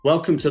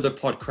Welcome to the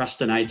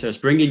Podcrastinators,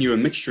 bringing you a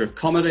mixture of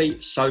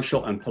comedy,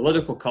 social and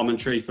political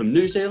commentary from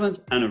New Zealand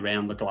and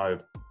around the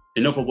globe.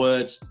 In other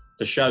words,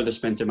 the show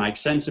that's meant to make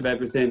sense of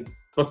everything,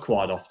 but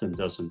quite often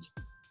doesn't.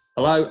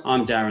 Hello,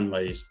 I'm Darren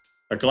Lees,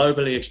 a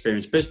globally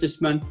experienced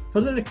businessman,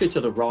 politically to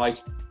the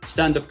right,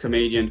 stand-up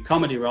comedian,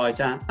 comedy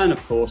writer, and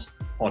of course,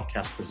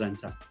 podcast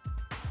presenter.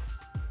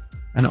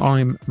 And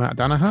I'm Matt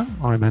Danaher.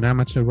 I'm an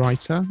amateur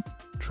writer,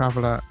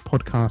 traveller,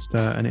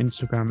 podcaster and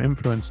Instagram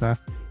influencer,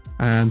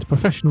 and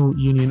professional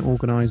union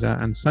organiser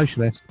and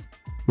socialist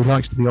who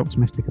likes to be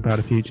optimistic about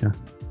the future.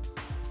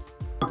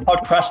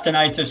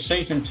 Podcrastinators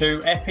Season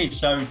 2,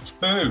 Episode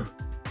 2.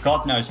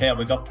 God knows how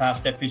we got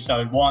past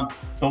Episode 1,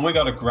 but we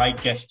got a great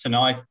guest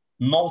tonight,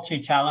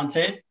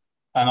 multi-talented,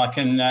 and I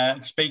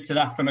can speak to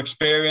that from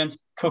experience.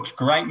 Cooks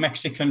great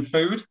Mexican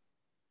food,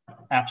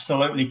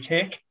 absolutely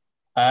tick.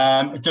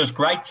 Does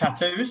great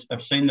tattoos,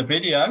 I've seen the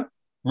video.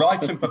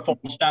 Writes and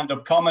performs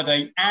stand-up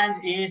comedy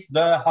and is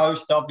the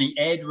host of the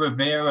Ed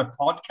Rivera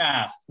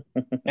podcast.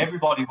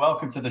 Everybody,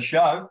 welcome to the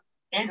show,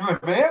 Ed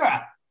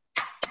Rivera.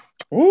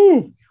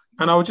 Ooh.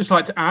 And I would just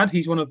like to add,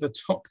 he's one of the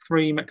top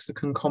 3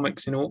 Mexican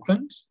comics in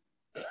Auckland.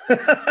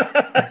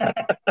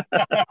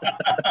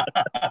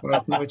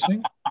 Worth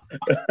noting.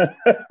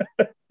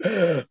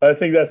 I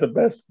think that's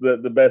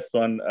the best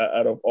one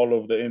out of all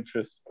of the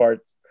interest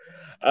parts.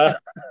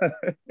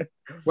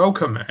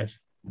 Welcome, Ed.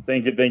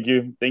 Thank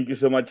you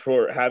so much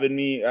for having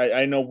me.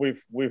 I know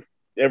we've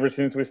ever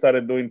since we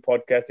started doing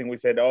podcasting, we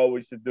said, oh,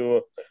 we should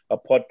do a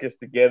podcast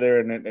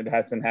together, and it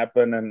hasn't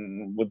happened.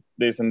 And with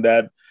this and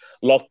that,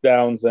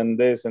 lockdowns and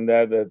this and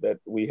that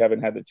we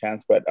haven't had the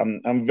chance. But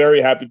I'm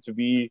very happy to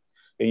be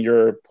in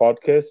your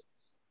podcast.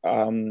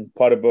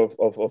 Part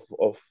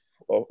of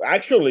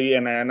actually,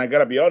 and I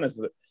gotta be honest,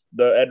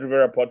 the Ed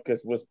Rivera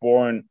podcast was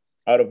born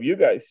out of you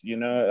guys. You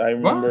know, I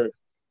remember. What?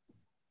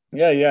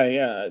 Yeah.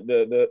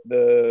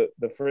 The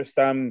first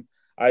time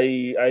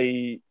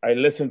I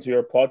listened to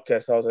your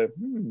podcast, I was like,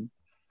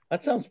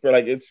 that sounds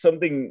like it's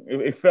something.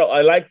 It felt,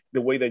 I liked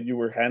the way that you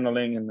were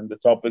handling and the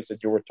topics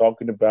that you were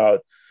talking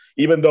about,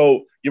 even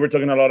though you were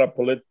talking a lot of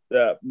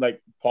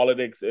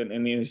politics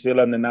in New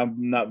Zealand, and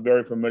I'm not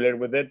very familiar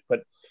with it.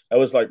 But I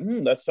was like,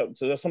 that's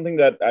something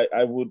that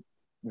I would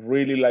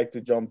really like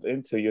to jump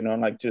into. You know,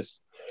 like just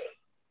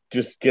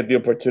get the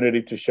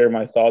opportunity to share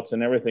my thoughts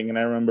and everything. And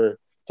I remember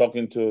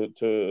talking to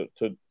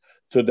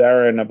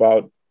Darren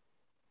about,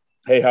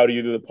 hey, how do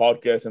you do the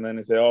podcast? And then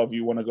he said, oh, if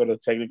you want to go to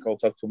technical,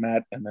 talk to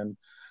Matt. And then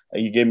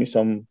you gave me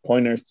some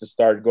pointers to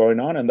start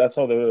going on, and that's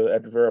how the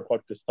Ed Rivera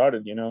podcast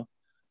started. You know.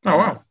 Oh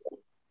wow.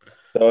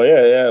 So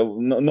yeah.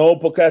 No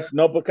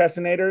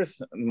podcastinators,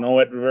 no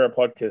Ed Rivera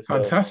podcast.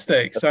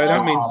 Fantastic. So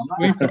that means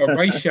we've got a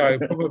ratio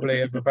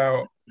probably of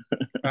about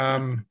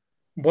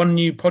one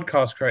new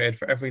podcast created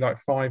for every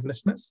 5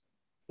 listeners.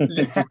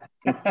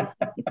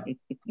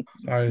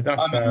 So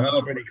that's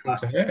really cool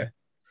to hear.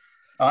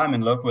 I'm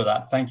in love with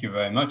that. Thank you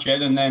very much,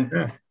 Ed. And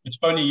then It's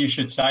funny you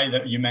should say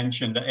that. You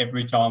mentioned that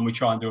every time we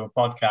try and do a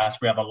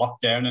podcast, we have a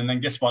lockdown, and then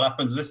guess what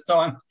happens this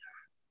time?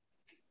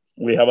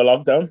 We have a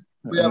lockdown.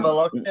 We have a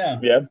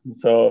lockdown. Yeah.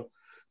 So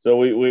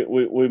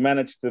we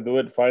managed to do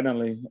it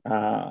finally.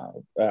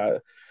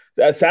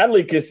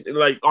 Sadly, because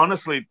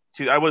honestly,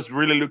 I was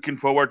really looking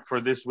forward for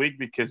this week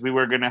because we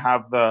were going to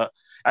have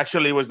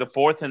it was the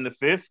 4th and the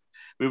 5th.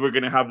 We were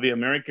going to have the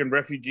American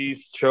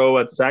refugees show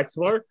at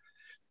Saxbar,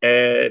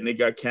 and it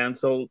got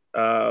canceled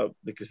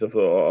because of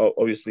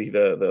obviously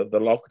the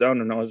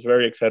lockdown. And I was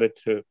very excited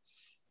to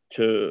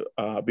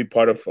be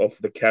part of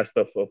the cast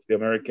of the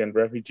American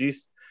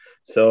refugees.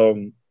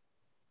 So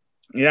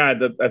yeah,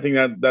 I think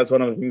that's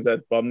one of the things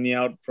that bummed me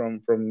out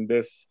from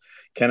this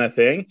kind of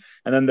thing.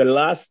 And then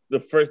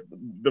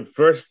the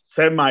first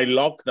semi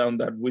lockdown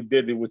that we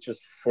did, which is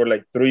for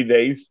 3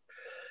 days.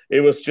 It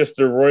was just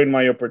to ruin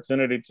my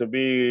opportunity to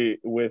be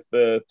with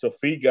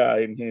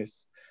Tofiga in his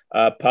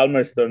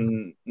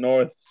Palmerston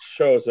North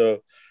show.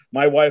 So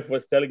my wife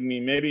was telling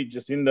me, maybe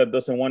Jacinda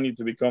doesn't want you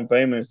to become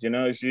famous. You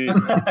know, she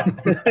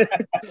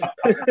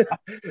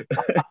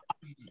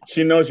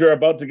knows you're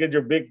about to get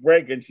your big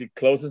break, and she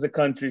closes the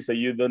country so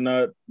you're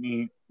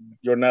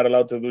not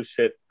allowed to do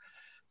shit.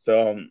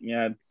 So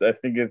I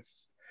think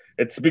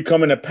it's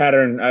becoming a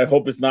pattern. I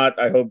hope it's not.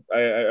 I hope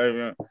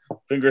I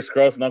fingers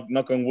crossed,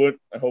 knock on wood.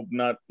 I hope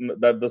not.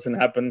 That doesn't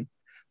happen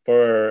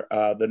for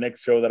the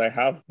next show that I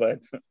have. But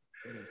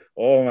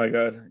oh my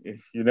God,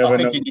 you never know. I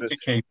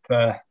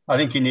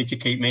think you need to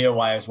keep me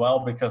away as well,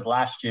 because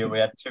last year we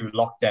had 2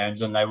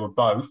 lockdowns, and they were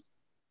both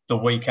the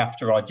week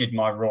after I did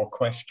my Raw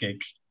Quest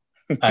gigs,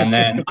 and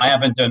then I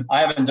haven't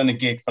done a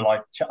gig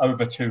for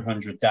over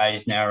 200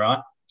 days now,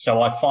 right?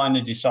 So I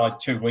finally decided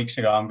 2 weeks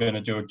ago I'm going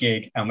to do a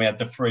gig, and we had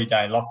the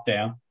 3-day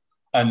lockdown.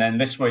 And then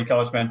this week I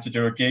was meant to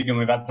do a gig, and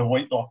we've had the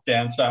week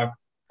lockdown. So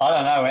I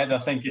don't know, Ed. I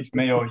think it's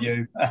me or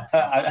you.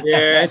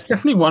 Yeah, it's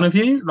definitely one of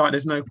you.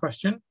 There's no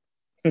question.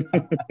 I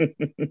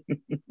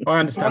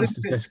understand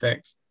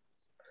statistics.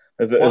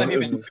 What have you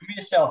been doing with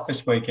yourself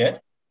this week, Ed?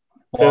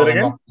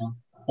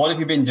 What have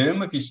you been doing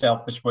with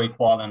yourself this week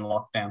while in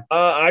lockdown?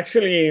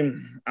 Actually,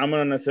 I'm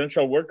an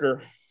essential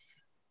worker.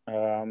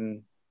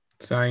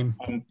 Same.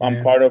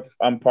 I'm part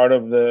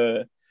of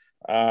the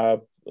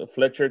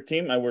Fletcher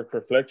team. I work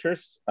for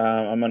Fletcher's.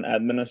 I'm an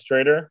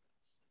administrator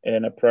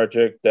in a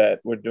project that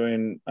we're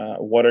doing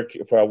water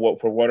for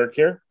water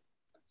care.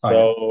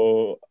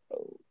 So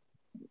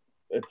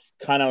it's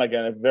kind of like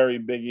a very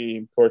big,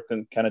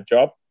 important kind of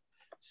job.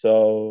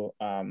 So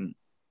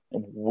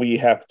we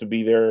have to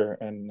be there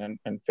and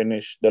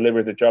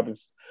deliver the job.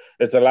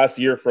 It's the last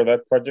year for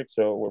that project,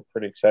 so we're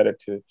pretty excited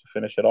to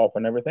finish it off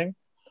and everything.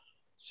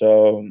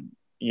 So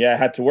yeah, I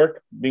had to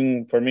work.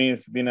 For me,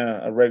 it's been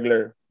a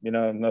regular,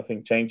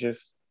 nothing changes.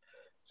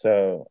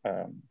 So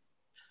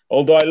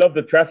although I love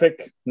the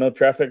traffic, no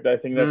traffic, I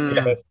think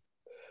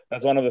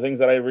that's one of the things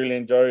that I really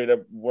enjoyed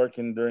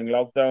working during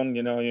lockdown.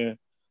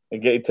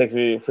 It takes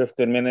me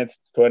 15 minutes,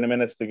 20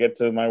 minutes to get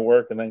to my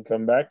work and then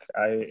come back.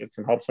 It's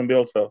in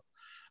Hobsonville, so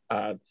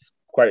it's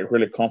quite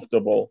really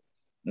comfortable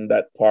in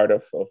that part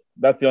of.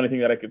 That's the only thing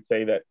that I could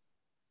say that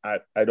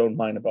I don't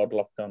mind about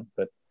lockdown.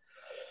 But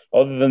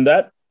other than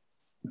that,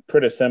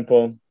 pretty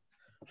simple.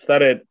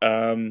 Started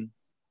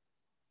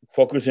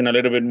focusing a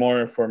little bit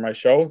more for my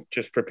show,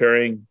 just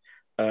preparing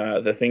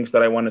the things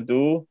that I want to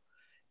do.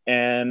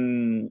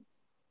 And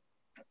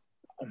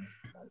I'm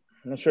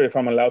not sure if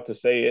I'm allowed to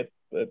say it,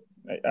 but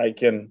I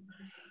can.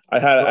 I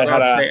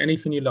had say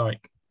anything you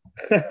like.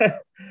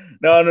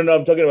 No.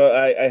 I'm talking about.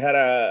 I had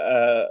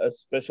a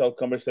special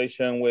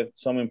conversation with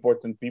some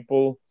important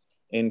people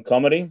in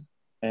comedy,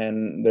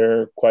 and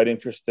they're quite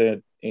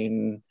interested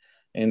in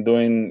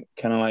doing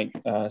kind of like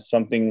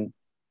something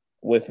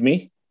with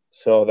me.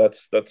 So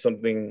that's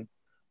something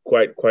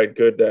quite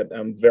good that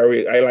I'm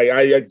very.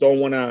 I don't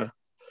want to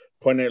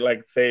point it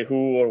like say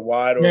who or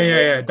what or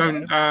yeah.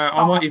 Don't.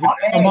 I might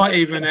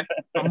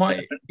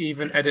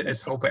even edit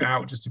this whole bit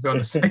out just to be on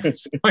the safe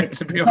side.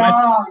 To be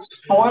honest. No,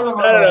 spoiler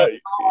alert.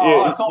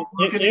 I thought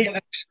we were going to get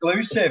an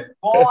exclusive.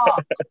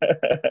 What?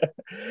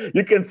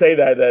 You can say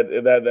that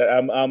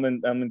I'm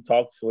in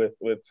talks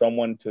with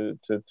someone to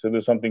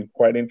do something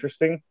quite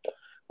interesting,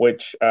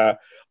 which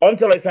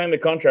until I sign the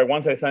contract.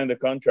 Once I sign the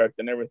contract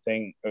and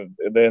everything,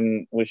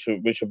 then we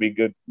should be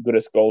good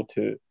as gold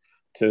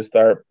to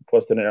start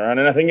posting it around.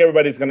 And I think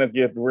everybody's gonna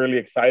get really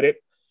excited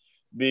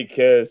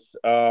because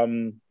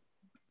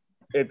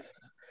it's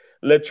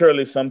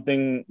literally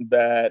something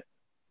that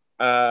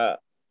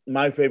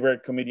my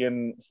favorite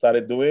comedian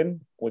started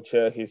doing, which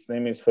his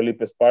name is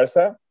Felipe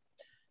Esparza,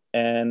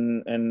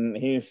 and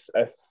he's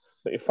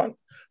fun.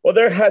 Well,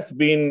 there has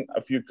been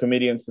a few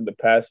comedians in the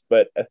past,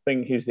 but I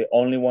think he's the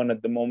only one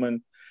at the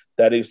moment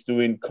that is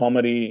doing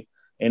comedy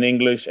in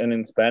English and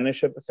in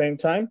Spanish at the same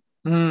time.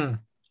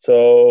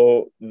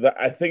 So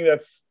I think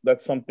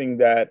that's something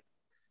that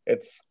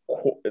it's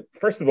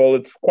first of all,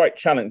 it's quite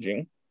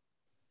challenging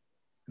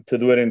to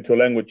do it in two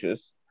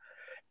languages,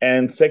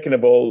 and second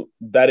of all,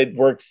 that it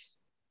works.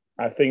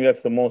 I think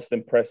that's the most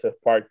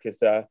impressive part because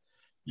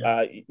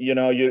you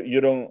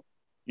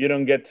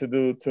don't get to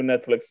do two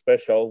Netflix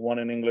specials, one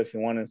in English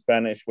and one in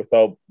Spanish,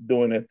 without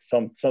doing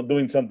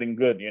doing something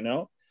good,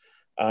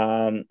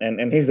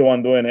 and he's the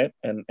one doing it,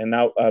 and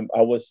now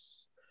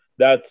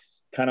that's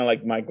kind of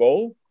like my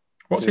goal.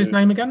 What's his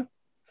name again?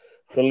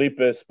 Felipe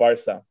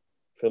Esparza.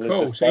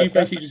 Cool. So you've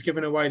basically just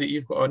given away that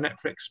you've got a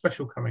Netflix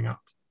special coming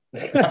up.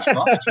 That's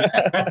right.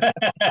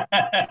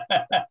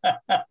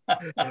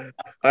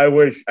 I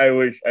wish.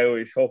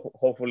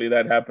 Hopefully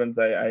that happens.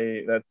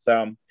 It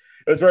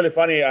was really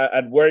funny.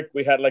 At work,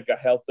 we had like a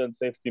health and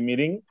safety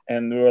meeting,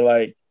 and we were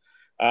like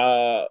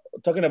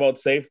talking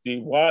about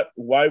safety.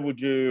 Why would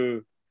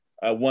you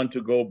want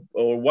to go,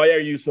 or why are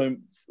you so?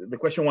 The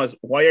question was,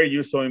 why are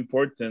you so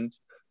important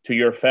to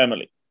your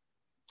family?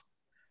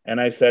 And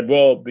I said,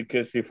 well,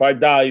 because if I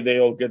die, they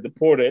all get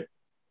deported.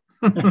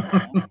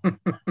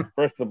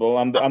 First of all,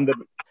 I'm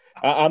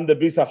the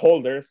visa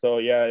holder, so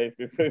yeah.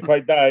 If I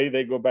die,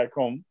 they go back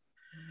home,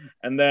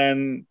 and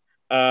then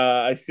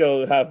I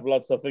still have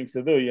lots of things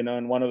to do,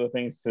 And one of the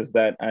things is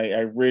that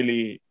I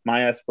really,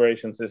 my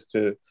aspirations is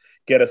to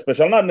get a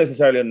special, not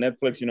necessarily on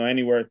Netflix,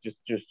 anywhere,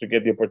 just to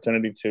get the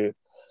opportunity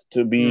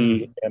to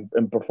be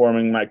and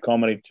performing my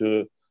comedy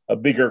to a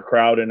bigger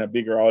crowd and a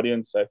bigger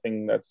audience. I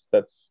think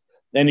that's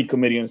any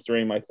comedian's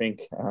dream, I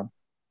think.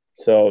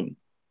 So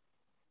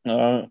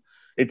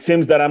it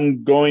seems that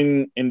I'm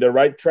going in the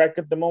right track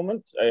at the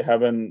moment. I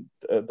haven't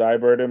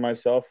diverted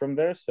myself from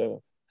there.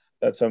 So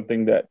that's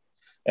something that,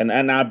 and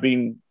I've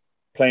been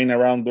playing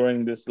around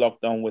during this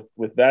lockdown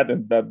with that,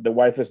 and that the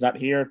wife is not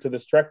here to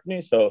distract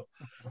me. So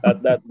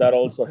that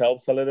also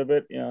helps a little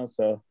bit,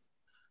 So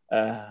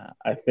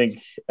I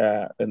think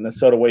in the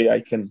sort of way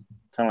I can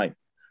kind of like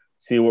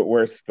see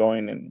where it's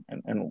going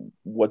and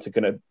what's it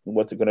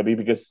gonna be,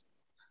 because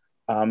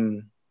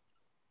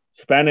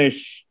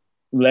Spanish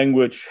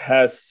language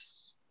has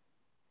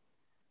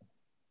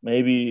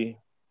maybe,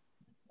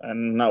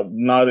 and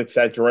not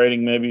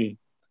exaggerating, maybe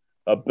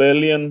 1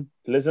 billion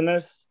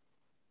listeners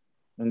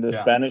in the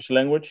Spanish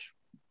language,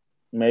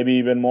 maybe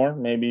even more,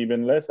 maybe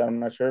even less. I'm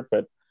not sure,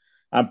 but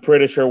I'm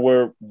pretty sure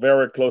we're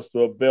very close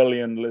to 1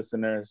 billion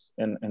listeners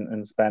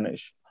in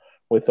Spanish,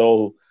 with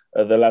all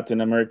the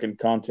Latin American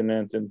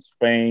continent and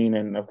Spain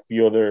and a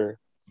few other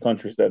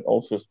countries that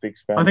also speak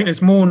Spanish. I think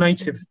there's more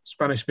native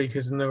Spanish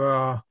speakers than there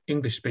are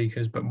English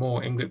speakers, but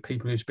more English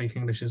people who speak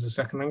English as a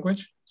second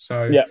language.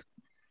 So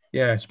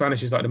yeah,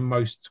 Spanish is like the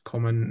most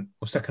common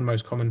or second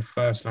most common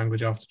first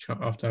language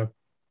after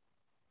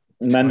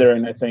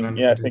Mandarin, I think. Mandarin,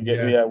 Yeah, I think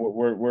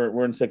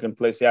we're in second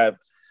place. Yeah,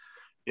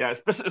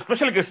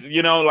 especially because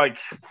like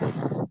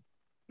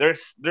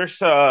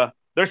there's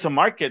a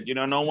market.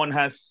 No one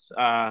has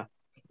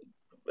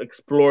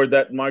explored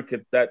that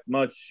market that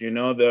much.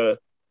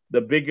 The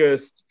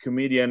biggest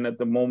comedian at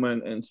the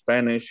moment in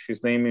Spanish,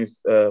 his name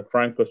is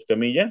Franco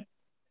Escamilla.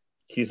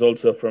 He's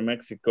also from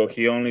Mexico.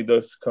 He only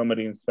does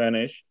comedy in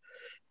Spanish,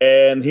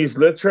 and he's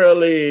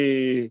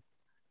literally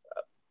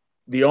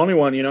the only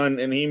one,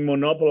 and he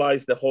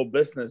monopolized the whole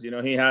business.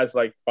 He has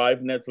like 5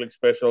 Netflix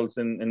specials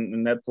in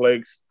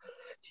Netflix.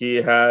 He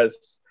has,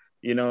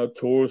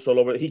 tours all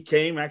over. He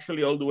came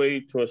actually all the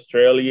way to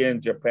Australia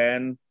and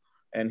Japan,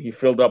 and he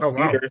filled up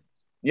theaters. Wow.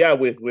 Yeah,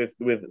 with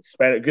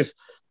Spanish, because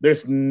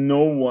there's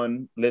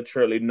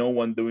literally no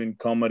one doing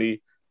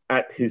comedy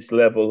at his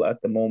level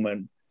at the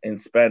moment in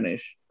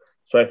Spanish.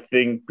 So I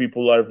think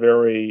people are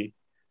very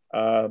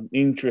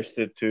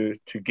interested to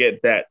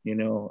get that,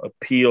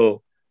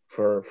 appeal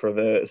for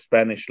the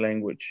Spanish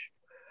language.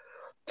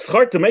 It's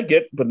hard to make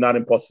it, but not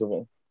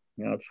impossible.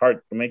 It's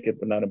hard to make it,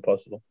 but not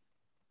impossible.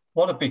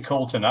 What would be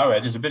cool to know,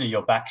 Ed, is a bit of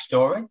your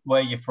backstory,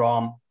 where you're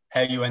from,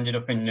 how you ended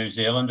up in New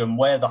Zealand, and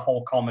where the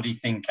whole comedy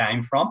thing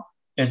came from.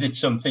 Is it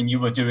something you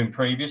were doing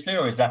previously,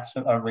 or is that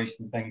a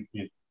recent thing for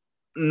you?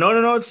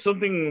 No, it's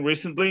something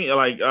recently.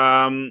 Like,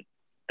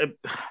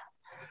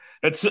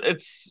 it's.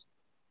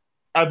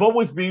 I've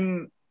always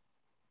been.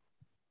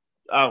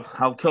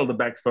 I'll tell the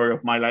backstory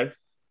of my life.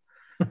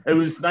 It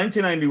was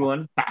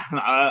 1991.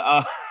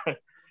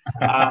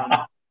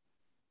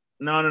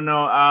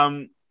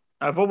 No.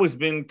 I've always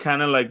been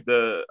kind of like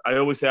I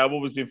always say I've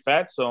always been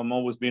fat, so I'm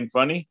always being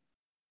funny.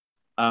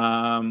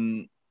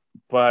 But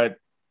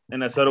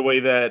in a sort of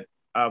way that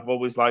I've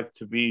always liked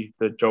to be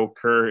the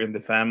joker in the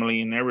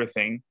family and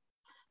everything,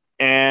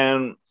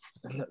 and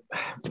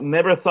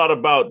never thought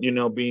about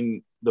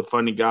being the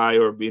funny guy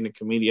or being a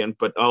comedian,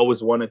 but I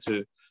always wanted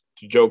to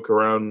joke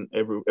around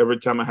every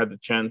time I had the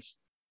chance.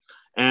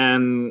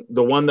 And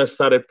the one that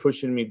started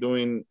pushing me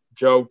doing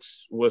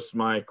jokes was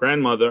my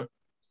grandmother.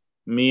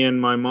 Me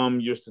and my mom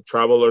used to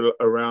travel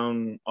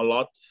around a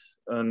lot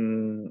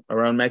and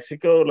around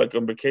Mexico, like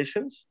on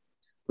vacations.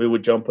 We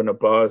would jump on a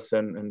bus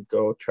and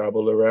go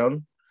travel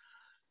around.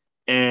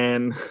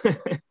 And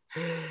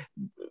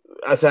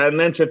as an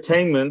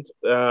entertainment,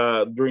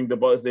 during the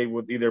bus, they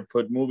would either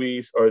put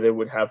movies or they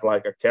would have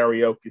like a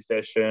karaoke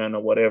session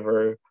or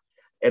whatever.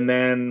 And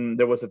then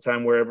there was a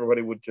time where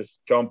everybody would just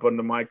jump on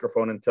the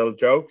microphone and tell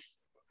jokes.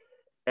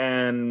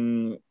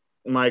 And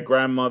my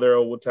grandmother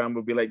all the time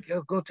would be like,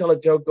 go tell a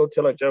joke.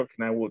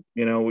 And I would,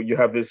 you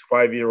have this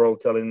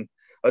 5-year-old telling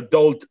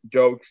adult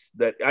jokes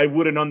that I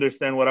wouldn't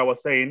understand what I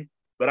was saying,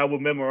 but I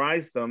would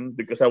memorize them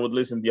because I would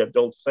listen to the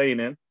adults saying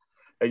it.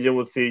 And you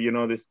would see,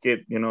 this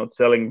kid,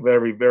 telling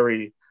very,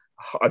 very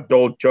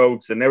adult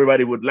jokes, and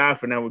everybody would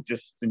laugh. And I would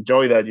just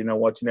enjoy that,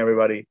 watching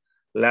everybody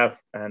laugh.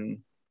 And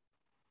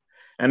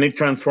it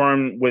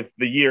transformed with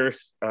the years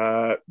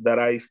that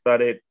I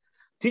started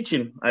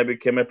teaching. I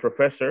became a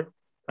professor.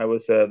 I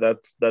was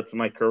that's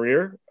my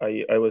career.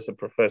 I was a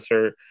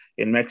professor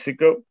in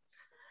Mexico,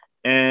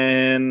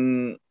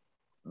 and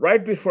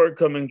right before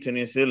coming to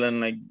New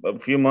Zealand, like a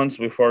few months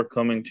before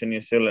coming to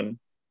New Zealand,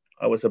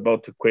 I was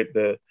about to quit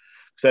because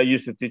I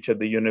used to teach at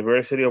the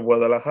University of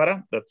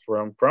Guadalajara. That's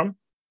where I'm from,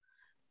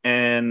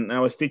 and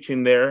I was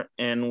teaching there.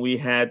 And we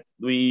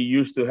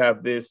used to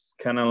have this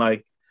kind of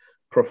like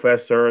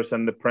professors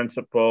and the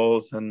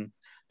principals and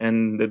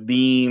the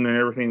dean and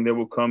everything. They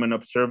will come and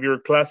observe your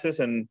classes,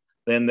 and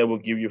then they will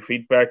give you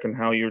feedback on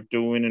how you're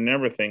doing and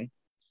everything.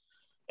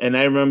 And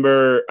I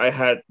remember I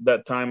had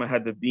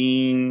the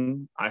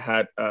dean, I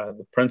had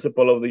the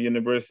principal of the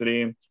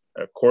university,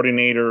 a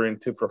coordinator, and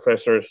 2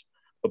 professors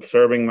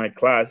observing my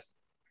class.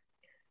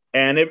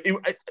 And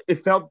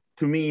it felt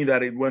to me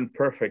that it went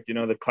perfect.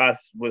 The class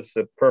was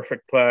a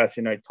perfect class.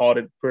 I taught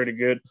it pretty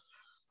good.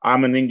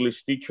 I'm an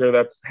English teacher.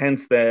 That's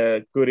hence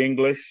the good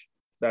English.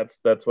 That's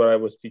what I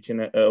was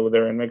teaching over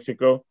there in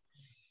Mexico.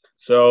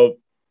 So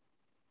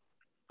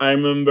I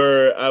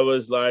remember I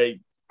was like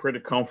pretty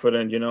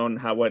confident, in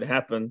what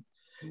happened.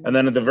 And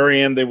then at the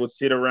very end, they would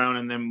sit around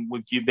and then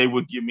they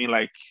would give me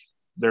like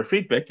their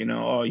feedback.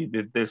 Oh, you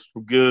did this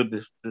good,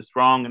 this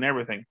wrong, and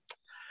everything.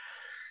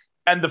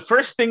 And the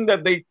first thing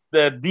that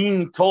the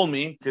dean told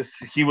me, because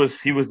he was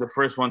the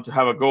first one to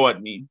have a go at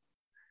me,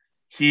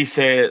 he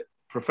said,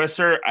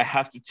 "Professor, I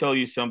have to tell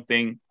you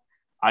something.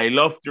 I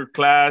loved your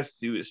class.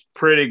 It was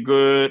pretty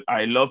good.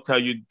 I loved how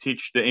you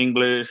teach the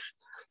English.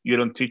 You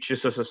don't teach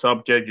this as a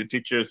subject. You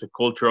teach it as a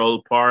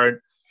cultural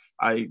part.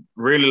 I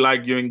really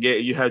like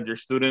you had your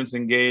students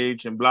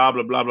engaged and blah,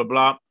 blah, blah, blah,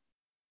 blah.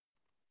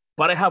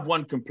 But I have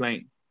one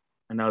complaint."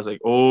 And I was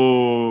like,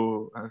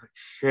 oh, I was like,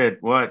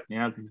 shit, what? You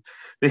know, 'cause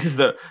this is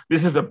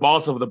the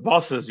boss of the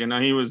bosses. You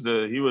know, he was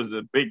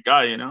a big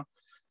guy. You know,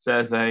 so I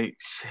was like,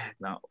 shit,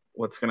 now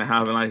what's gonna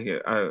happen?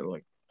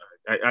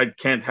 I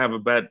can't have a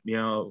bad, you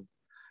know,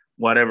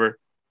 whatever.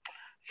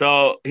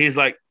 So he's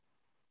like,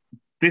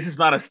 this is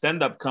not a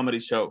stand-up comedy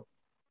show.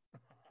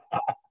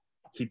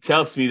 He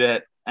tells me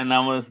that, and I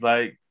was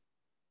like,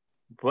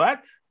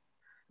 what?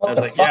 I was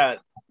like,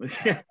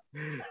 yeah,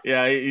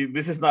 yeah,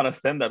 this is not a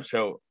stand-up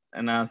show.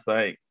 And I was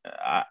like,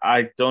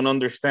 I don't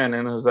understand.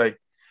 And I was like,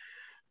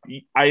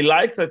 I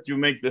like that you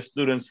make the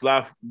students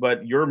laugh,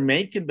 but you're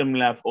making them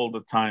laugh all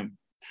the time.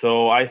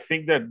 So I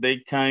think that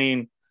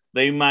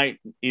they might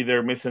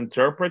either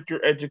misinterpret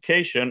your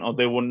education or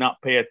they will not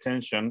pay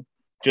attention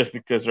just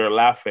because they're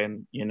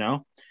laughing, you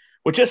know,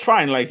 which is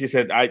fine. Like you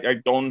said, I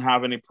don't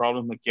have any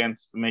problem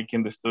against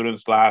making the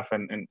students laugh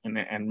and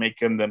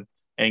making them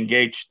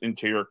engaged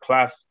into your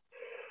class,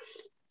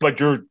 but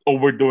you're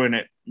overdoing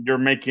it. You're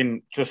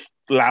making just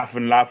laugh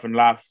and laugh and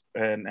laugh.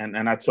 And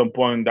at some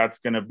point that's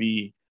going to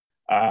be,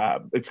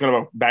 it's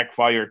going to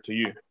backfire to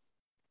you.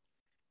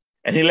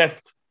 And he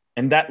left.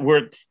 And that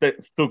word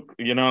stuck,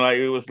 you know, like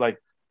it was like,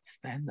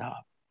 stand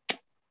up.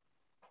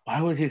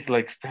 Why would he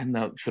like stand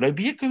up? Should I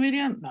be a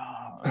comedian?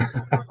 No.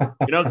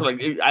 You know, like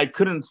I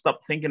couldn't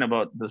stop thinking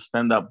about the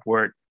stand up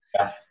word.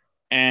 Yeah.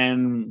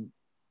 And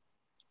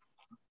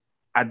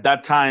at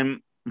that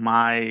time,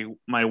 my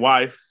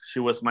wife, she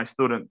was my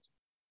student.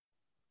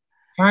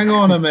 Hang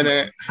on a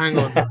minute. Hang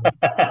on.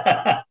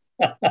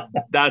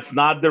 That's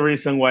not the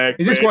reason why.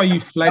 Is this why you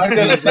fled? I was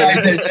going to say,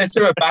 is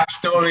there a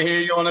backstory here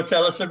you want to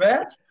tell us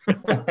about?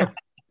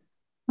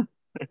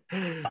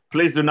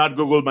 Please do not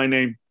Google my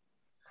name.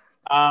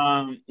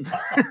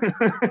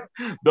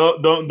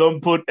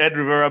 Don't put Ed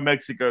Rivera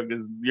Mexico,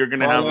 because you're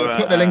gonna have.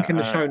 Put the link in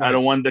the show notes. I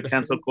don't want the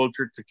cancel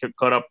culture to get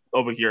caught up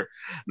over here.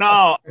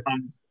 No.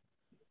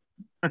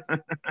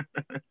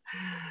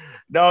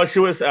 No, she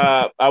was.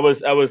 I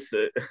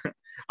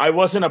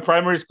wasn't a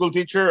primary school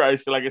teacher.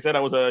 Like I said, I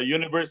was a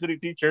university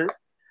teacher.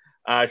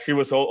 She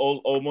was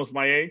almost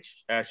my age.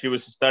 She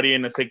was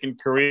studying a second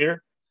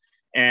career,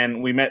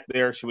 and we met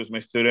there. She was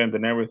my student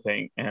and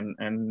everything.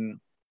 And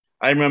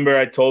I remember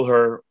I told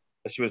her,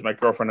 she was my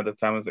girlfriend at the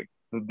time, I was like,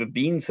 the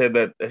dean said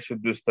that I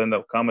should do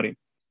stand-up comedy.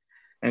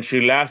 And she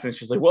laughed and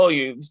she's like, well,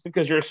 it's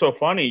because you're so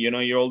funny. You know,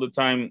 you're all the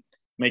time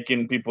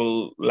making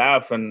people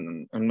laugh,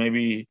 and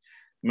maybe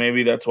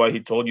that's why he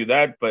told you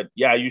that. But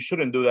yeah, you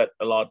shouldn't do that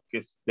a lot,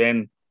 because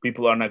then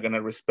people are not going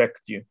to respect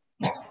you.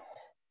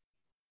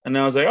 And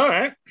I was like, all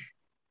right.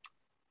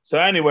 So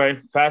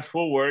anyway, fast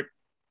forward.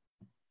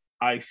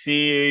 I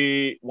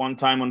see one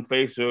time on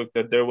Facebook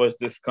that there was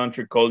this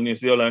country called New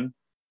Zealand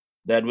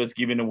that was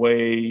giving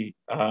away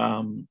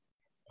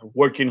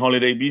working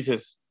holiday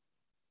visas.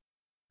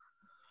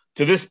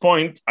 To this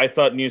point, I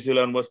thought New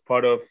Zealand was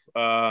part of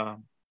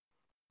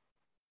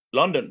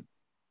London.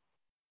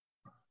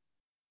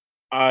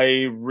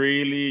 I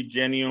really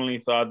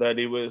genuinely thought that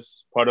it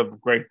was part of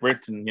Great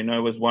Britain. You know,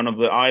 it was one of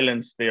the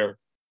islands there.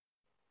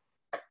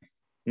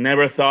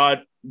 Never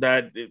thought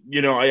that,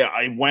 you know,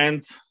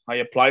 I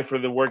applied for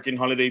the working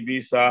holiday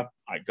visa.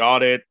 I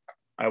got it.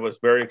 I was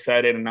very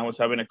excited, and I was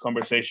having a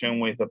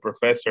conversation with a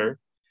professor,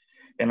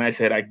 and I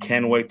said, I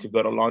can't wait to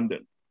go to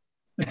London.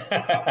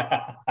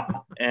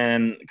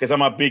 And because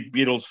I'm a big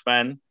Beatles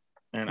fan,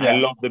 and I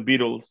love the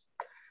Beatles.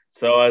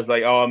 So I was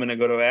like, oh, I'm going to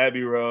go to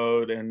Abbey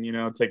Road and, you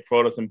know, take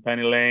photos in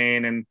Penny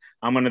Lane, and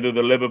I'm going to do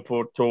the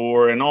Liverpool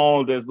tour and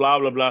all this, blah,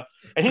 blah, blah.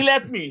 And he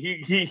let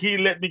me. He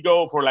let me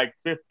go for like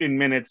 15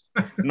 minutes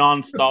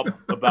nonstop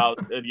about,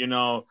 you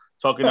know,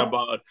 talking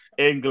about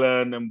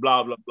England and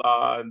blah, blah,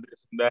 blah, and this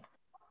and that.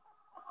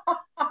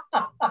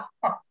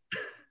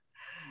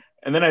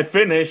 And then I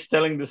finished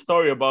telling the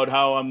story about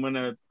how I'm going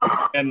to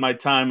spend my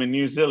time in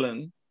New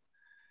Zealand.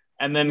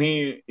 And then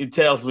he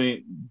tells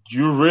me,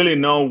 you really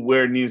know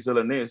where New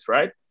Zealand is,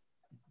 right?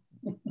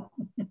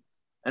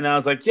 And I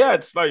was like, yeah,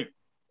 it's like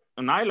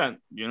an island,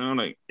 you know,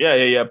 like,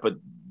 yeah. But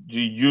do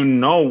you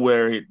know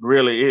where it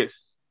really is?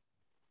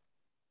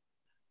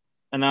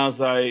 And I was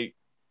like,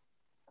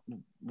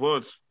 well,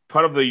 it's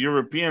part of the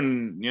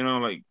European, you know,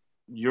 like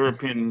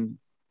European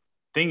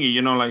thingy,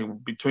 you know, like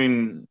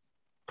between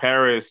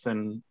Paris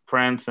and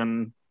France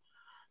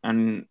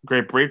and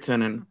Great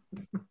Britain. And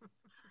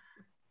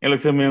he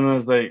looks at me and I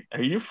was like,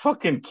 are you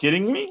fucking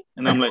kidding me?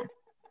 And I'm like,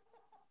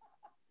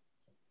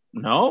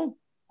 no.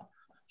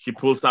 He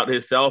pulls out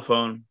his cell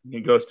phone. He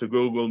goes to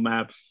Google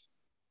Maps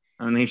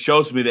and he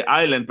shows me the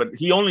island, but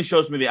he only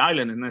shows me the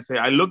island. And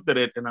I looked at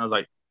it and I was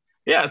like,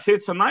 yeah, see,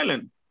 it's an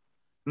island.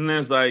 And then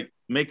it's like,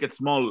 make it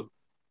small.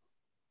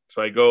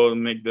 So I go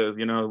and make the,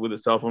 you know, with the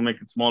cell phone,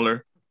 make it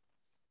smaller.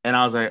 And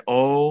I was like,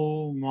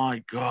 oh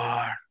my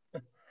God.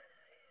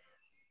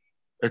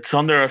 It's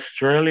under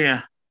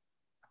Australia.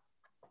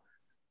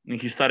 And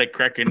he started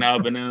cracking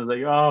up, and then I was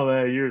like, oh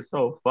man, you're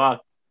so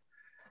fucked.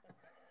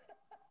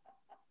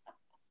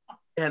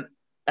 And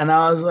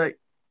I was like,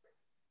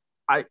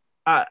 I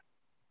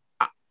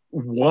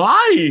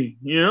why?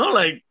 You know,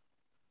 like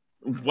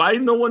why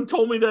no one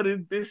told me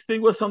that this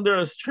thing was under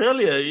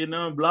Australia,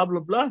 blah, blah,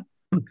 blah.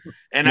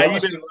 And You I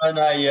obviously weren't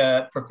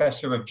a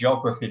professor of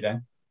geography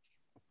then.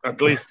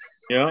 at least,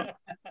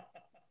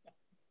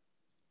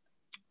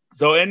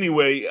 So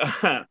anyway,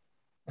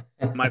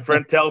 my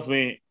friend tells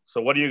me,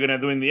 so what are you going to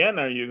do in the end?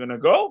 Are you going to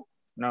go?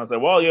 And I was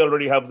like, well, you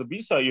already have the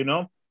visa,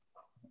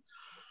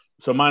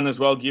 so might as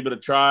well give it a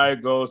try,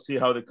 go see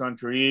how the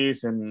country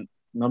is, and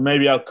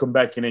maybe I'll come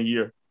back in a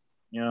year,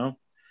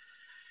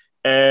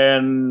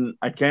 And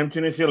I came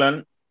to New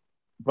Zealand,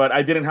 but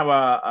I didn't have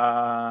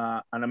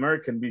an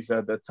American visa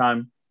at that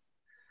time.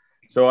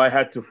 So I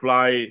had to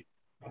fly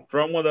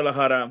from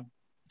Guadalajara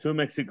to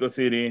Mexico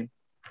City,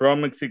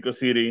 from Mexico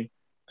City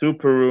to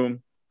Peru,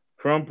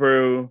 from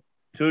Peru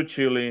to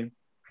Chile,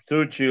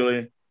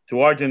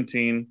 to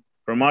Argentina,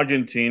 from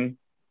Argentina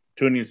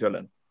to New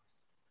Zealand.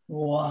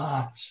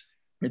 What?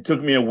 It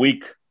took me a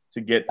week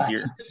to get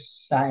here.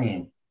 That's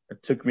insane.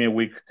 It took me a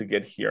week to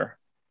get here.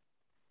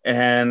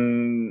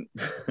 And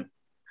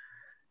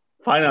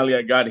finally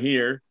I got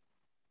here.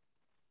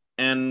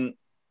 And,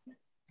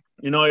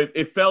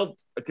 it felt,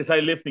 because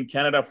I lived in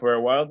Canada for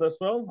a while as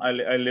well.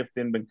 I lived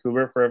in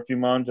Vancouver for a few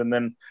months, and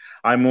then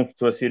I moved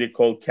to a city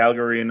called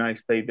Calgary, and I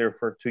stayed there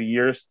for 2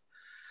 years.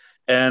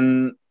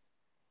 And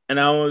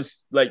I was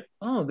like,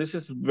 oh, this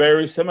is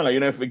very similar.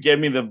 If it gave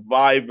me the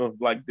vibe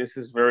of like, this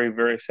is very,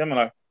 very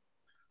similar.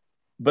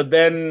 But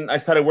then I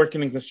started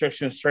working in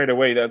construction straight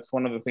away. That's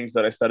one of the things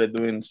that I started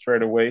doing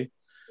straight away.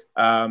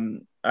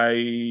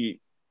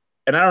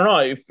 I don't know,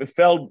 I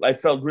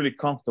felt really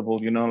comfortable,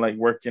 like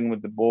working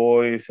with the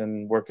boys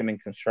and working in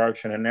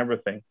construction and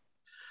everything.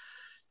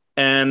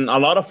 And a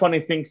lot of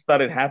funny things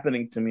started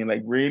happening to me,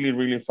 like really,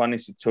 really funny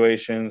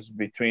situations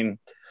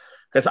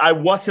because I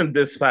wasn't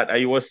this fat.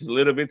 I was a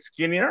little bit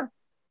skinnier.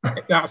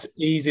 That's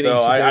easy. So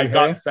I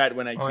got fat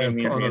when I came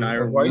here, and I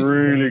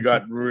really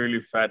got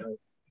really fat.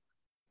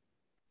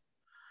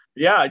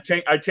 Yeah, I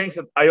changed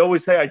it. I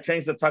always say I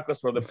changed the tacos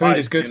for the food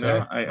is good.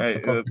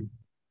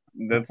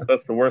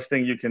 That's the worst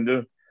thing you can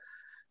do.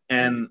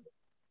 And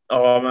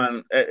oh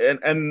man,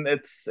 and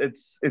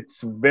it's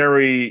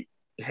very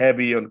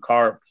heavy on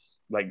carbs.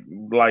 Like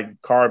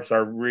carbs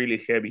are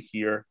really heavy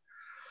here.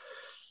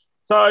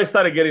 So I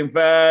started getting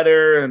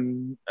fatter,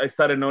 and I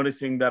started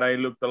noticing that I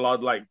looked a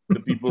lot like the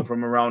people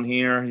from around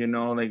here,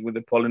 like with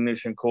the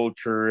Polynesian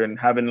culture, and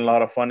having a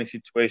lot of funny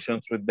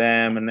situations with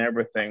them and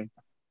everything.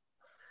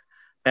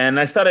 And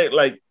I started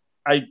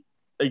I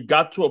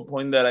got to a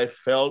point that I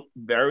felt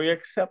very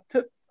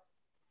accepted.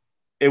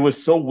 It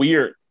was so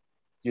weird,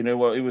 it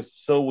was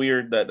so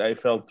weird that I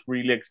felt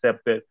really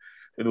accepted,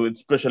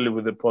 especially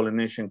with the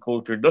Polynesian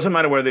culture. It doesn't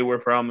matter where they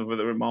were from, whether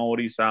they were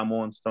Maori,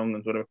 Samoans,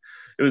 Tongans, whatever.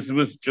 It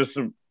was just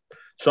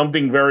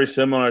something very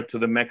similar to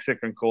the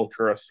Mexican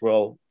culture as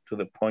well, to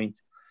the point.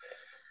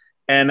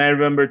 And I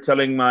remember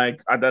telling my,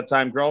 at that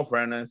time,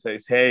 girlfriend, and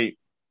says, hey,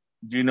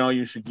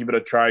 you should give it a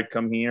try.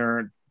 Come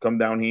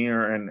down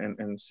here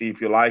and see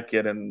if you like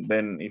it. And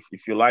then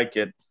if you like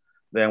it,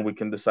 then we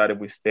can decide if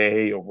we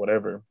stay or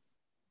whatever.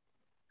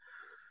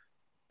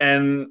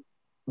 And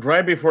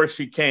right before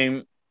she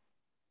came,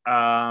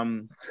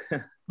 I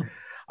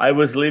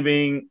was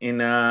living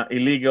in an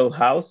illegal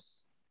house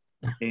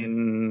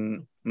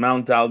in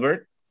Mount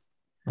Albert.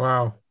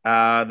 Wow.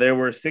 There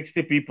were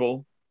 60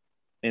 people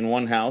in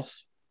one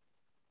house.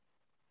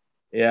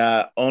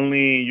 Yeah,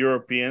 only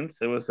Europeans.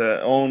 It was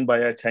owned by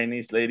a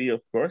Chinese lady,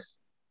 of course.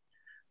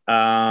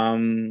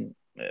 Everybody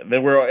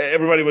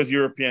was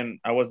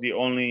European. I was the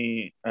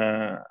only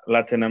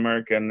Latin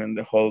American in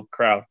the whole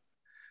crowd.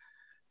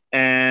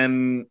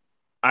 And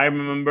I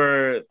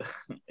remember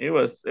it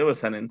was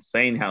an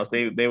insane house.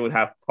 They would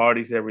have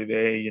parties every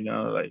day,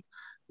 like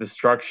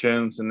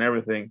destructions and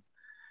everything.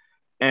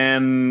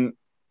 And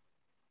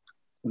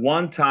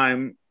one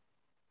time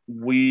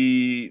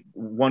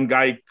one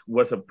guy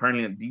was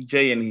apparently a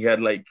DJ, and he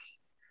had like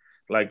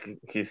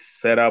his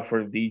setup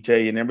for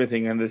DJ and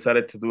everything, and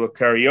decided to do a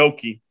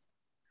karaoke.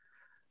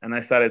 And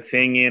I started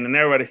singing, and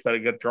everybody started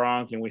to get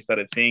drunk, and we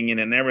started singing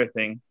and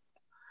everything.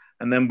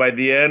 And then by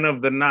the end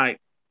of the night,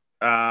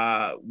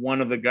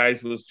 one of the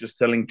guys was just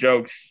telling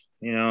jokes,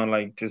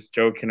 like just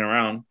joking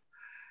around.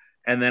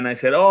 And then I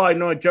said, oh, I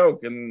know a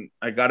joke. And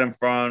I got in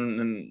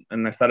front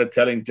and I started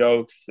telling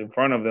jokes in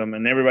front of them,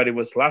 and everybody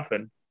was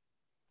laughing.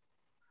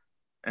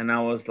 And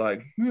I was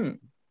like,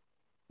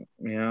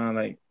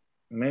 like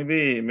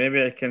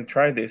maybe I can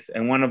try this.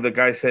 And one of the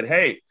guys said,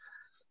 hey,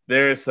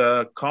 there's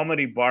a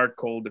comedy bar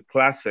called The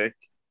Classic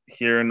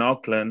here in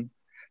Auckland,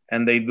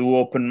 and they do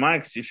open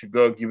mics. You should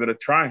go give it a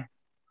try.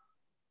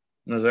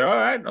 And I was like, all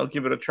right, I'll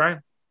give it a try.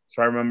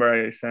 So I remember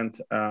I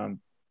sent an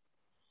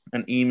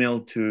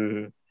email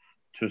to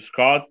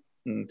Scott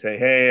and say,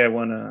 hey, I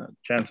want a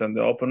chance on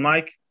the open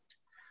mic.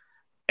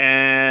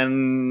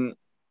 And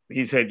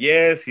he said,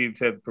 yes. He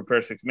said,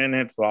 prepare 6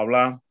 minutes, blah,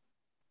 blah.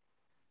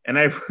 And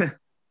I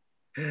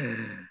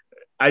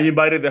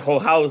invited the whole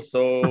house.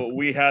 So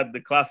we had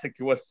The Classic.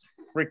 It was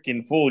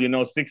freaking full,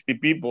 60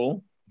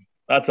 people.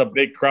 That's a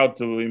big crowd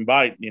to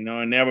invite,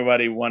 and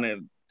everybody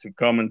wanted to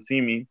come and see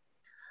me.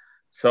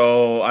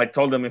 So I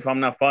told them, if I'm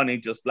not funny,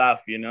 just laugh,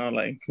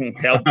 like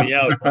help me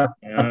out,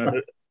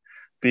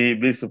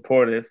 be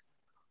supportive.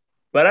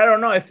 But I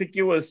don't know. I think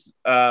it was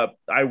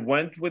I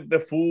went with the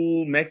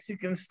full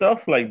Mexican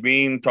stuff, like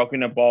being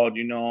talking about,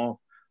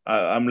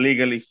 I'm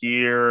legally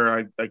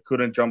here. I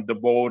couldn't jump the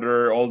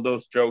border. All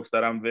those jokes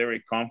that I'm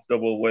very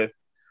comfortable with,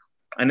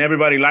 and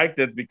everybody liked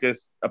it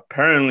because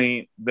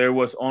apparently there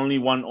was only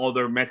one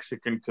other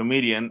Mexican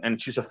comedian,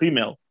 and she's a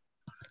female.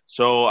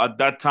 So at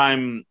that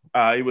time,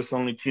 it was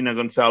only Tina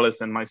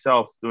Gonzalez and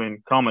myself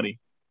doing comedy.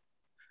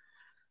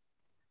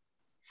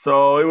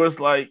 So it was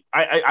like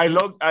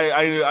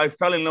I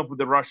fell in love with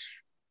the rush.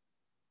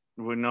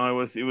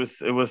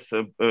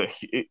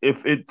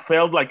 It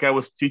felt like I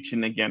was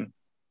teaching again.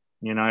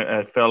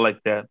 I felt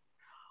like that,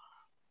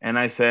 and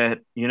I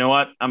said, you know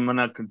what, I'm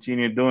gonna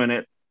continue doing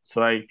it.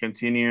 So I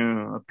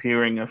continue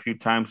appearing a few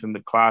times in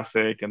the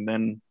classic, and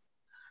then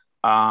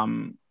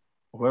um,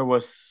 where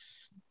was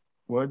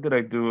where did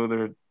I do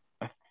other?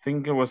 I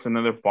think it was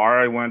another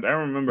bar I went. I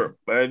don't remember,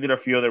 but I did a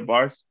few other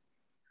bars,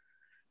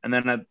 and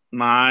then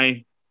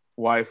my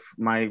wife,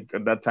 my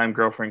at that time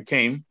girlfriend,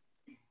 came.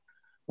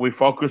 We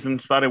focused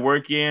and started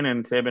working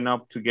and saving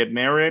up to get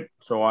married.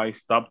 So I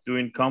stopped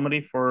doing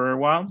comedy for a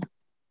while.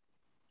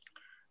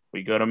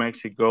 We go to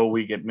Mexico,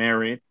 we get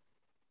married,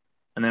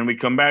 and then we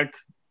come back.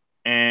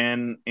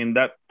 And in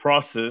that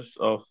process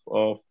of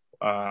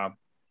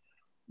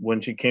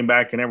when she came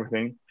back and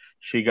everything,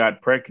 she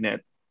got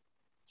pregnant.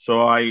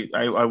 So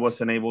I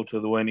wasn't able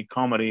to do any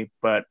comedy,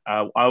 but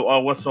I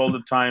was all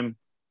the time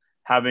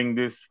having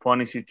these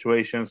funny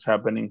situations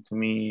happening to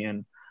me,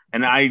 and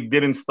I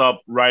didn't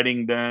stop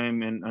writing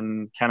them,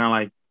 and kind of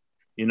like,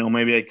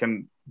 maybe I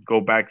can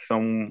go back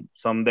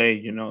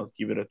someday,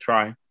 give it a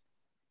try.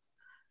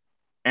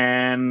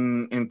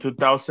 And in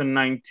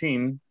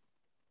 2019,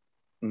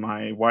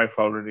 my wife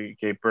already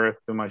gave birth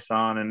to my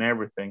son and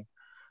everything.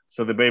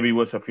 So the baby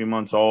was a few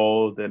months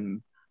old,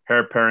 and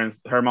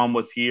her mom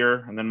was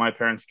here, and then my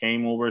parents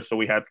came over, so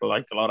we had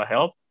like a lot of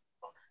help.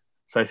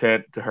 So I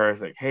said to her, I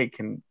was like, "Hey,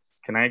 can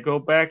I go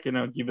back?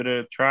 Give it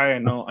a try. I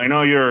know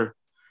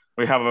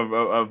we have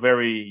a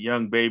very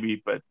young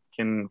baby, but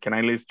can I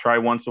at least try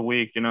once a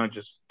week?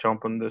 Just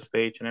jump on the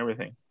stage and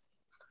everything."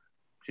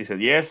 She said,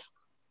 "Yes,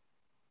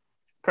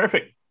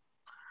 perfect."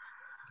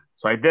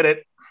 So I did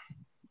it.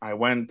 I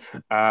went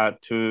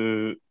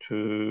to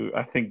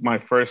I think my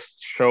first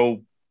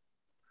show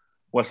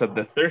was at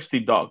the Thirsty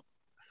Dog.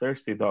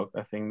 Thirsty Dog.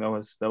 I think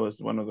that was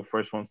one of the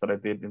first ones that I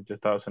did in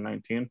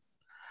 2019.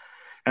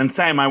 And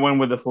same, I went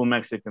with the full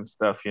Mexican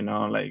stuff,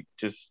 like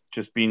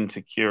just being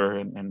secure,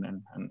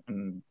 and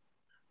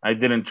I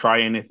didn't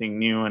try anything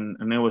new,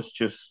 and it was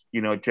just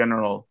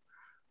general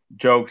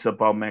jokes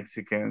about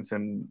Mexicans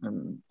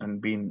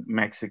and being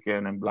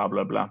Mexican and blah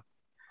blah blah.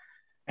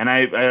 And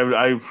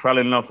I fell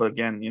in love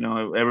again.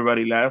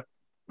 Everybody laughed.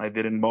 I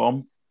didn't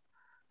bomb,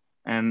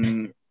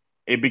 and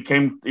it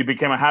became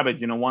a habit.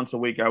 Once a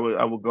week I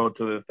would go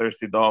to the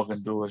Thirsty Dog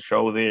and do a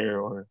show there,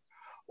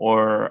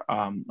 or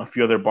a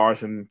few other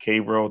bars in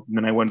Cave Road. And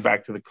then I went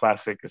back to the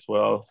Classic as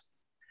well,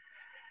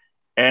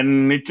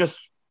 and it just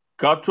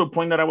got to a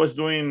point that I was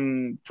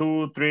doing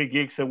 2-3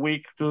 gigs a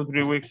week,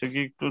 2-3 weeks a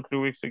gig,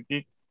 2-3 weeks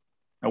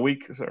a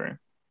week. Sorry.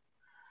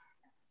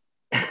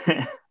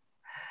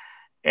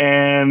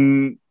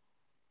 And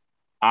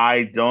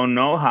I don't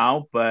know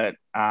how, but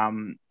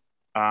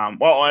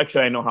well,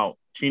 actually, I know how.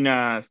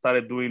 Tina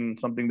started doing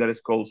something that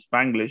is called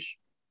Spanglish,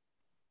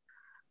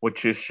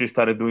 which is she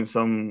started doing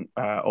some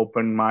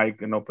open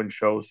mic and open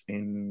shows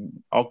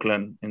in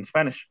Auckland in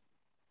Spanish.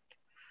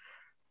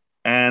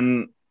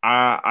 And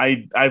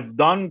I've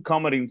done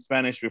comedy in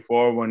Spanish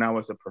before when I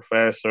was a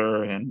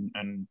professor, and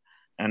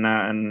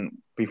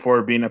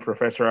before being a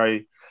professor,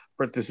 I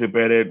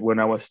participated when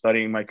I was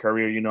studying my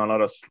career. A lot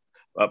of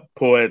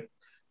poet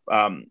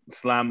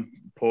slam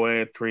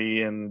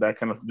poetry and that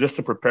kind of, just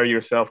to prepare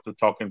yourself to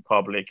talk in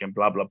public and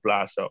blah blah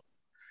blah. So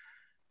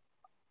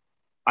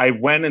I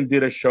went and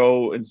did a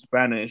show in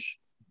Spanish.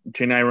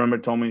 Gina, I remember,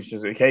 told me,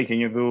 she's like, "Hey, can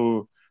you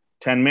do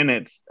 10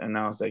 minutes?" And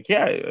I was like,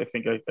 "Yeah, I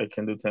think I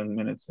can do 10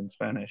 minutes in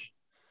Spanish."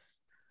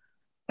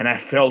 And I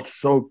felt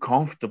so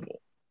comfortable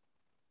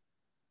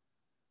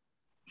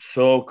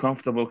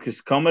because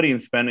comedy in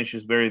Spanish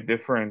is very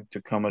different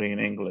to comedy in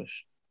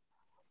English,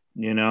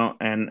 and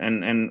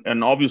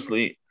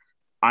obviously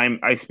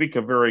I speak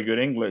a very good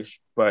English,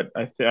 but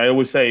I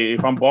always say,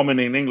 if I'm bombing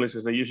in English,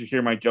 as I usually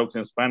hear my jokes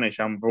in Spanish,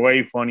 I'm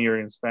way funnier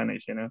in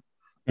Spanish, and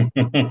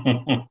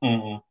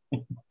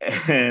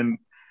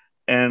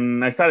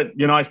I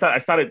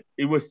started.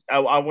 It was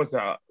I was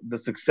the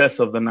success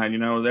of the night.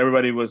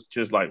 Everybody was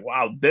just like,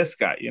 "Wow, this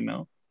guy,"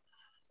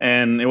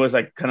 And it was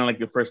like kind of like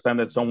the first time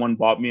that someone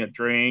bought me a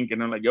drink,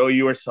 and they're like, "Oh,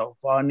 you are so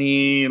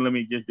funny. Let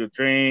me get you a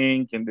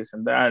drink," and this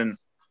and that, and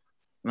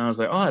I was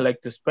like, "Oh, I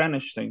like the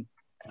Spanish thing."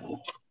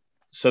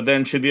 So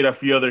then she did a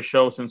few other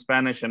shows in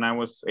Spanish, and I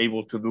was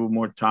able to do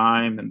more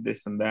time and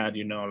this and that,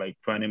 like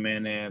 20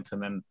 minutes.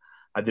 And then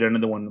I did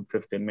another one in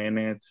 15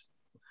 minutes.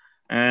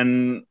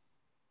 And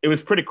it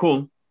was pretty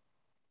cool.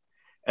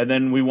 And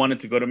then we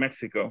wanted to go to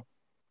Mexico.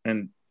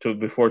 and to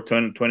before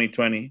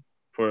 2020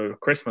 for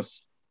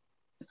Christmas.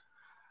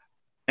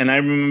 And I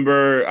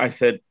remember I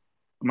said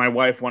my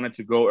wife wanted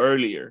to go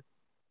earlier.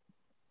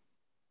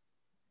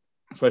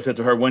 So I said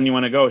to her, when you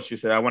want to go? She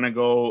said, I want to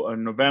go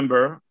in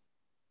November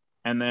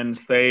and then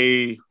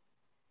stay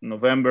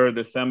November,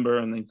 December,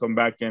 and then come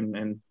back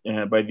and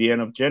by the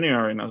end of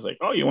January. And I was like,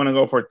 oh, you want to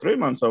go for 3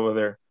 months over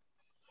there?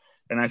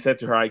 And I said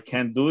to her, I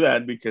can't do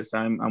that because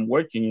I'm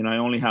working. I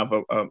only have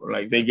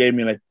like they gave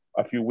me like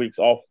a few weeks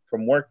off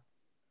from work.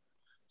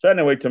 So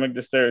anyway, to make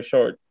the story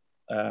short,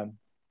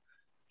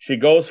 she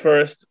goes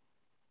first,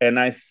 and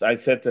I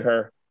said to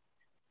her,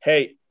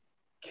 hey,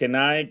 can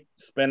I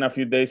spend a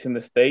few days in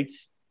the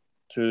States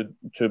to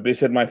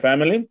visit my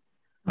family?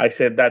 I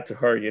said that to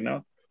her,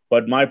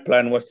 but my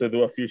plan was to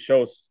do a few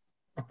shows.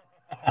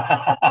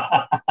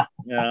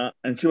 Yeah,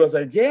 and she was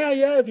like,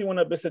 yeah, if you want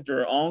to visit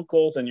your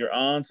uncles and your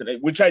aunts,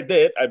 which I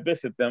did, I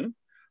visit them,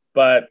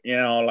 but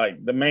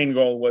like the main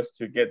goal was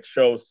to get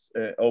shows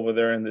over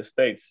there in the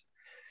States.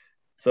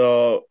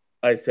 So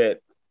I said,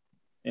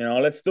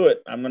 let's do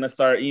it. I'm gonna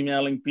start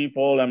emailing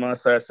people. I'm gonna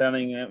start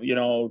sending,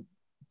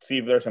 see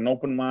if there's an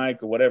open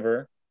mic or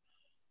whatever.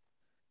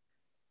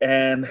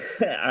 And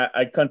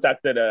I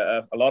contacted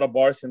a lot of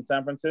bars in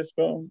San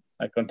Francisco.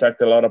 I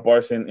contacted a lot of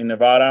bars in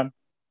Nevada.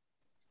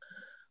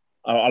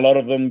 A lot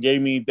of them gave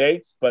me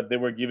dates, but they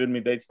were giving me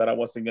dates that I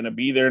wasn't going to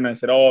be there. And I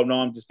said, oh, no,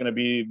 I'm just going to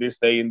be this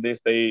day and this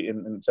day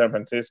in San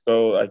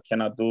Francisco. I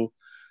cannot do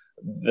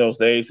those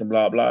days and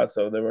blah, blah.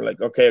 So they were like,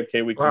 okay,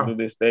 we can do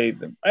this date.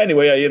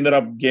 Anyway, I ended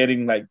up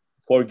getting like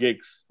 4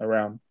 gigs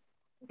around.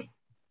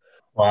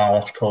 Wow,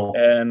 that's cool.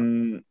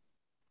 And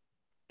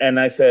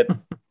I said,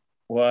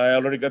 well, I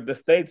already got the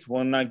States.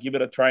 Why not give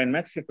it a try in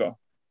Mexico?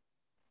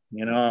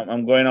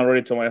 I'm going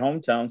already to my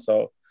hometown.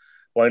 So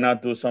why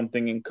not do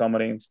something in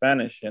comedy in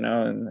Spanish, and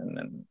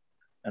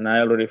I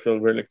already feel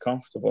really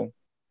comfortable.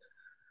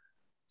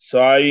 So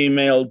I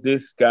emailed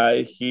this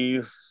guy.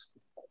 He's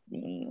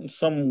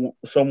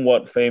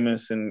somewhat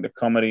famous in the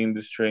comedy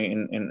industry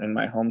in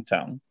my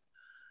hometown.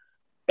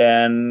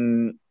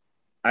 And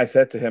I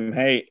said to him,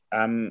 hey,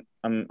 I'm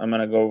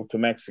gonna go to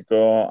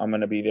Mexico. I'm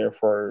gonna be there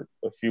for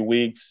a few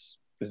weeks.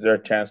 Is there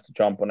a chance to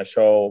jump on a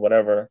show or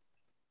whatever?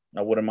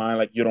 I wouldn't mind.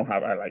 Like, you don't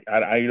have,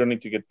 I don't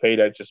need to get paid.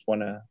 I just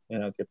want to,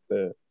 get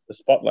the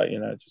spotlight,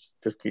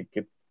 just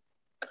get.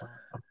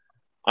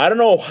 I don't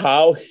know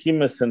how he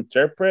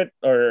misinterpreted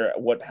or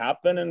what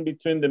happened in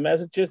between the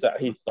messages, that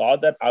he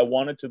thought that I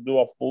wanted to do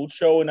a full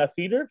show in a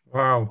theater.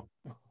 Wow.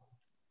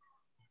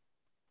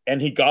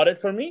 And he got it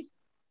for me.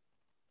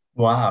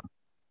 Wow.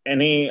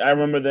 And I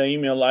remember the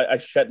email, I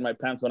shed my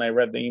pants when I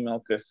read the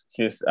email because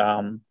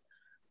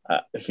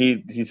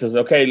he says,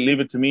 okay, leave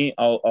it to me.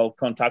 I'll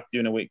contact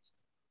you in a week.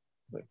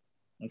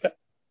 Okay.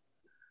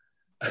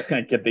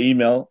 I get the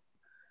email,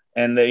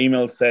 and the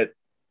email said,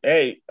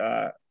 hey,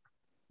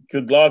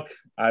 good luck.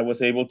 I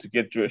was able to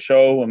get you a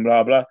show and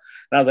blah, blah. And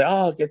I was like, oh,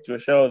 I'll get you a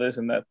show, this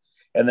and that.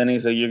 And then he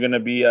said, you're going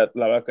to be at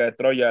La Vaca de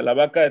Troya. La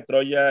Vaca de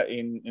Troya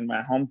in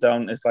my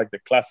hometown is like the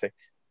classic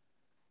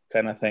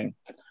kind of thing,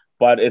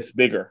 but it's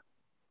bigger,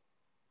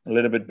 a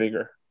little bit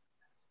bigger.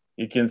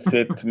 You can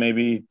sit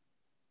maybe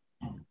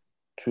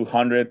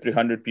 200,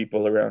 300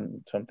 people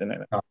around, something like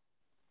that.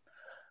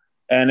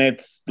 And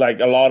it's like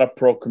a lot of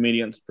pro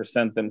comedians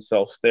present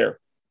themselves there.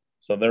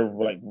 So they're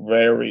like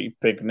very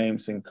big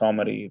names in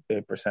comedy. They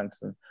present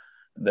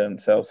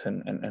themselves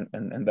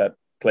in that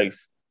place.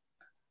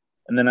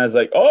 And then I was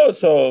like, oh,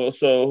 so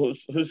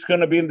who's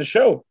going to be in the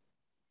show?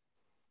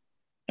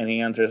 And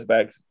he answers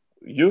back,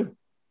 you.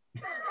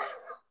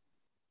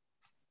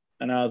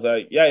 And I was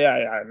like,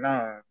 yeah,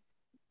 no,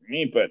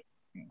 me, but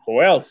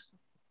who else?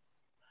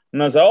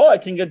 And I was like, oh, I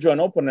can get you an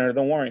opener.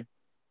 Don't worry.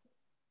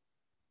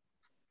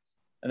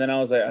 And then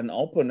I was like, an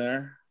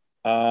opener?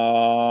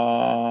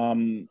 I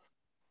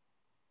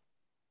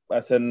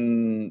said,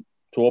 to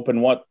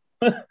open what?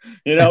 Like,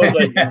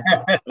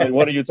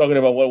 what are you talking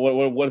about?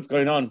 What's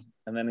going on?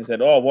 And then he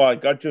said, oh, well,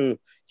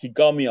 he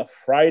got me a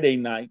Friday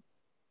night.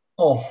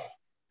 Oh.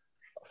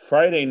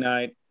 Friday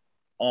night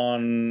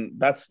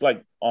that's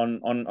like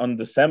on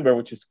December,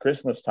 which is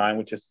Christmas time,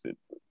 which is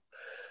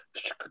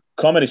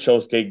comedy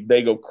shows,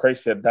 they go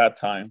crazy at that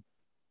time.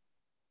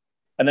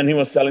 And then he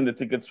was selling the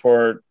tickets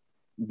for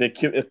the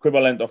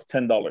equivalent of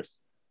 $10.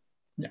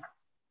 Yeah.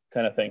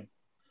 Kind of thing.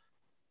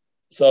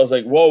 So I was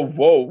like,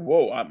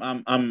 whoa.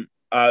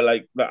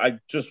 I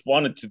just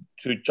wanted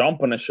to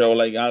jump on a show.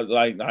 Like, I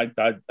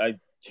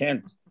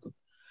can't.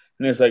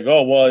 And he's like,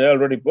 oh, well, I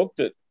already booked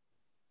it.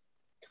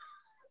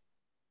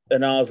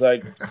 And I was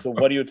like, so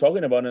what are you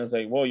talking about? And I was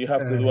like, well, you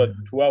have to do a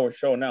 2-hour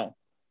show now.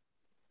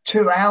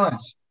 2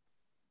 hours.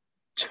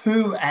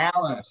 2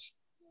 hours.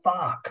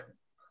 Fuck.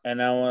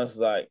 And I was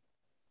like,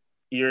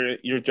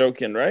 you're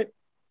joking, right?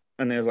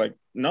 And he was like,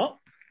 no,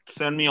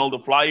 send me all the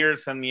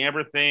flyers, send me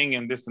everything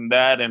and this and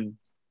that. And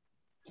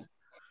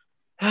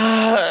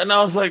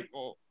I was like,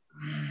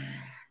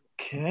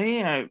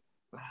 okay.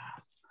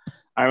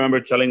 I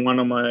remember telling one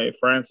of my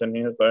friends, and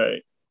he was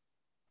like,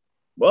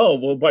 well,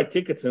 we'll buy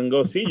tickets and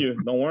go see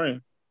you. Don't worry.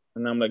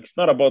 And I'm like, it's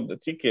not about the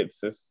tickets.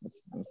 It's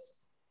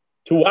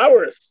 2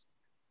 hours.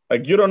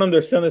 Like, you don't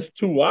understand. It's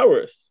 2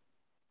 hours.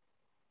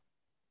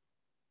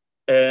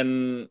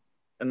 And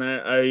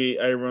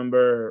I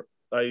remember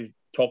I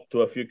talked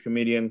to a few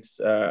comedians.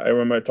 I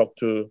remember I talked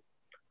to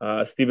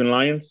Stephen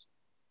Lyons.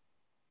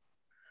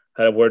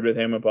 Had a word with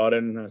him about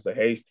it, and I was like,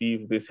 "Hey,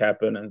 Steve, this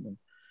happened,"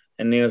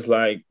 and he was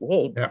like,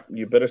 "Well, Yeah.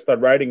 you better start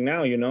writing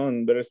now,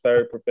 and better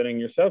start preparing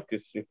yourself,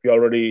 because if you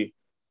already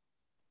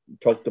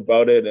talked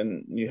about it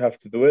and you have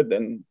to do it,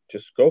 then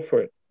just go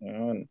for it,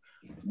 And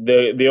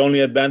the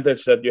only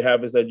advantage that you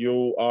have is that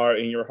you are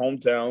in your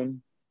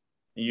hometown.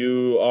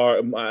 You are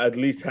at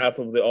least half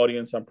of the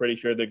audience. I'm pretty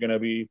sure they're gonna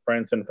be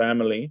friends and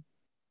family.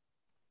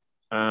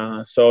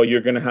 So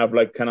you're gonna have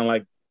like kind of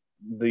like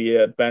the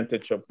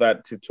advantage of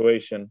that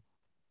situation.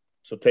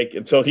 So take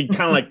it. So he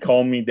kind of like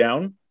calmed me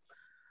down,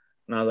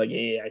 and I was like,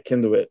 yeah, I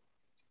can do it.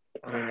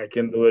 I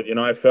can do it.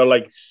 I felt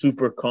like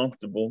super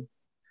comfortable.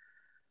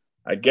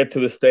 I get to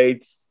the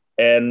States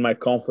and my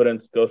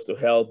confidence goes to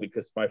hell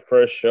because my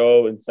first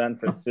show in San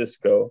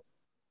Francisco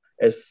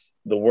is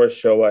the worst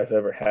show I've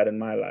ever had in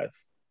my life.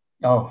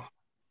 Oh.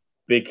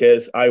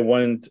 Because I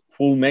went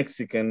full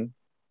Mexican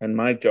and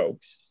my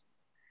jokes.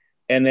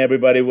 And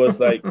everybody was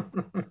like,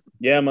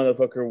 yeah,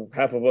 motherfucker,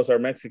 half of us are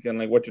Mexican.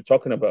 Like, what you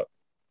talking about?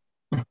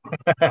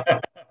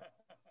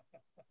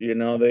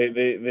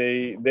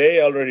 They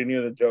already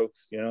knew the jokes.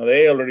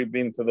 They already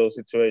been to those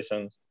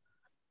situations.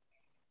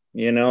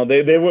 They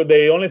were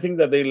the only thing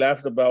that they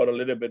laughed about a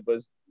little bit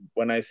was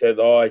when I said,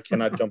 "Oh, I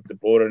cannot jump the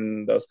border"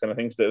 and those kind of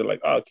things. They're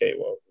like, oh, "Okay,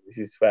 well,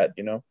 he's fat,"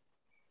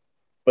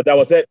 But that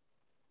was it.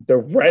 The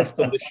rest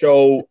of the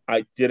show,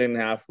 I didn't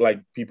have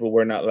like people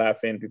were not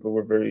laughing. People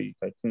were very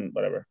like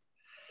whatever.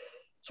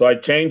 So I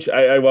changed.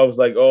 I was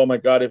like, "Oh my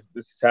god, if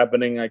this is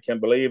happening, I can't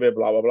believe it."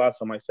 Blah blah blah.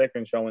 So my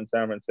second show in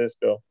San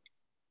Francisco,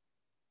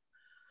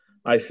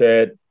 I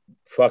said,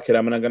 "Fuck it,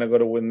 I'm not gonna go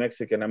to Win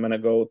Mexican. I'm gonna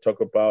go talk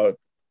about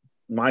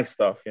my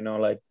stuff,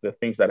 like the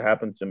things that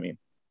happened to me."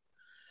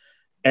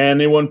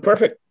 And it went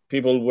perfect.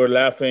 People were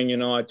laughing.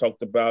 I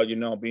talked about,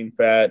 being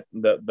fat.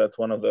 That's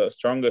one of the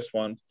strongest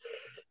ones.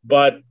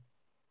 But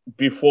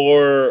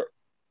before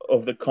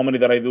of the comedy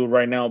that I do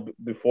right now,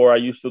 before I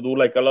used to do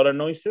like a lot of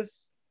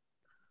noises.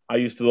 I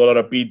used to do a lot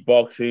of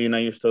beatboxing. I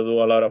used to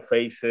do a lot of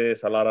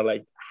faces, a lot of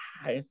like.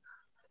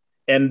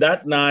 And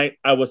that night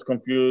I was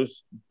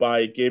confused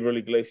by Gabriel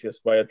Iglesias,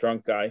 by a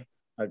drunk guy,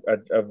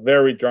 a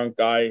very drunk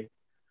guy.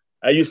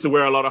 I used to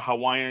wear a lot of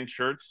Hawaiian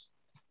shirts.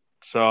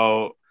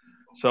 So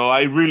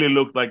I really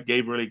looked like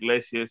Gabriel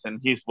Iglesias, and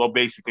he's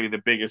basically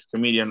the biggest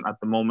comedian at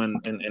the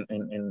moment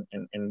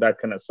in that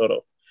kind of sort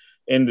of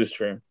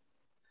industry.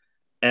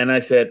 And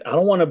I said, I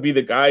don't want to be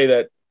the guy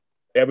that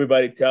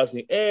everybody tells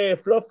me, "Hey,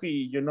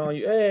 Fluffy,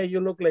 hey, you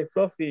look like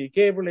Fluffy,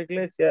 Gabriel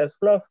Iglesias,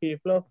 Fluffy,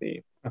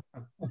 Fluffy."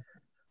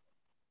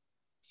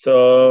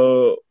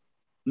 So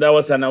that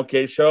was an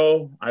okay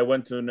show. I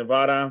went to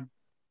Nevada.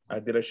 I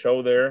did a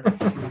show there.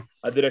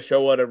 I did a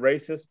show at a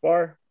racist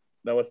bar.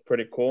 That was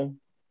pretty cool.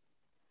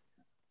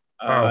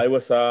 It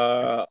was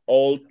a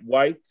old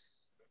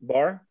whites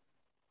bar.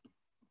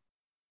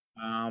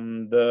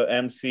 The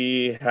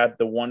MC had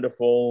the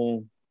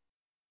wonderful.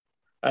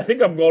 I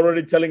think I'm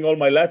already telling all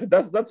my life.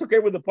 That's okay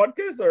with the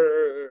podcast,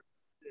 or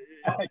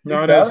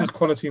no, this is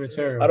quality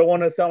material. I don't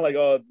want to sound like,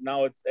 oh,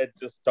 now it's Ed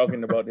just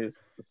talking about his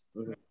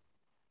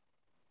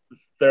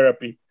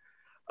therapy.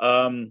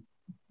 But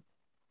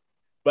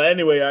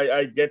anyway,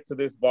 I get to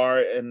this bar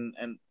and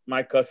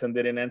my cousin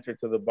didn't enter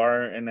to the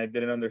bar and I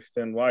didn't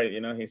understand why.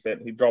 He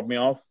said he dropped me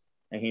off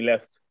and he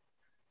left.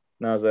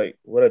 And I was like,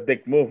 what a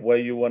dick move. Why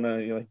you want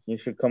to, you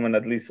should come and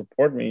at least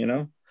support me,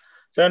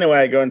 So anyway,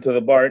 I go into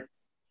the bar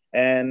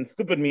and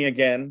stupid me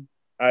again.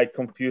 I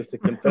confused the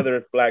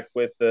Confederate flag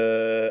with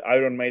the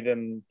Iron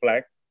Maiden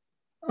flag.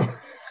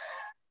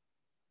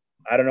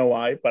 I don't know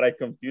why, but I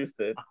confused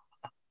it.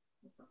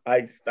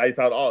 I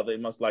thought, oh, they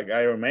must like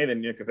Iron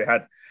Maiden because they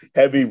had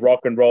heavy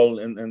rock and roll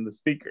in the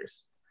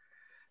speakers.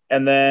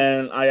 And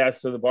then I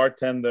asked the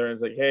bartender, and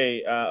it's like,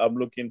 hey, I'm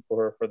looking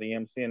for the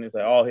MC. And he's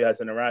like, oh, he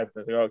hasn't arrived.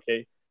 And I was like,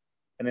 okay.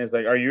 And he's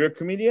like, are you a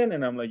comedian?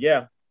 And I'm like,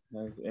 yeah.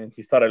 And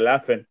he started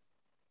laughing.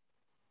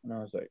 And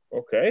I was like,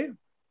 okay,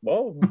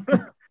 well,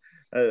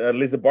 at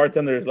least the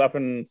bartender is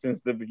laughing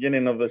since the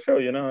beginning of the show,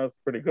 that's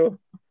pretty cool.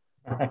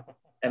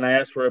 And I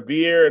asked for a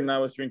beer, and I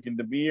was drinking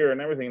the beer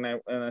and everything.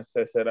 And I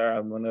said,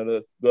 I'm going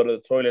to go to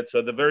the toilet. So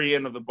at the very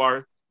end of the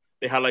bar,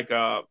 they had like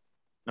a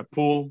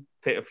pool,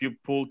 a few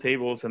pool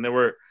tables, and there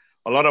were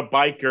a lot of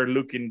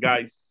biker-looking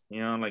guys,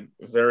 like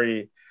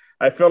very.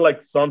 I felt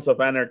like Sons of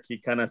Anarchy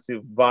kind of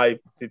vibe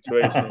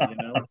situation,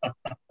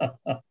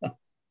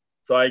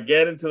 So I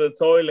get into the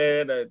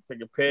toilet, I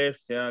take a piss,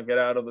 get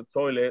out of the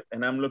toilet,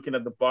 and I'm looking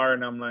at the bar,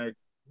 and I'm like,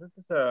 this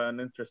is an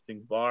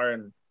interesting bar,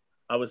 and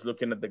I was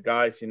looking at the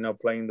guys,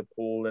 playing the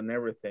pool and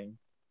everything.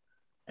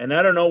 And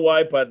I don't know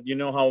why, but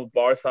how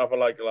bars have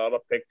like a lot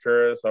of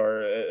pictures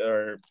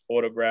or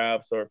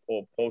photographs or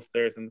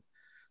posters. And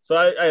so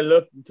I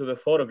looked into the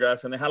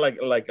photographs and they had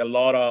like a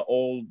lot of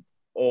old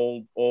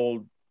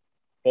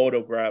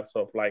photographs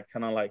of like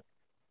kind of like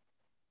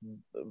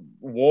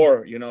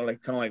war,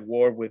 like kind of like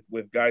war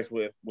with guys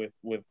with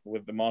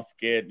the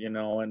musket,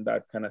 and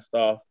that kind of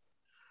stuff.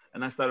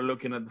 And I started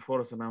looking at the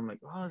photos, and I'm like,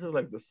 oh, this is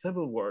like the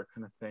Civil War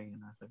kind of thing.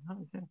 And I was like,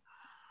 oh, okay.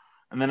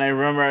 And then I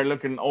remember I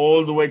looking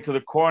all the way to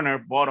the corner,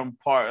 bottom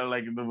part,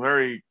 like the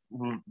very,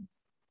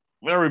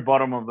 very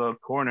bottom of the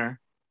corner.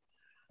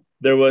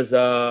 There was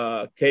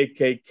a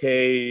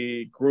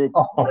KKK group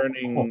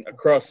burning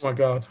across. Oh my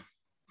God.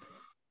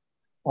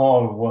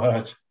 Oh,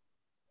 word.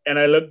 And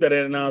I looked at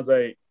it and I was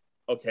like,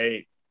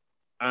 okay,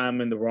 I'm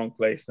in the wrong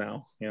place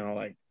now.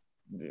 Like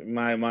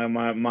my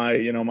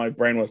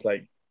brain was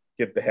like,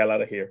 get the hell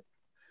out of here.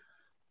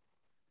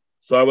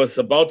 So I was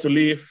about to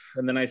leave,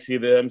 and then I see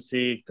the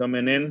MC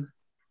coming in,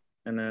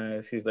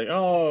 and she's like,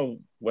 oh,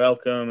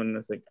 welcome. And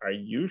it's like, are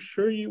you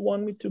sure you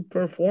want me to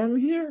perform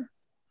here?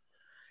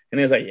 And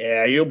he's like,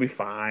 yeah, you'll be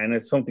fine.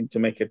 It's something to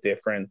make it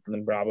different,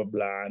 and blah, blah,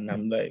 blah. And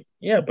I'm like,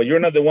 yeah, but you're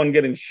not the one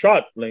getting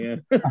shot.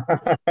 Like,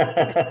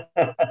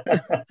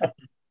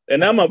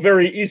 and I'm a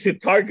very easy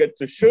target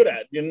to shoot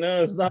at.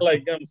 It's not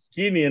like I'm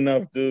skinny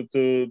enough to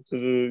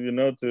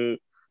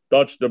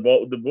dodge the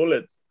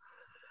bullets.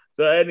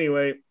 So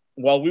anyway,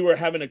 while we were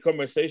having a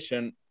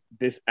conversation,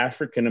 this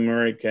African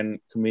American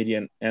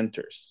comedian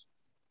enters.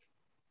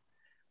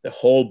 The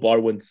whole bar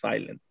went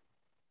silent.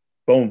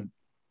 Boom.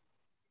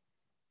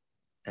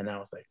 And I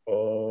was like,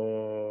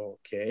 oh,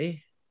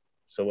 okay.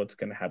 So what's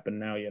going to happen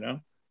now,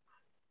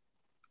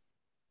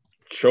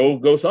 Show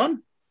goes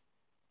on.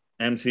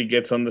 MC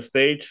gets on the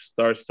stage,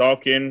 starts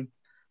talking.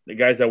 The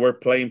guys that were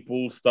playing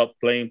pool stopped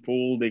playing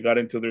pool. They got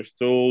into their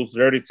stools,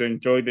 ready to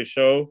enjoy the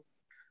show.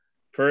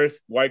 First,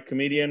 white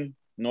comedian,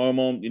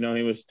 normal, he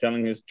was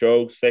telling his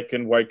jokes.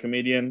 Second, white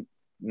comedian,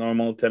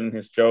 normal, telling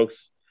his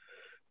jokes.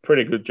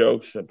 Pretty good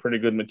jokes, pretty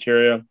good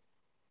material.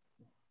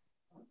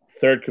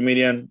 Third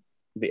comedian,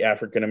 the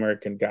African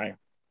American guy.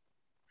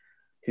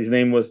 His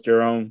name was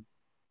Jerome.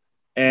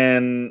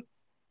 And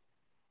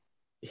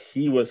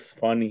he was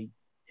funny.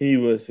 He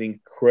was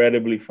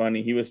incredibly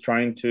funny. He was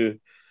trying to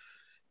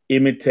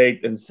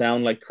imitate and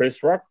sound like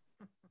Chris Rock.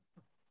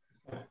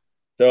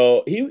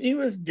 So he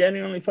was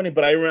genuinely funny.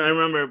 But I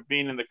remember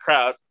being in the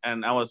crowd,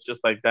 and I was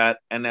just like that.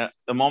 And at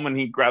the moment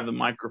he grabbed the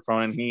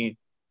microphone and he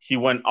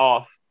went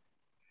off,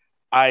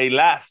 I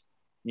laughed.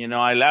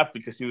 I laughed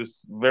because it was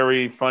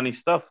very funny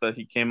stuff that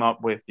he came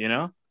up with,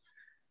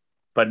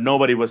 But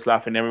nobody was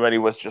laughing. Everybody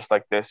was just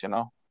like this,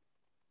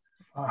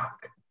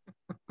 Fuck.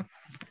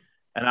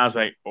 And I was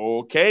like,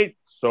 okay,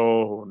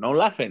 so no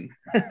laughing.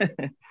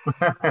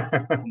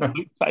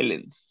 Complete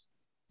silence.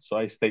 So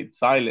I stayed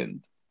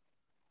silent.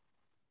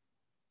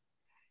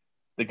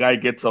 The guy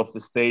gets off the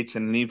stage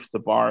and leaves the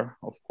bar,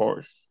 of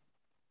course.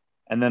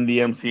 And then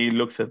the MC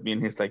looks at me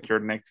and he's like, you're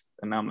next.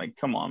 And I'm like,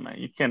 come on, man,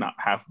 you cannot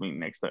have me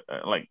next.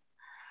 Like,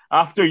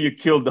 after you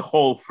killed the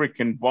whole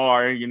freaking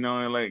bar,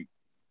 like,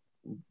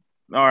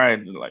 all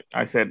right, like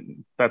I said,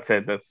 that's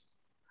it.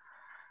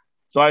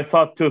 So I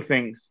thought two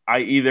things. I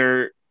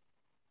either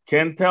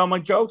can tell my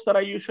jokes that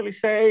I usually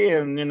say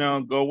and,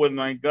 go with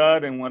my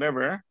gut and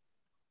whatever,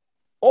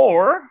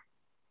 or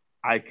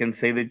I can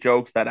say the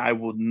jokes that I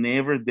would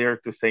never dare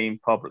to say in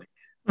public.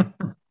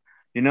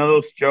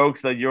 Those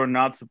jokes that you're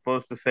not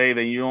supposed to say,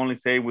 that you only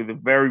say with the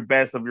very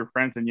best of your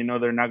friends, and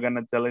they're not going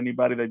to tell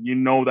anybody that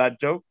that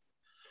joke.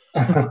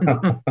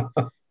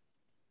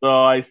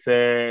 So I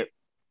said,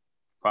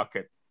 fuck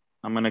it.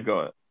 I'm going to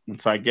go. And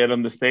so I get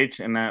on the stage,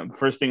 and the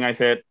first thing I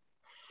said,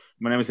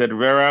 my name is Ed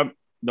Rivera.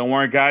 Don't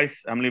worry, guys.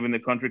 I'm leaving the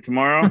country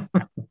tomorrow.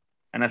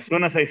 And as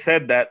soon as I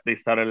said that, they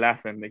started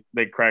laughing.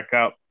 They crack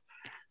up.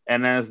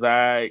 And as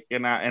I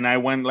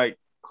went like,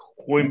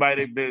 who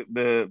invited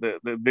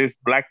this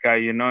black guy,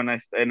 and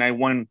I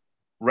went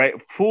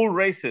full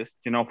racist,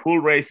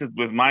 full racist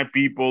with my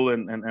people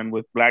and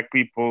with black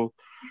people.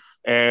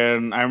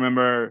 And I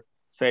remember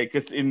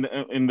because in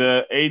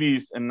the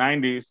 80s and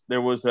 90s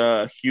there was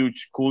a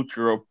huge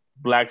culture of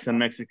blacks and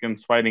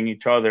Mexicans fighting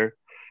each other,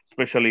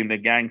 especially in the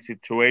gang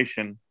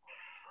situation.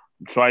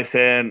 So I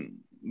said,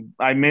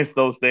 I miss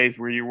those days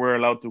where you were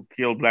allowed to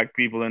kill black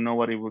people and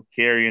nobody would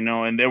care,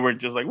 and they were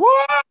just like,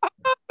 whoa,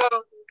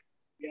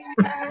 yeah,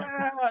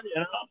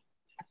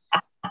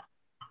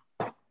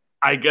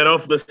 I get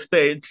off the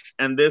stage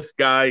and this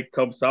guy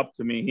comes up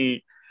to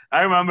me.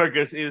 I remember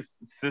because it's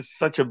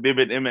such a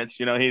vivid image,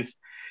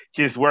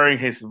 he's wearing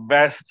his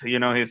vest,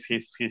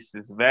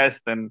 his vest,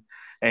 and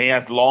he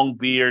has long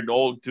beard,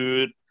 old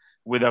dude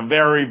with a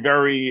very,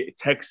 very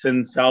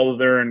Texan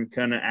Southern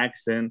kind of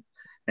accent,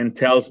 and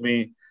tells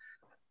me,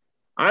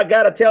 I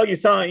gotta tell you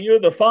something, you're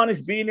the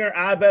funniest beaner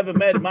I've ever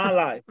met in my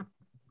life.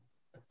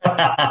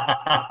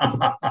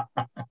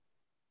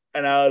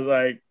 And I was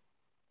like,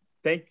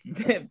 thank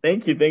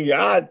you.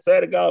 I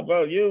swear to God,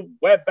 bro, you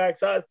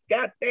wetbacks are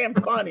goddamn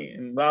funny,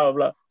 and blah, blah,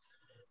 blah.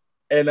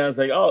 And I was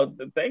like, oh,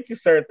 thank you,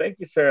 sir.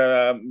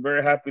 I'm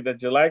very happy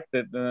that you liked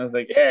it. And I was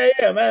like,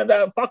 yeah, man,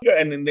 that fuck you.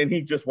 And then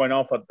he just went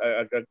off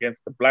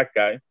against the black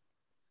guy.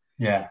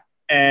 Yeah.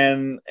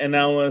 And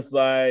I was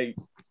like,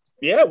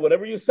 yeah,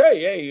 whatever you say.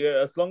 Hey,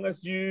 as long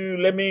as you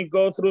let me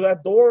go through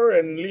that door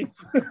and leave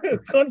the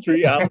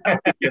country, I'm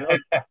happy, you know.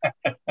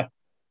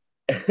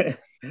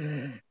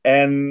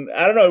 And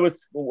I don't know. It was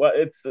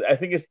it's. I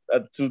think it's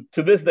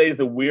to this day is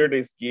the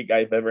weirdest gig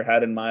I've ever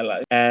had in my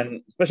life,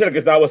 and especially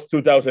because that was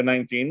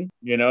 2019.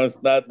 You know, it's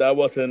not that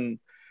wasn't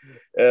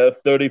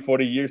 30,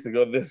 40 years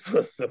ago. This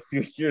was a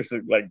few years,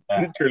 like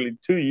literally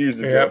 2 years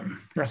ago. Yeah,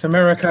 that's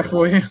America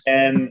for you.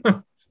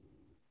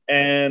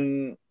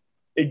 And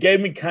it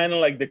gave me kind of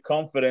like the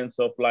confidence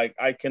of like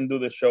I can do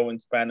the show in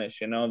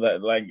Spanish. You know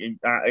that like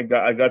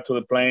I got to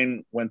the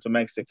plane, went to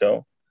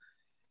Mexico,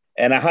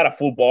 and I had a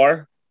full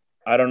bar.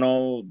 I don't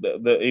know.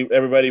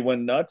 Everybody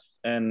went nuts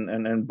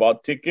and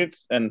bought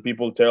tickets, and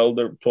people told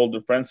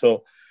their friends.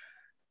 So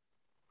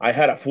I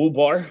had a full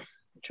bar,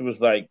 which was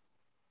like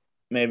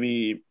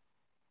maybe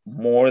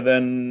more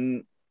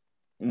than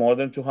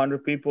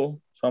 200 people,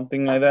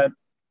 something like that.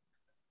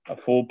 A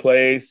full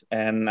place,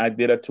 and I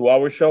did a 2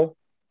 hour show.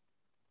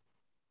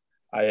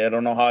 I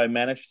don't know how I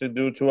managed to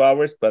do 2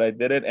 hours, but I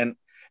did it, and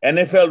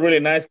it felt really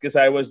nice because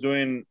I was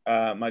doing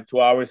my 2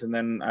 hours, and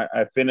then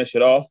I finished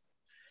it off.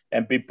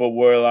 And people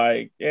were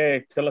like,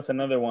 "Hey, tell us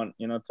another one.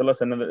 You know, tell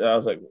us another." I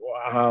was like,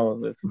 "Wow,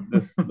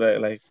 this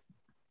like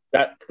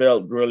that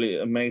felt really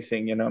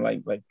amazing." You know,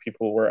 like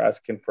people were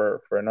asking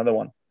for another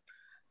one,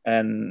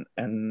 and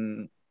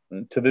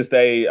to this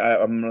day,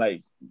 I'm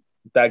like,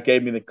 that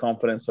gave me the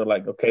confidence of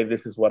like, okay,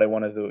 this is what I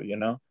want to do. You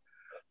know,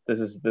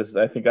 this.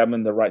 I think I'm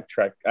in the right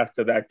track.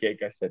 After that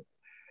gig, I said,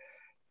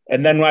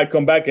 and then when I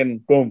come back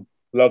and boom,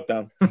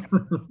 lockdown.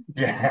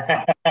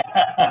 Yeah.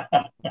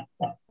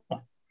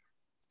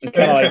 It's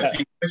an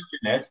interesting question,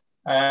 Ed.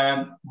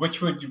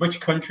 Which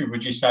country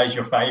would you say is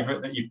your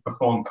favorite that you've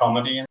performed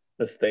comedy in?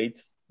 The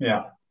States.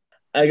 Yeah.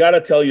 I gotta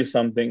tell you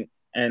something,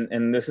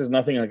 and this is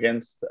nothing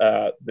against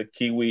the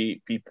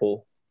Kiwi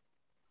people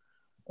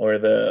or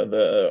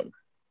the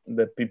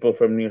people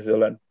from New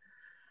Zealand.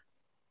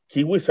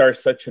 Kiwis are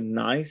such a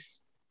nice.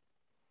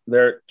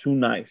 They're too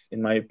nice,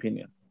 in my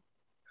opinion.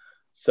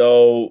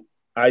 So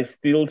I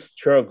still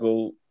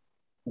struggle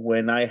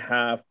when I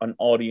have an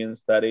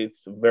audience that is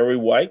very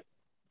white.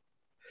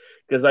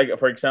 Because, like,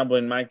 for example,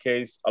 in my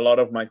case, a lot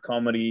of my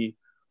comedy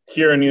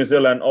here in New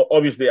Zealand,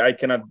 obviously, I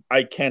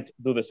can't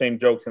do the same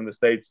jokes in the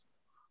States,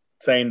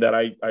 saying that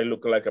I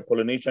look like a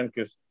Polynesian.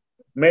 Because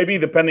maybe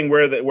depending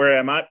where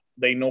I'm at,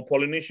 they know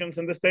Polynesians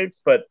in the States,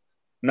 but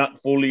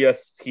not fully as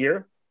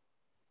here.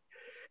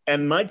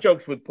 And my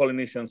jokes with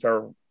Polynesians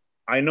are,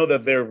 I know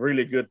that they're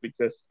really good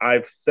because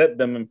I've said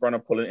them in front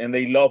of Polynesians, and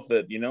they loved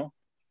it, you know.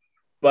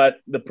 But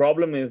the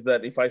problem is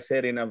that if I say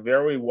it in a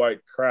very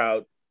white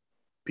crowd,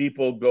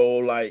 people go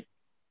like,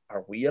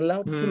 are we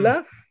allowed to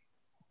laugh?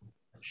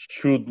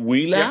 Should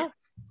we laugh?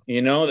 Yeah.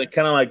 You know, they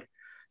kind of like,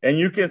 and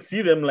you can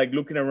see them like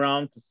looking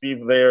around to see if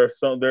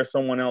there's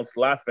someone else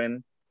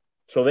laughing,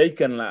 so they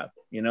can laugh.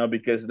 You know,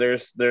 because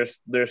there's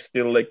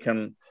still like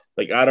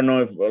I don't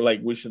know if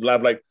like we should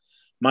laugh. Like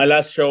my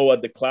last show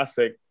at the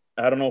Classic,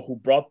 I don't know who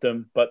brought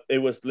them, but it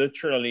was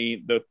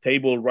literally the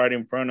table right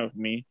in front of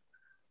me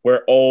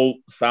were all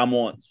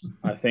Samoans,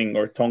 I think,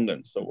 or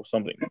Tongans or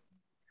something.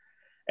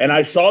 And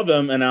I saw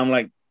them, and I'm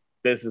like,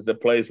 this is the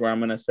place where I'm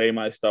gonna say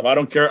my stuff. I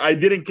don't care. I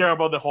didn't care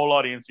about the whole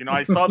audience. You know,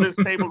 I saw this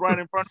table right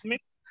in front of me,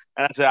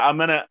 and I said, I'm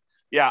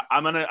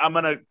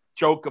gonna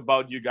joke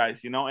about you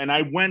guys. You know, and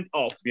I went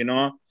off. You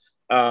know,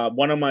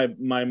 one of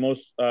my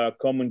most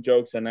common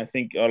jokes, and I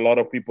think a lot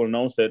of people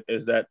knows it,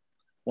 is that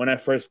when I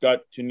first got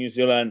to New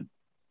Zealand,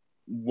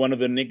 one of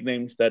the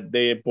nicknames that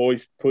the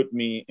boys put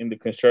me in the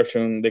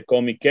construction, they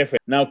call me kefe.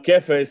 Now,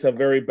 kefe is a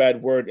very bad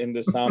word in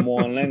the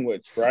Samoan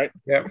language, right?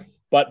 Yeah.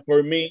 But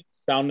for me,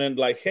 sounded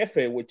like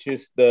jefe, which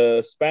is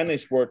the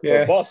Spanish word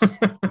for boss. So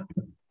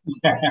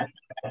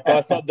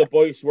I thought the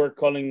boys were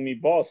calling me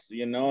boss,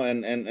 you know.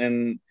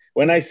 And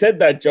when I said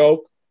that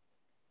joke,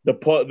 this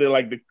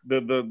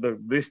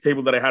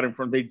table that I had in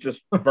front, they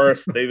just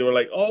burst. They were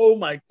like, "Oh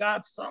my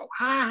god, so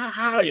ha ha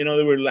ha!" You know,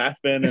 they were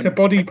laughing. It's a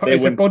body part.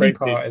 It's a body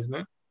part, isn't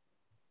it?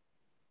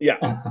 Yeah.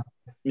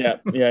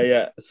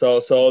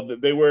 So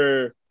they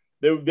were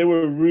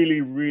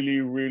really, really,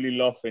 really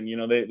laughing. You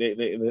know,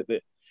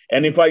 they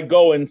and if I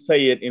go and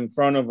say it in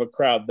front of a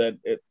crowd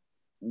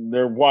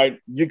they're white,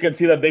 you can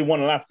see that they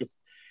want to laugh because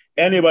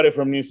anybody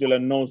from New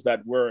Zealand knows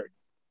that word.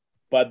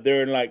 But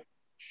they're like,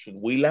 should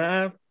we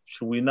laugh?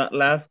 Should we not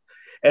laugh?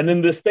 And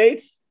in the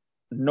States,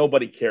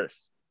 nobody cares.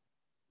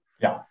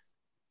 Yeah.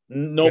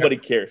 Nobody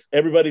cares.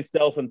 Everybody's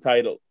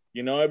self-entitled.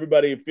 You know,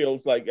 everybody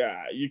feels like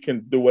you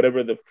can do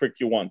whatever the frick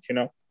you want, you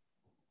know?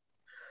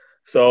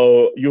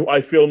 So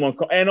I feel more,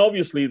 and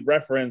obviously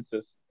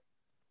references.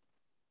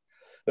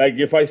 Like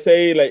if I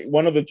say, like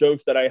one of the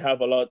jokes that I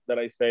have a lot that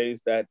I say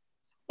is that,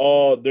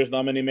 oh, there's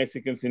not many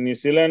Mexicans in New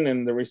Zealand,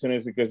 and the reason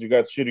is because you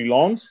got shitty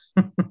lawns.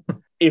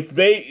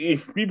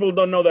 If people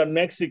don't know that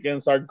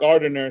Mexicans are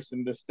gardeners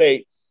in the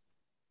States,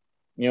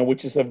 you know,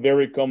 which is a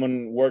very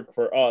common word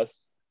for us,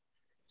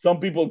 some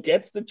people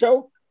get the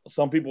joke,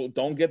 some people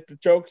don't get the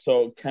joke.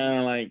 So kind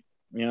of like,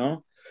 you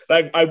know,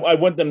 like I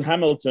went in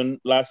Hamilton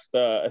last,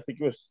 I think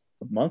it was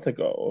a month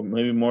ago, or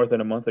maybe more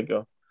than a month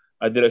ago.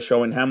 I did a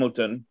show in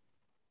Hamilton,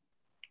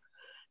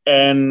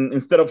 and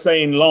instead of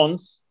saying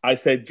loans, I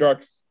said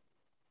drugs,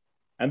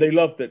 and they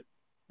loved it,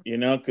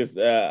 because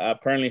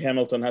apparently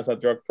Hamilton has a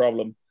drug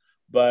problem.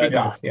 But It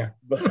does, yeah.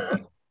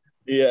 but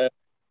yeah,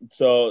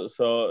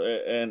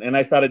 and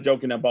I started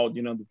joking about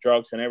the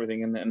drugs and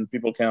everything, and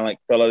people kind of like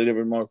felt a little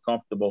bit more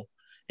comfortable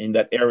in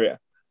that area.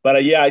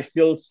 But yeah, I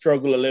still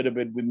struggle a little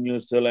bit with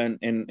New Zealand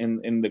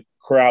in the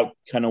crowd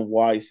kind of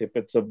wise. If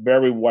it's a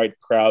very white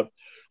crowd,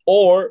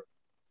 or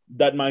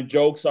that my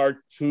jokes are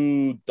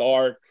too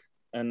dark,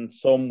 and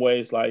some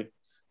ways like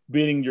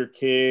beating your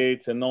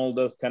kids and all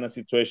those kind of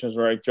situations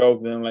where I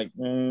joke, then I'm like,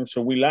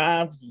 should we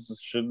laugh?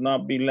 Should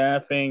not be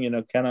laughing,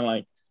 kind of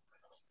like.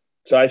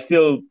 So I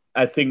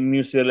think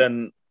New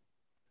Zealand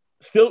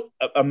still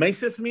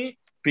amazes me,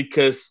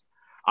 because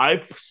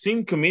I've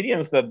seen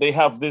comedians that they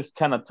have this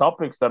kind of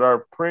topics that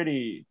are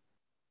pretty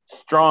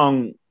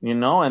strong,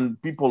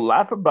 and people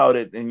laugh about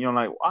it, and you're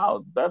like,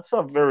 wow, that's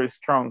a very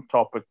strong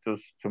topic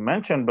to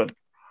mention, but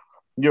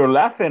you're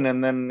laughing,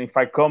 and then if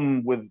I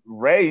come with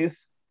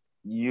race,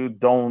 you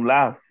don't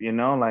laugh,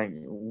 like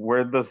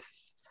where does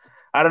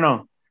I don't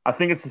know. I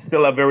think it's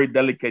still a very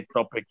delicate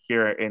topic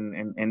here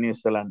in New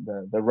Zealand,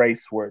 the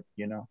race word,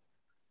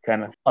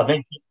 kind of. I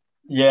think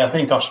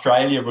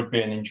Australia would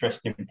be an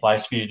interesting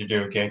place for you to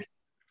do a gig.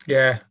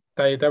 Yeah,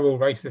 they're all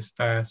racist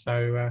there,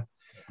 so.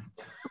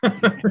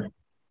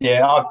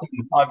 Yeah,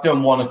 I've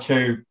done one or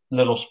two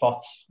little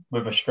spots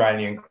with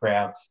Australian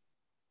crowds,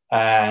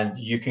 and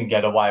you can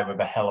get away with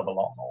a hell of a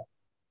lot more.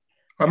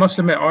 I must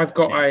admit, I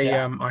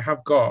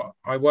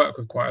work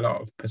with quite a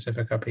lot of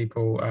Pacifica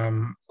people.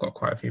 Got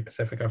quite a few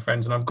Pacifica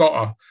friends, and I've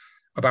got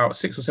about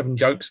 6 or 7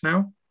 jokes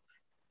now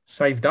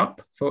saved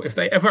up for if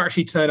they ever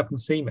actually turn up and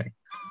see me.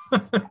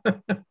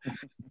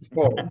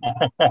 Well,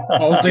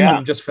 I'll do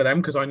them just for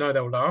them, because I know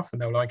they'll laugh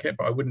and they'll like it,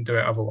 but I wouldn't do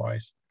it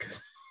otherwise,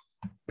 because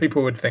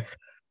people would be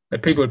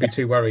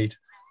too worried.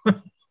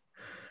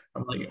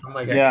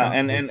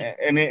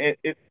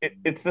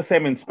 It's the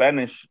same in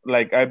Spanish.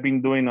 Like, I've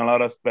been doing a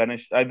lot of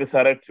Spanish. I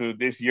decided to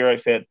this year. I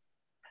said,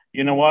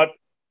 you know what?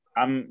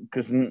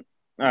 Because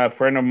a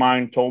friend of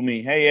mine told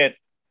me, hey Ed,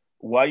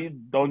 why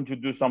don't you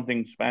do something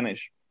in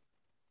Spanish?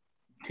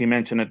 He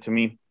mentioned it to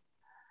me,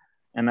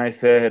 and I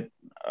said,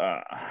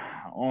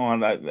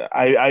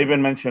 I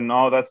even mentioned,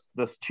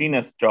 that's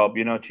China's job.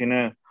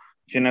 China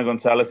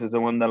Gonzalez is the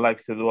one that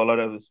likes to do a lot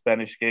of the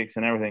Spanish gigs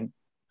and everything.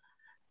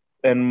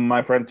 And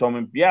my friend told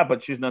me, yeah,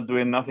 but she's not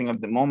doing nothing at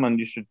the moment.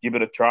 You should give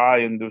it a try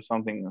and do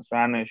something in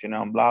Spanish,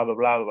 blah, blah, blah,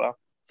 blah, blah.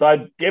 So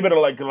I gave it a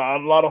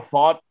lot of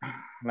thought.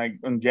 Like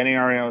in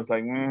January, I was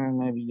like,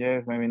 maybe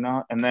yes, maybe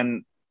not. And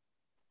then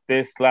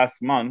this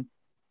last month,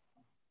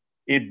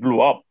 it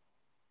blew up.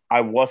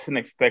 I wasn't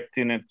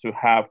expecting it to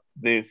have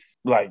this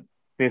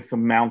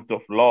amount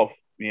of love,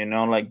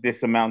 like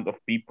this amount of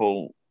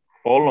people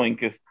following.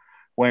 Because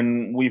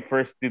when we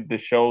first did the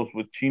shows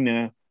with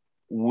China,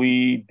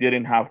 we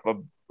didn't have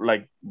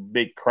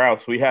big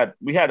crowds. We had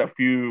a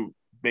few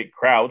big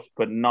crowds,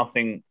 but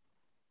nothing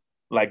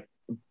like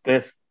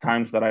this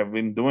times that I've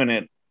been doing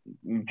it.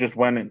 Just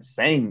went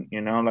insane,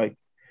 like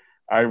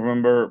I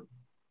remember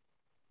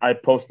I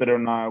posted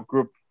on a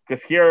group,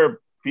 because here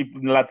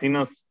people,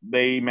 Latinos,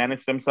 they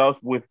manage themselves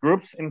with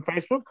groups in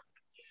Facebook.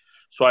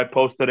 So I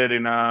posted it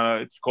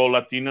it's called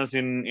Latinos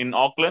in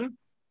Auckland.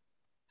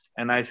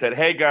 And I said,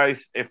 hey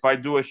guys, if I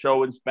do a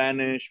show in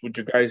Spanish, would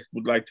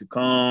like to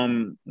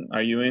come?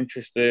 Are you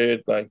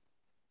interested? Like,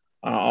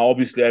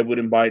 obviously I would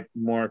invite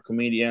more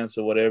comedians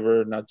or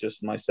whatever, not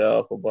just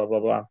myself or blah,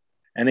 blah, blah.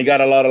 And it got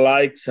a lot of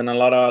likes and a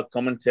lot of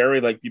commentary.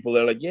 Like, people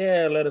are like,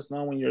 yeah, let us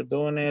know when you're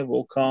doing it.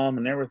 We'll come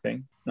and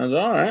everything. And I was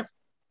like, all right.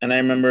 And I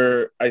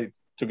remember I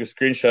took a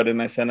screenshot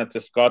and I sent it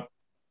to Scott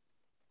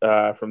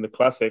from the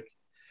Classic.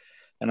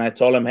 And I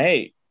told him,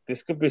 hey,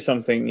 this could be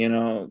something,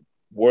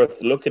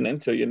 worth looking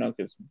into,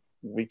 because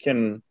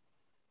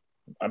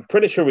I'm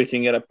pretty sure we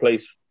can get a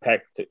place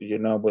packed,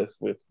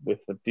 with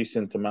a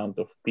decent amount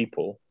of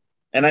people.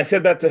 And I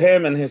said that to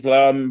him, and he's like,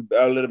 I'm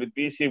a little bit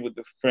busy with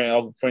the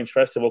French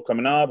Festival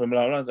coming up, and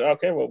blah, blah, blah. I said,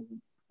 okay, well,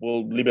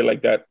 we'll leave it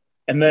like that.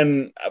 And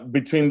then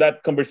between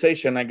that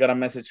conversation, I got a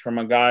message from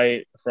a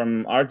guy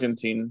from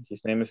Argentina.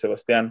 His name is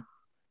Sebastian.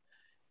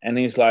 And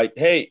he's like,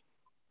 hey,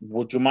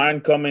 would you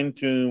mind coming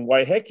to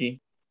Waiheke?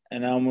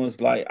 And I was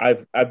like,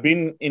 I've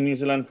been in New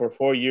Zealand for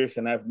 4 years,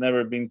 and I've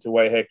never been to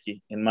Waiheke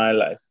in my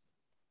life.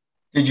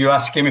 Did you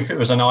ask him if it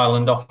was an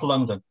island off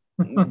London?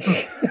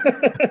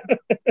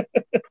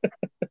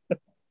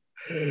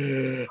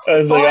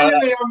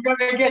 Finally, I'm going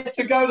to get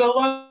to go to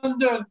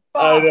London.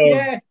 Fuck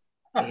yeah!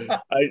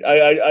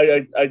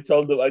 I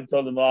told him, I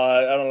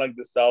don't like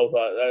the South.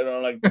 I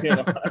don't like, I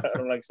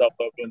don't like South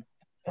Auckland.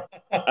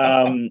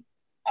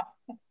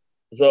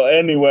 So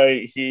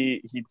anyway,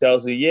 he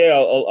tells me, yeah,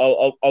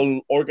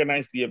 I'll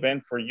organize the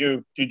event for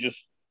you to just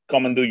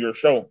come and do your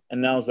show.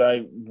 And I was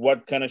like,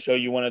 what kind of show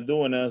you want to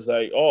do? And I was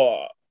like,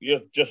 oh,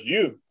 just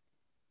you.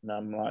 And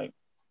I'm like,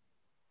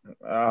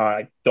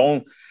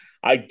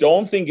 I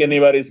don't think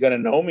anybody's gonna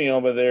know me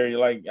over there.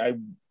 Like I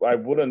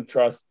wouldn't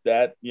trust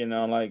that, you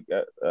know. Like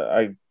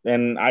I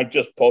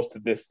just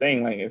posted this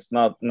thing. Like it's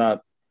not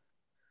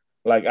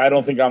like I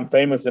don't think I'm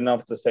famous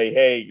enough to say,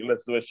 hey,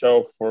 let's do a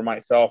show for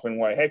myself in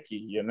Waiheke,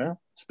 you know,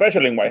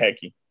 especially in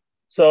Waiheke.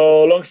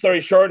 So long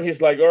story short,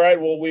 he's like, all right,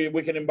 well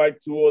we can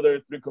invite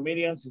three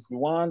comedians if we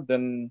want,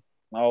 then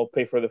I'll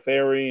pay for the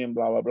ferry and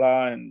blah blah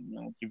blah,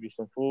 and give you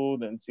some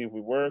food and see if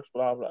it works,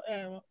 blah blah.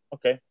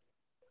 Okay.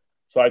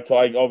 So I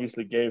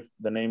obviously gave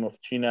the name of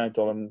China. I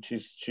told him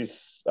she's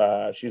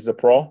a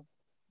pro,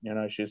 you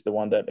know, she's the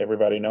one that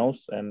everybody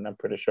knows, and I'm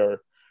pretty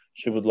sure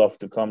she would love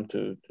to come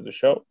to the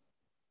show.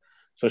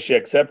 So she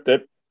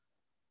accepted.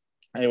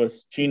 It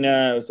was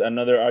China, it was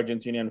another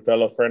Argentinian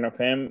fellow friend of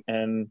him,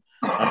 and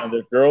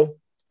another girl.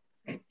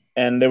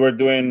 And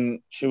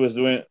China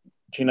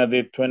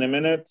did 20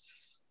 minutes.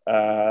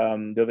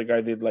 The other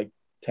guy did like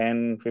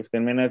 10,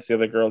 15 minutes. The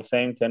other girl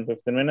same 10,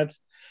 15 minutes.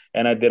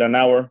 And I did an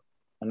hour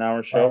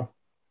show. Wow.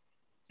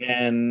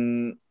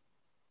 And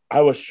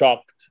I was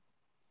shocked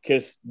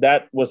because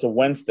that was a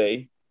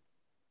Wednesday.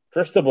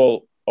 First of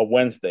all, a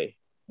Wednesday.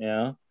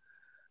 Yeah.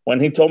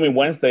 When he told me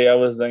Wednesday, I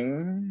was like,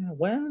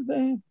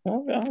 Wednesday?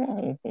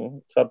 Okay.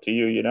 It's up to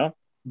you, you know?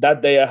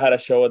 That day I had a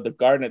show at the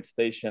Garnet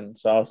Station.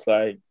 So I was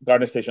like, at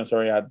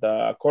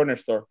the corner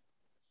store.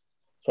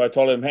 So I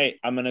told him, hey,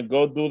 I'm going to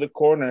go do the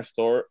corner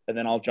store and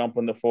then I'll jump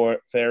on the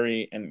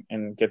ferry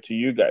and get to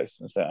you guys.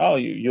 And say, oh,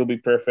 you'll be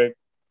perfect.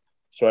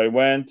 So I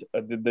went, I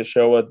did the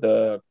show at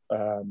the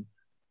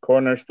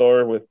corner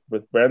store with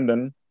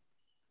Brendan.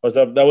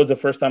 That was the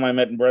first time I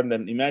met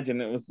Brendan.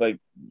 Imagine, it was like,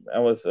 it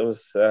was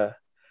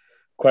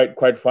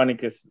quite funny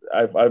because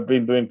I've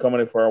been doing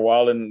comedy for a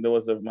while, and it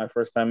was my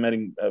first time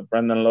meeting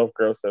Brendan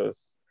Lovegirl. So it was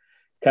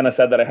kind of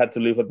sad that I had to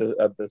leave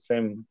at the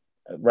same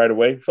right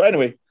away. So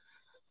anyway,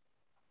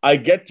 I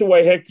get to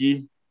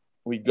Waiheke,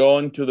 we go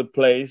into the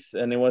place,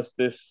 and it was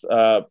this.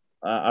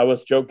 I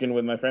was joking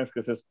with my friends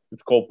because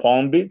it's called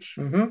Palm Beach.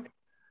 Mm-hmm.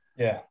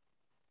 Yeah.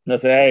 And I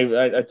said,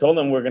 hey, I told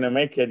them we're gonna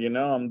make it. You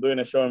know, I'm doing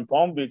a show in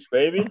Palm Beach,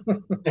 baby.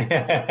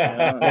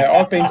 Yeah,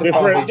 I've been to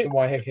Palm Beach and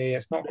Waiheke.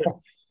 It's not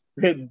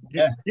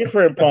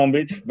different Palm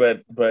Beach,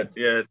 but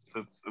yeah, it's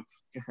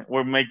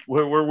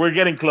we're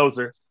getting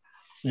closer.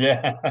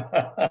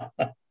 Yeah.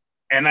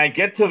 And I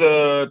get to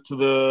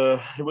the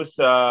it was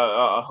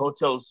a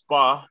hotel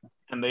spa,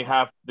 and they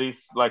have this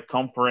like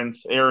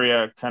conference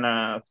area kind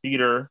of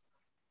theater.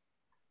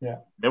 Yeah.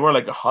 There were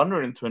like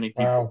 120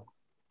 people. Wow.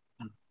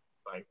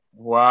 Like,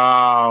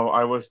 wow.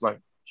 I was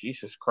like,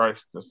 Jesus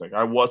Christ. It's like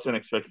I wasn't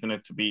expecting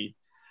it to be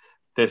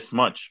this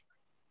much.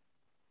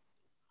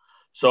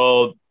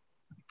 So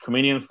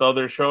comedians start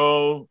their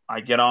show.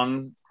 I get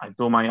on, I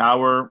do my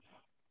hour,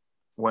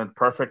 went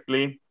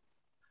perfectly.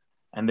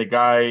 And the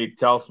guy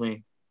tells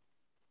me,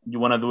 you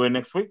want to do it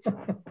next week?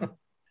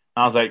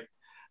 I was like,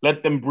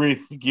 let them breathe.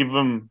 Give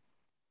him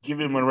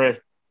a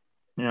rest.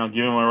 You know,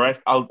 give him a rest.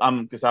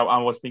 Because I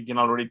was thinking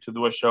already to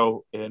do a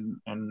show in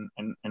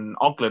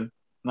Auckland.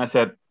 And I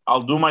said,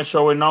 I'll do my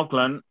show in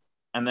Auckland,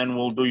 and then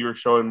we'll do your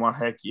show in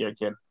Waiheke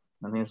again.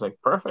 And he's like,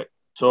 perfect.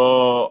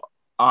 So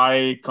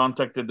I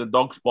contacted the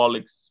Dogs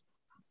Bollocks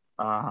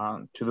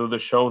to do the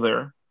show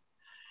there.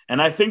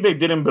 And I think they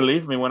didn't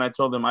believe me when I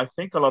told them, I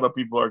think a lot of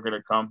people are going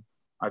to come.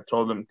 I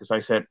told them, because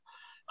I said,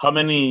 how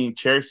many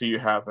chairs do you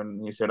have?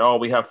 And he said, oh,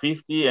 we have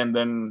 50, and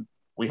then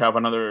we have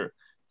another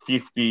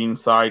 50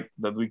 inside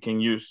that we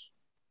can use.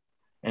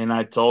 And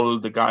I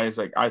told the guys,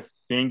 like, I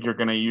think you're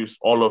going to use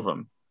all of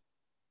them.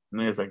 And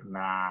he was like,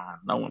 nah,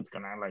 no one's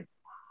going to, like,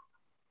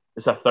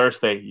 it's a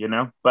Thursday, you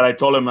know? But I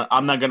told him,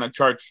 I'm not going to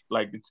charge,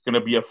 like, it's going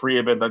to be a free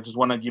event. I just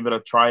want to give it a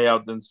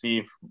tryout and see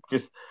if,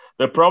 because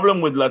the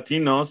problem with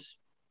Latinos,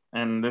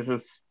 and this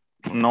is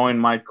knowing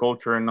my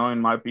culture and knowing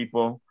my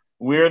people,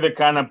 we're the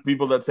kind of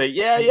people that say,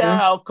 yeah,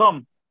 I'll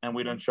come. And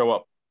we don't show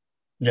up.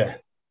 Yeah.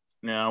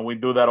 You know, we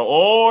do that,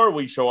 or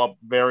we show up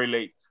very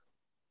late.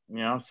 You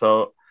know,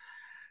 so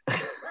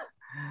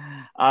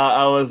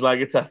I was like,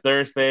 it's a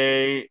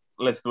Thursday.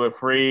 Let's do it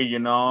free. You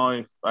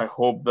know, I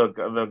hope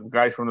the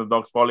guys from the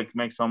Dogs Bollocks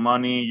make some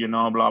money, you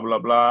know, blah, blah,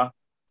 blah.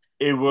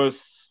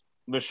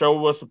 The show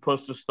was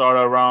supposed to start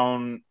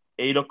around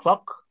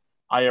 8:00.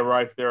 I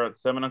arrived there at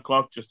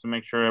 7:00 just to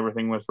make sure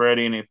everything was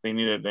ready, and if they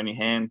needed any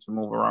hand to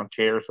move around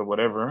chairs or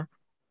whatever.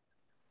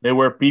 There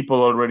were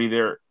people already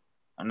there,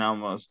 and I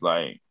was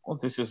like, well,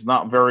 this is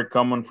not very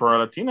common for a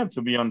Latina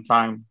to be on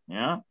time.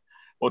 Yeah.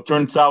 Well,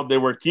 turns out they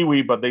were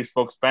Kiwi, but they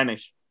spoke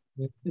Spanish.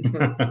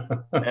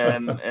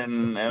 and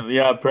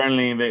yeah,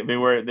 apparently they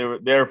were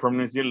there from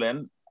New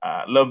Zealand.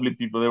 Lovely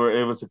people.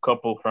 It was a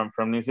couple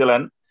from New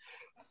Zealand,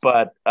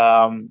 but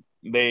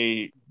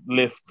they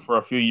lived for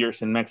a few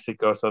years in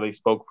Mexico, so they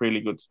spoke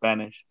really good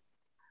Spanish,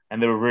 and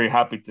they were very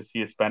happy to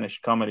see a Spanish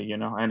comedy, you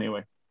know.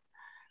 Anyway,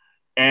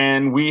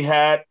 and we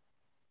had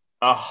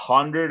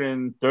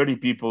 130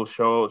 people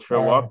show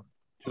up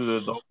to the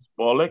Dogs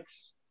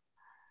Bollocks.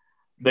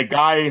 The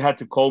guy had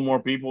to call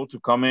more people to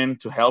come in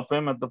to help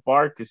him at the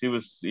park because he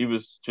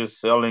was just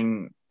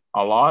selling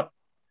a lot.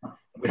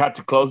 We had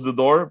to close the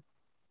door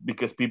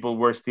because people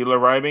were still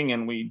arriving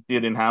and we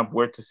didn't have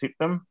where to sit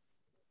them.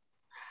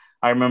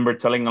 I remember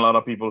telling a lot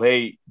of people,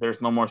 hey,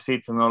 there's no more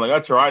seats. And they're like,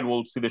 that's all right.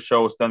 We'll see the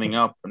show standing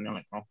up. And they're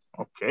like, oh,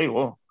 okay,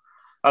 well,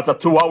 that's a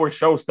 2-hour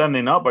show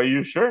standing up. Are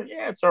you sure?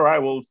 Yeah, it's all right.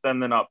 We'll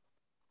stand it up.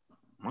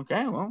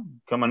 Okay, well,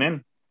 coming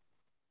in.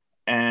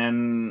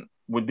 And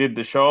we did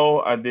the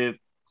show. I did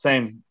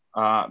same.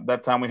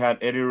 That time we had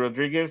Eddie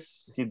Rodriguez.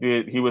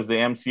 He was the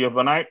MC of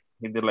the night.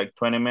 He did like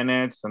 20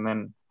 minutes and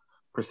then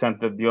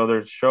presented the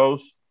other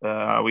shows.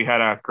 We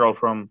had a girl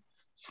from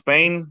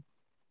Spain,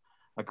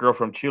 a girl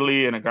from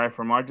Chile, and a guy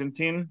from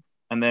Argentina.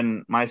 And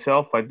then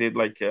myself, I did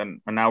like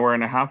an hour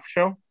and a half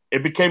show.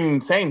 It became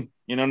insane.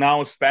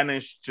 Now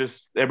Spanish,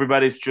 just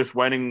everybody's just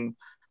waiting.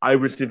 I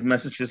receive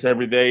messages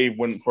every day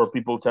for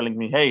people telling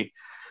me, hey,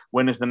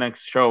 when is the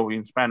next show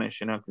in Spanish?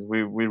 Because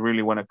we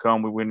really want to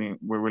come. We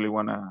really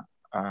want to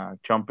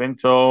jump in.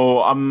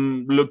 So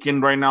I'm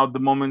looking right now at the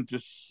moment to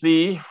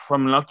see if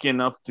I'm lucky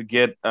enough to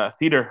get a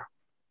theater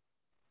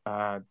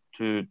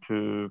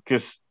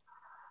because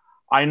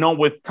I know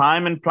with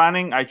time and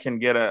planning, I can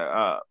get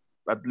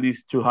at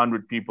least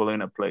 200 people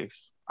in a place.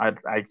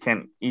 I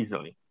can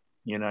easily,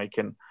 I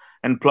can.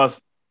 And plus,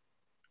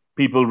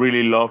 people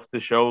really love the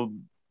show.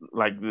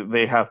 Like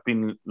they have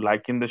been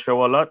liking the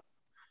show a lot.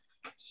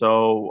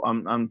 So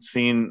I'm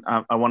seeing.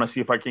 I want to see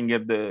if I can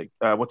get the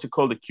what's it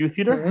called, the Q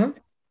theater. Mm-hmm.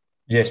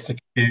 Yes, the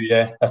Q.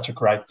 Yeah, that's a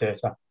great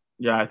theater.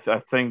 Yeah,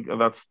 I think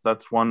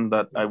that's one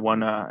that I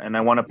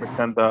wanna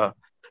present.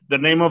 The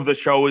name of the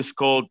show is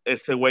called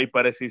Ese Güey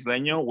Parece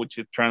Isleño, which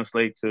it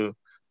translates to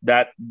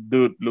that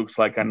dude looks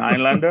like an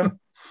Islander.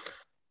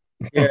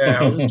 Yeah,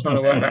 I was just trying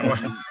to work that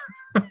one.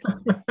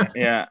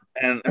 Yeah,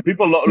 and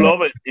people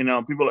love it.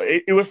 People.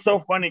 It was so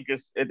funny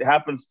because it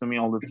happens to me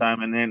all the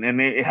time,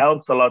 and it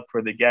helps a lot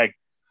for the gag.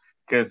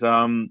 Because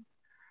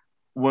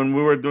when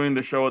we were doing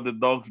the show at the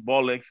Dog's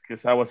Bollocks,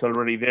 because I was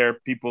already there,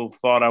 people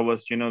thought I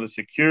was, the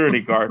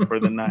security guard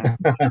for the night,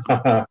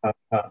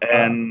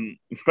 and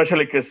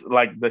especially because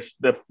like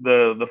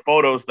the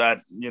photos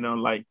that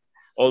like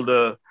all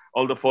the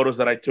photos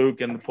that I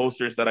took and the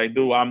posters that I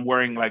do, I'm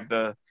wearing like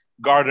the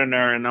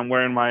gardener and I'm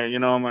wearing my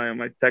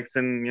my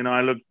Texan,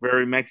 I look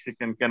very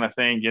Mexican kind of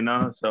thing,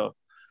 So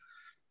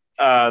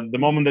the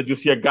moment that you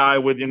see a guy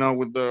with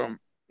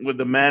with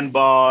the man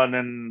bun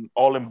and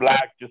all in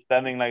black, just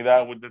standing like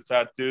that with the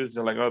tattoos,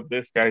 you're like, oh,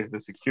 this guy's the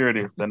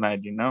security of the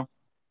night,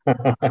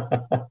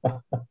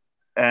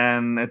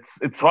 And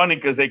it's funny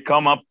because they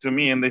come up to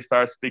me and they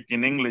start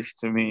speaking English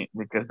to me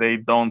because they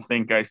don't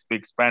think I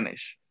speak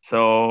Spanish.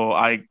 So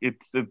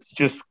it's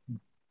just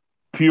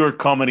pure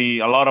comedy.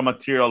 A lot of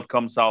material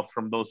comes out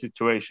from those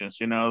situations,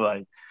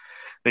 like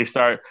they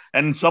start,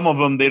 and some of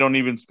them they don't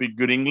even speak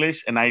good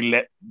English, and I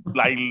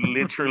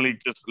literally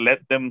just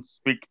let them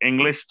speak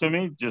English to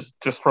me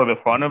just for the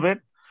fun of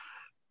it.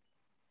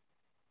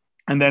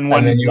 And then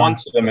you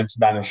answer them in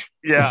Spanish.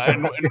 Yeah,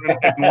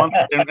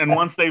 and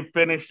once they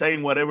finish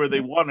saying whatever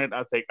they wanted,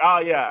 I say, oh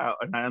yeah,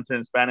 and I answer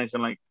in Spanish,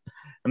 and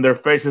their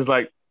face is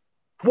like,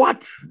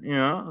 what,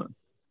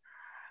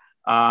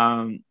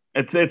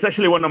 It's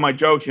actually one of my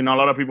jokes. A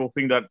lot of people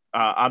think that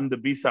I'm the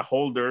visa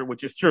holder,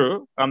 which is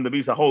true. I'm the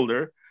visa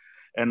holder,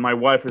 and my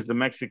wife is a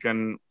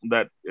Mexican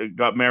that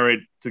got married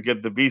to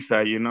get the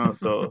visa.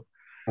 So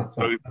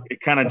it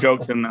kind of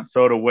jokes in a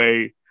sort of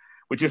way,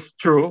 which is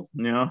true.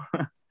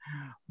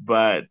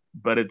 But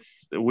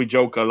we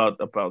joke a lot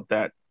about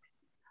that.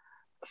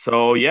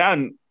 So yeah,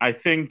 and I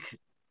think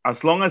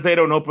as long as they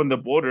don't open the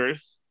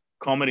borders,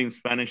 comedy in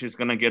Spanish is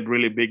gonna get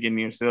really big in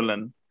New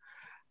Zealand.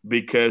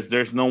 Because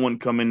there's no one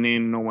coming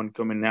in, no one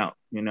coming out,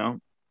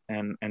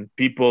 and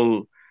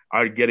people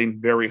are getting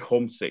very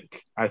homesick.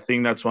 I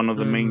think that's one of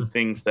the main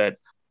things that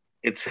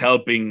it's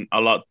helping a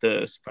lot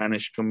the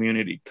Spanish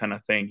community kind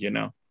of thing,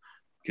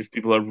 because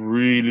people are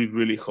really,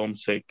 really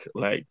homesick,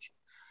 like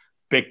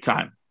big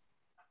time,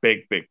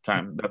 big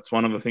time. That's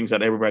one of the things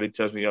that everybody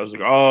tells me. I was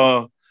like,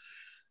 oh,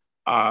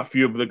 a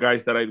few of the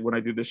guys that when I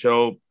did the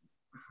show,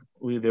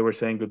 they were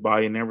saying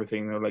goodbye and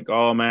everything. They're like,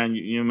 oh man,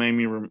 you made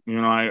me,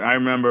 I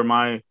remember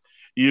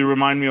you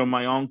remind me of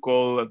my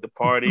uncle at the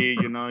party.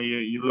 You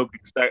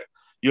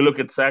look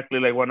exactly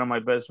like one of my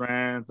best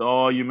friends.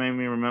 Oh, you made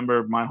me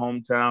remember my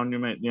hometown.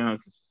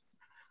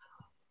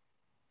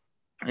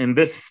 In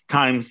this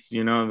times,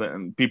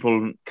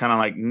 people kind of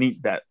like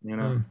need that,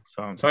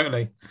 So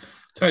Totally.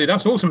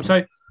 That's awesome.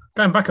 So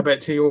going back a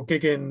bit to your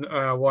gig in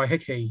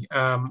Waiheke,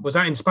 was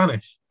that in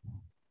Spanish?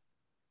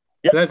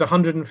 Yep. So there's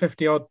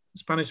 150 odd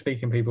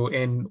Spanish-speaking people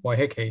in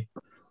Waiheke.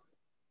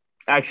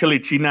 Actually,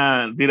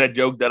 China did a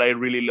joke that I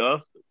really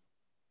loved.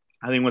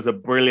 I think it was a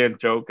brilliant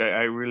joke.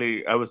 I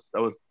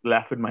was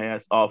laughing my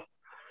ass off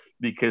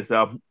because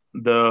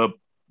the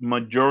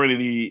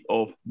majority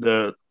of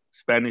the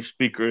Spanish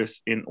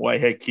speakers in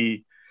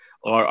Waiheke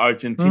are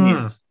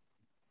Argentinians.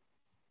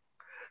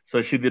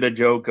 So she did a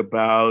joke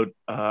about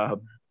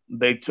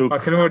they took. I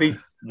can already.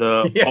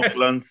 The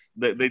Falklands,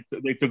 they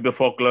took the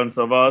Falklands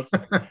of us.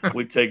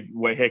 We take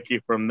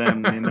Waiheke from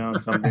them,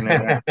 something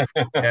like that.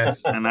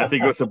 Yes, and I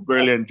think it was a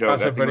brilliant joke.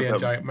 That's a brilliant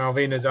joke.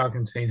 Malvinas,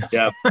 Argentina.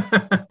 Yeah.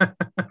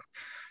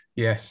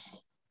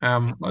 Yes.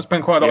 I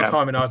spent quite a lot of Yeah.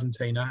 time in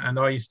Argentina, and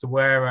I used to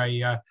wear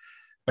I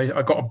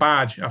got a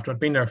badge after I'd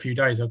been there a few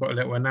days. I got a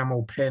little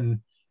enamel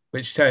pin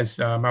which says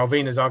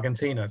Malvinas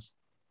Argentinas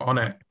on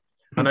it.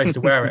 And I used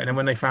to wear it. And then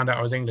when they found out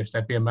I was English,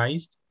 they'd be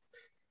amazed.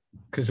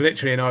 Because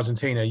literally in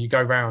Argentina, you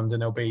go round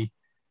and there'll be,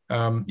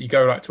 you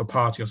go like to a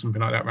party or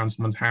something like that around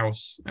someone's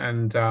house,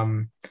 and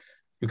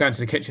you go into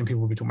the kitchen,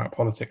 people will be talking about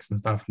politics and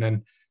stuff. And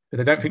then if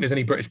they don't think there's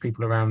any British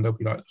people around, they'll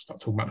be like, start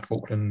talking about the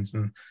Falklands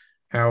and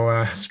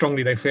how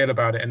strongly they feel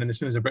about it. And then as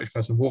soon as a British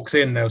person walks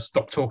in, they'll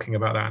stop talking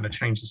about that and they'll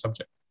change the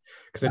subject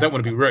because they don't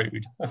want to be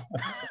rude,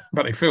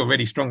 but they feel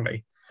really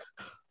strongly.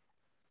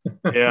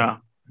 Yeah.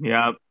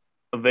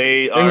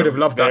 They would have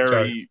loved that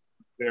joke.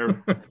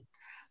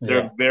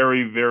 They're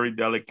very, very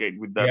delicate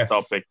with that Yes.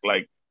 topic.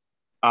 Like,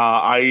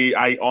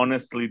 I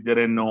honestly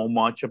didn't know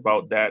much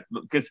about that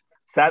because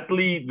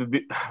sadly,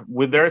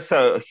 there's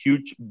a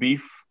huge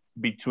beef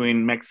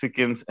between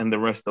Mexicans and the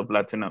rest of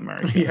Latin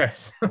America.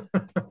 Yes.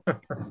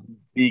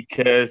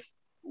 Because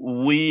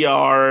we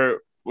used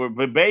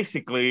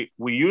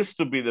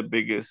to be the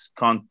biggest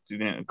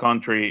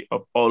country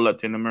of all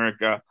Latin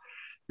America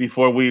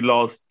before we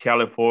lost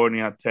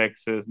California,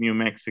 Texas, New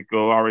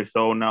Mexico,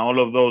 Arizona, all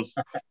of those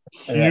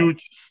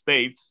huge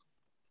states.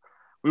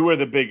 We were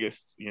the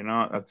biggest,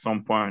 at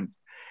some point.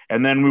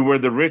 And then we were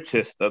the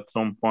richest at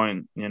some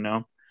point,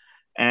 and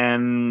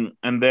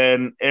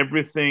then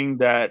everything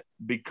that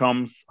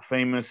becomes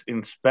famous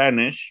in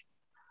Spanish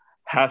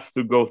has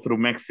to go through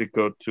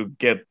Mexico to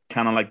get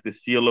kind of like the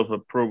seal of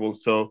approval.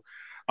 So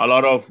a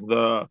lot of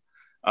the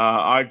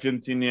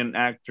Argentinian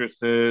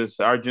actresses,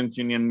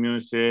 Argentinian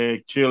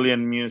music,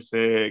 Chilean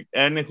music,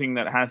 anything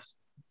that has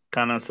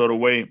kind of sort of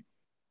way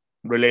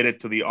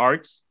related to the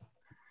arts,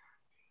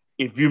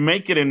 if you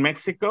make it in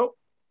Mexico,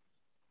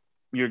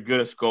 you're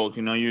good as gold.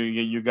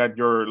 You got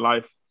your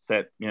life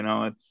set.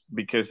 It's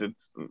because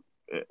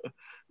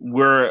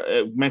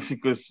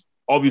Mexico's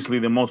obviously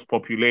the most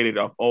populated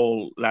of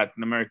all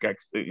Latin America.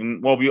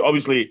 Well,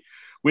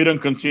 we don't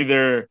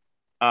consider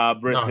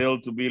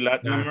Brazil to be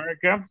Latin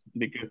America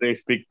because they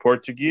speak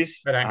Portuguese.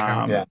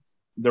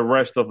 The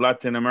rest of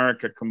Latin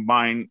America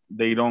combined,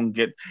 they don't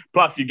get.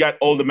 Plus, you got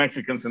all the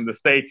Mexicans in the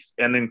States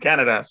and in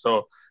Canada,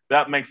 so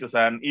that makes us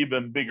an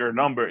even bigger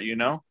number.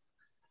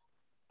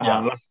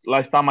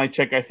 Last time I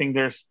checked, I think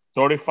there's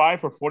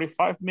 35 or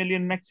 45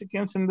 million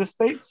Mexicans in the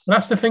States.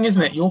 That's the thing,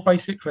 isn't it?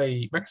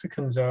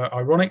 Mexicans are,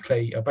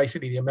 ironically,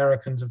 basically the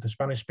Americans of the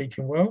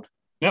Spanish-speaking world.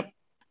 Yep.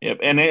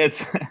 And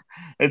it's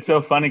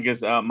so funny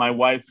because my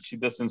wife, she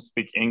doesn't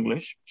speak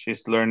English.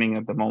 She's learning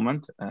at the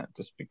moment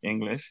to speak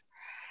English.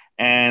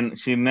 And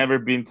she'd never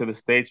been to the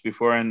States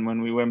before. And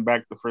when we went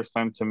back the first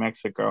time to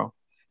Mexico,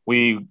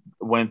 we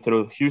went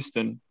through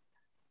Houston.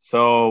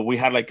 So we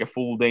had like a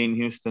full day in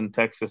Houston,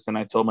 Texas. And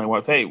I told my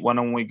wife, hey, why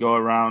don't we go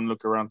around,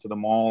 look around to the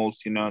malls,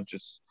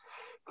 just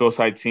go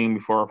sightseeing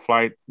before our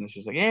flight. And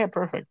she's like, yeah,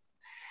 perfect.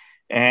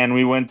 And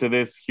we went to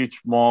this huge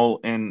mall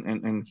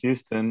in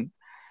Houston.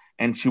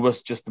 And she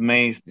was just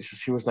amazed.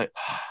 She was like,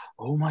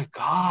 oh my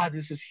God,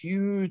 this is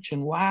huge.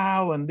 And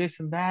wow, and this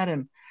and that.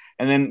 And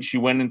then she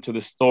went into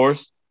the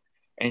stores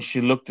and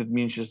she looked at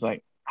me and she's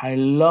like, I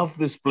love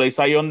this place.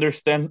 I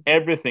understand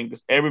everything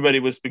because everybody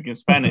was speaking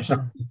Spanish.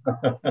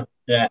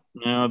 Yeah.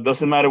 It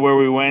doesn't matter where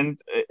we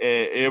went.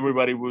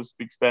 Everybody would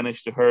speak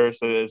Spanish to her.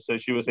 So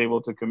she was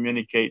able to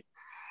communicate.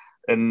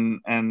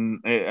 And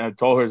I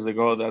told her, like,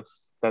 oh,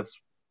 that's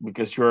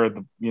because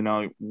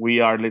we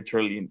are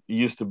literally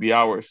used to be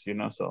hours,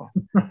 so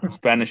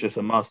Spanish is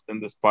a must in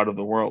this part of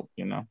the world,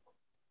 So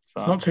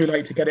it's not too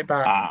late to get it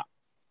back.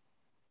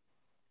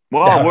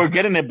 We're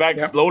getting it back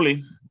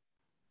slowly.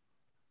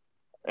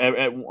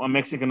 A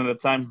Mexican at a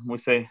time, we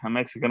say, a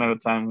Mexican at a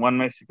time, one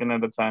Mexican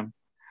at a time.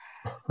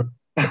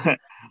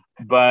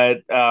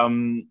 But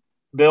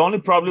the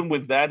only problem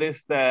with that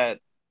is that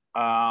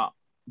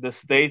the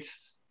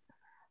States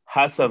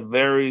has a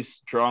very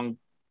strong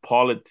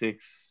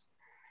politics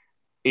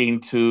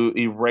into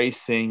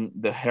erasing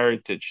the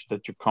heritage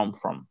that you come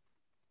from.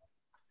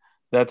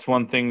 That's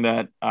one thing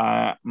that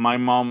my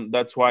mom,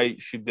 that's why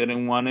she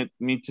didn't want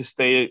me to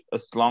stay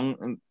as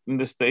long in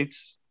the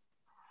States.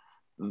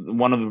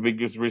 One of the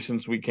biggest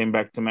reasons we came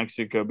back to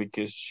Mexico,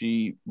 because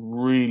she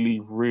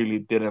really, really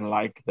didn't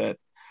like that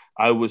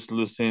I was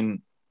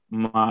losing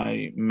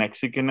my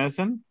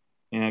Mexicanism,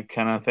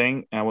 kind of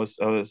thing. I was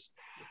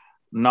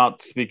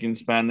not speaking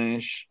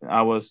Spanish.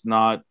 I was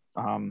not.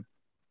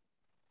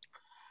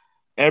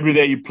 Every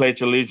day you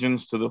pledge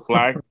allegiance to the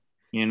flag,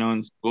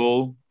 in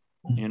school,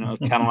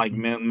 kind of like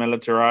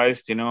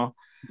militarized, Yeah.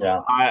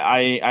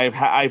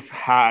 I've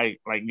had,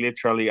 like,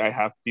 literally, I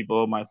have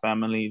people in my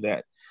family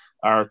that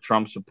are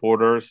Trump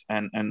supporters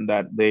and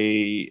that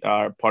they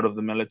are part of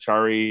the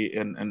military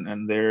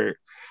and they're.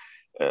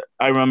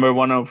 I remember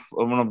one of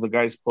the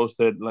guys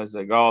posted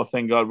like, oh,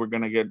 thank God we're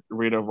gonna get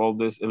rid of all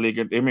these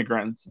illegal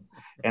immigrants,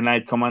 and I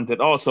commented,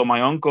 oh, so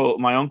my uncle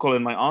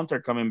and my aunt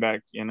are coming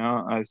back.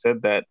 I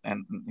said that,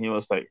 and he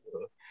was like,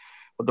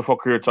 what the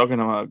fuck are you talking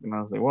about? And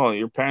I was like, well,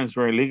 your parents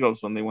were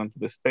illegals when they went to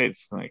the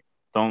States. Like,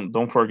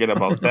 Don't forget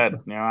about that.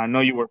 I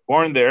know you were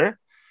born there,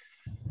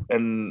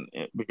 and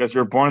because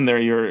you're born there,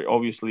 you're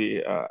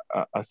obviously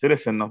a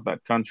citizen of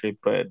that country.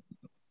 But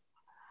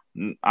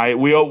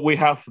we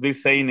have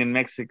this saying in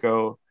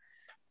Mexico.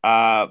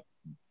 Uh,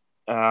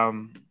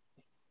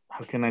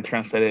 how can I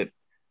translate it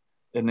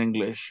in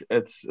English?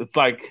 It's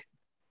like,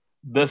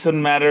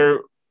 doesn't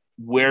matter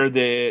where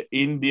the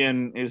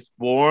Indian is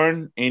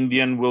born,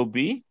 Indian will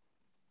be.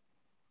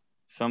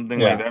 Something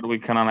like that. We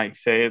kind of like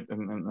say it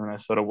in a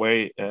sort of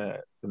way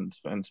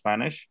in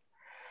Spanish,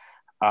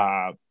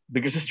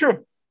 because it's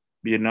true,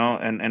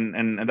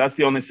 and that's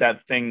the only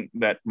sad thing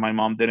that my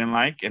mom didn't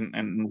like,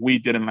 and we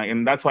didn't like,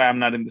 and that's why I'm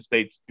not in the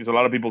States, because a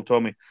lot of people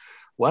told me,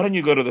 why don't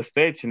you go to the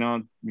States?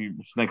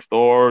 It's next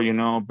door,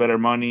 better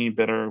money,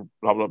 better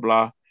blah blah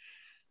blah.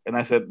 And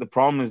I said, the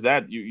problem is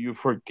that you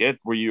forget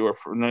where you are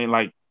from.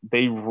 Like,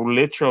 they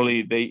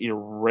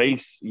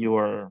erase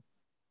your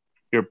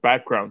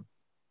background,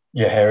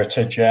 your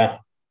heritage, yeah.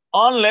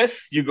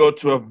 Unless you go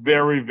to a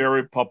very,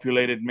 very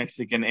populated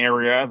Mexican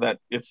area that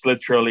it's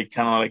literally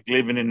kind of like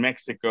living in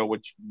Mexico,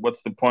 which,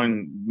 what's the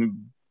point?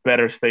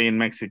 Better stay in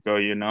Mexico,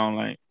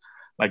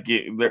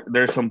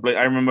 there's some place.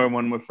 I remember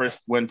when we first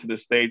went to the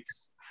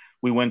States,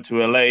 we went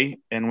to LA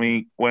and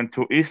we went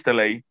to East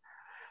LA,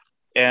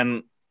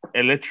 and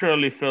it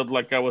literally felt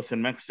like I was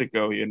in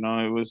Mexico.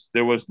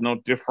 There was no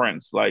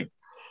difference. Like,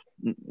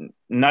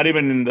 not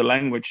even in the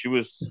language. It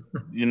was,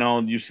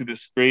 you see the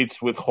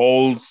streets with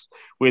holes,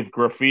 with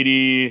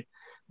graffiti.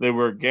 There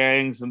were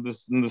gangs in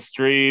the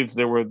streets.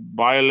 There were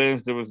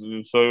violence. So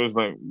it was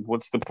like,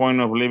 what's the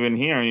point of living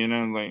here?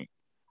 Like,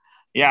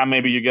 yeah,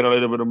 maybe you get a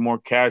little bit of more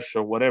cash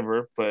or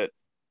whatever, but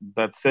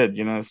that's it.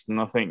 It's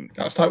nothing.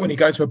 That's like when you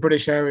go to a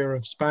British area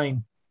of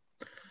Spain,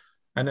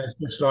 and there's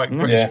just like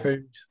British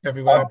food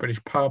everywhere,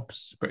 British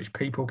pubs, British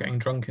people getting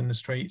drunk in the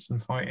streets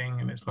and fighting,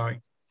 and it's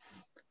like,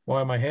 why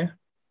am I here?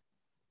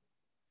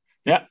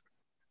 Yeah,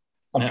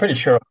 I'm pretty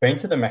sure I've been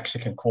to the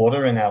Mexican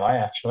Quarter in LA.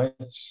 Actually,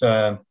 it's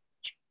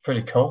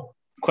pretty cool.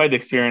 Quite the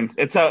experience.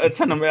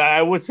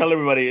 I would tell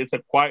everybody it's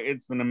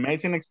an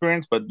amazing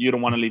experience, but you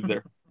don't want to leave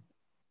there.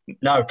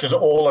 No, because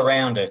all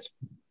around it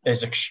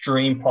is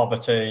extreme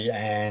poverty,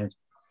 and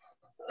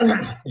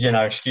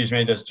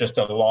there's just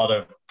a lot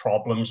of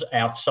problems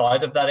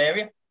outside of that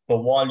area. But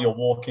while you're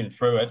walking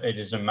through it, it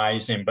is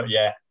amazing. But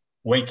yeah,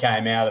 we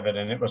came out of it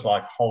and it was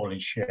like, holy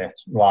shit!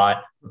 Like,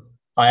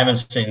 I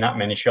haven't seen that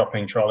many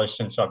shopping trolleys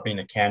since I've been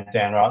to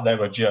Countdown, right? They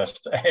were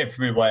just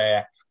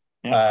everywhere.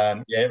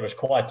 Yeah. It was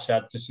quite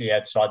sad to see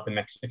outside the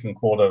Mexican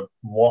Quarter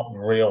what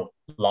real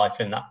life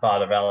in that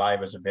part of LA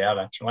was about,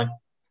 actually.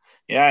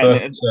 Yeah,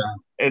 but,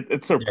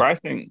 it's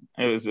surprising.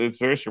 Yeah. It's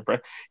very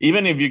surprising.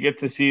 Even if you get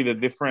to see the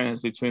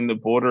difference between the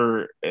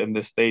border in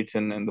the States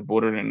and the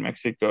border in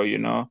Mexico,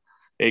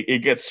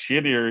 it gets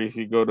shittier if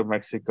you go to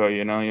Mexico.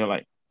 You're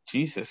like,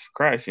 Jesus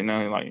Christ,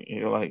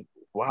 you're like,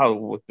 wow,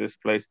 with this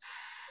place.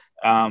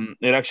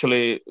 It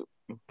actually,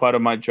 part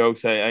of my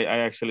jokes, I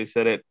actually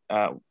said it.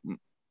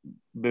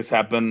 This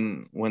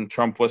happened when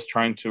Trump was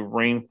trying to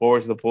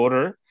reinforce the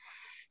border.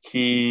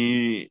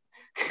 He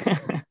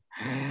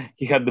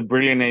he had the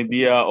brilliant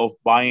idea of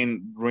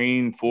buying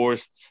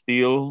reinforced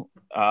steel,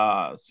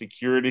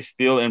 security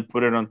steel, and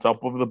put it on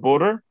top of the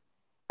border.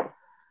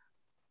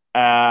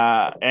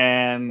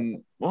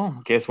 And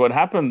well, guess what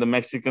happened? The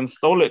Mexicans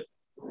stole it.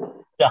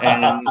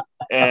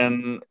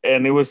 and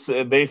it was,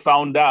 they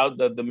found out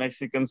that the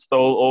Mexicans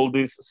stole all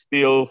this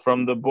steel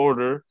from the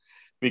border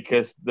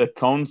because the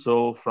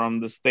consul from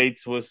the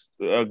States was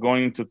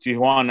going to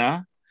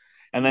Tijuana,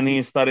 and then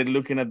he started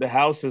looking at the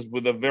houses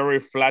with a very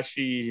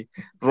flashy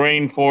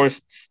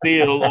reinforced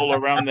steel all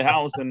around the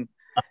house, and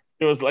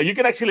it was like, you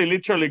can actually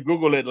literally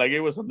Google it, like it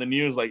was on the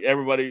news, like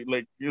everybody,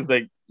 like, it was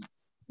like,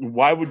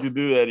 why would you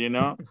do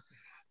that?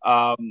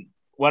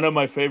 One of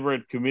my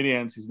favorite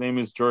comedians, his name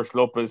is George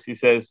Lopez, he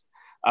says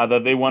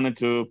that they wanted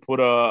to put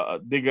a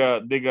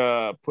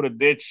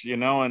ditch,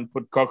 and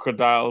put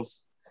crocodiles,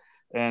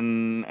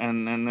 and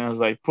I was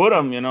like, put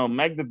them,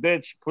 make the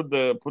ditch, put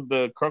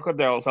the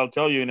crocodiles. I'll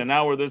tell you, in an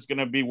hour there's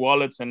gonna be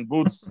wallets and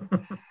boots,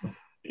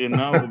 with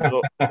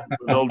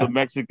all the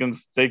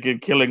Mexicans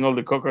killing all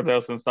the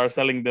crocodiles and start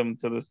selling them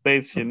to the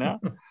States, In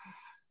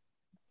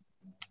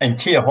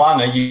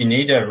Tijuana, you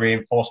need a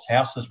reinforced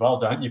house as well,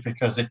 don't you?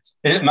 Because is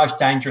it the most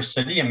dangerous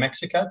city in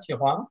Mexico,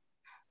 Tijuana?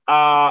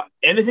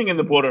 Anything in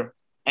the border.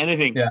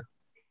 Anything. Yeah.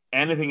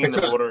 Anything in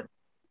the border.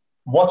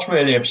 What's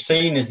really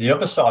obscene is the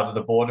other side of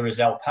the border is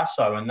El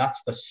Paso, and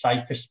that's the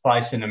safest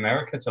place in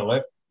America to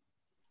live.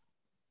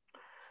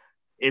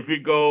 If you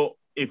go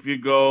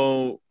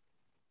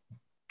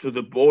to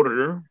the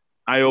border,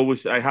 I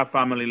have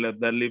family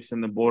that lives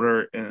in the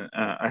border.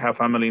 I have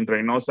family in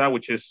Reynosa,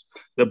 which is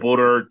the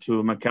border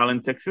to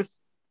McAllen, Texas.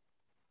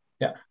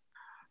 Yeah.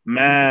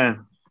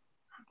 Man,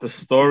 the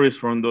stories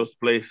from those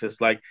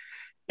places, like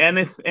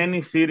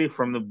any city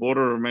from the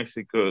border of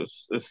Mexico,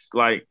 is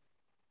like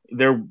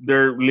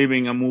they're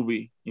living a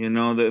movie. They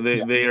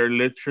are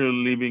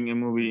literally living a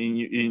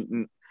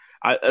movie.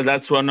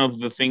 That's one of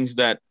the things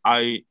that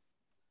I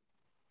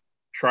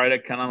try to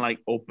kind of like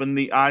open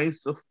the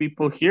eyes of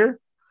people here,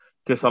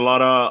 because a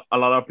lot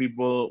of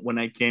people when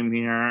I came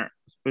here,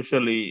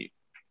 especially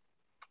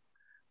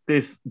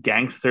these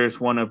gangsters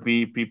want to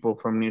be people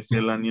from New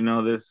Zealand,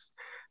 this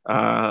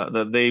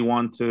that they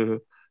want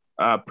to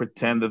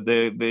pretend that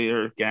they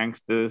are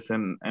gangsters,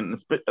 and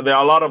there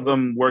are a lot of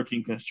them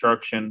working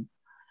construction.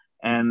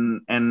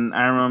 And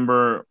I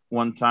remember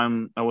one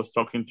time I was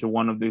talking to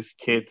one of these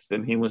kids,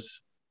 and he was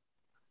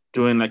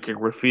doing like a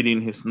graffiti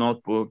in his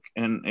notebook,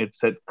 and it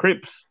said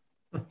Crips.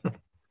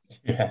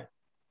 Yeah.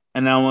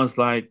 And I was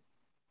like,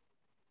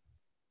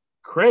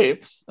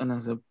 Crips? And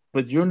I said,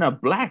 but you're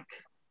not black.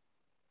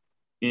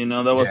 That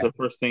was the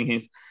first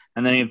thing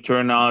and then he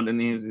turned out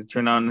and he's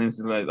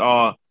like,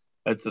 oh,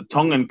 it's a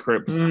Tongan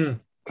Crips.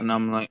 And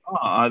I'm like, oh,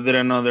 I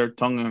didn't know they're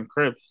Tongan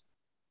Crips.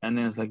 And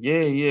then it's like,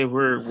 yeah,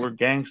 we're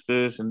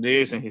gangsters and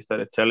this. And he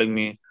started telling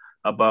me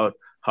about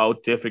how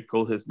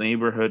difficult his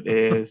neighborhood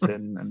is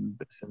and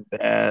this and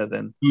that.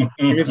 And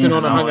It's an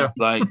honor I hunger. was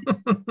like,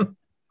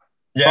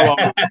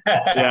 Yeah.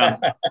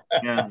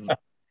 yeah.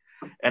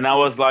 And I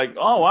was like,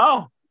 oh,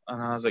 wow.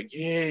 And I was like,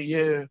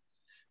 yeah.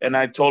 And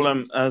I told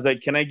him, I was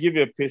like, can I give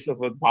you a piece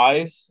of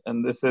advice?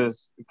 And this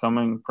is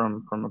coming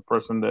from a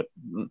person that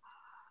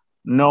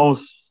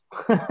knows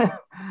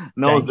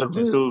knows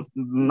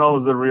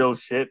the real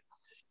shit.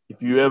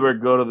 If you ever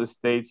go to the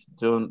States,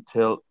 don't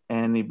tell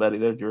anybody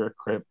that you're a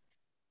Crip.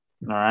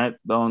 All right?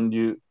 Don't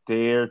you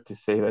dare to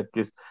say that,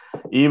 because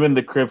even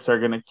the Crips are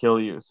gonna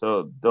kill you.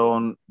 So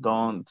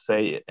don't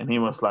say it. And he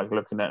was like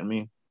looking at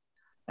me,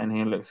 and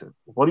he looks,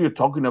 what are you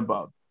talking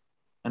about?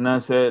 And I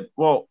said,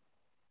 well,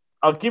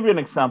 I'll give you an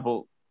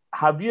example.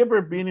 Have you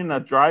ever been in a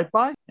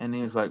drive-by? And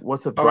he was like,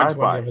 what's a I went to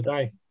one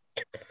drive-by?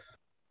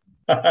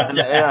 the other day.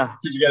 Yeah.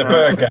 Did you get a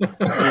burger?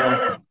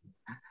 Yeah.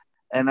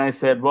 And I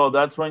said, well,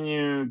 that's when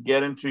you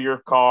get into your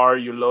car,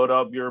 you load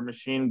up your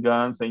machine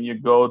guns, and you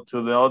go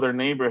to the other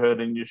neighborhood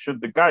and you shoot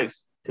the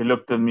guys. He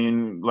looked at me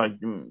like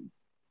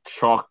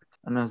shocked.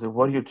 And I said,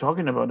 what are you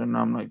talking about? And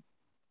I'm like,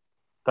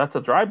 that's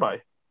a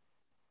drive-by.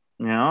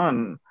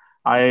 And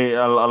I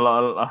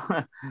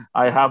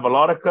have a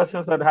lot of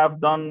cousins that have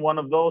done one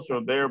of those,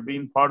 or they're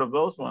being part of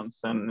those ones.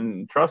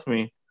 And trust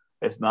me,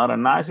 it's not a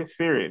nice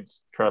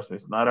experience. Trust me,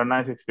 it's not a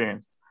nice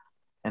experience.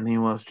 And he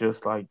was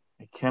just like,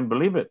 I can't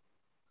believe it.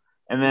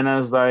 And then I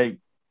was like,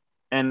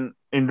 and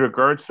in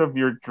regards of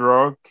your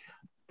drug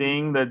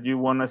thing, that you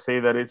want to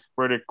say that it's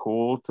pretty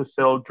cool to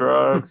sell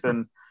drugs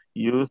and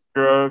use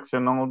drugs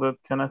and all that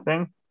kind of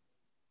thing.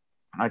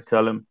 I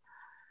tell him,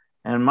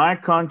 in my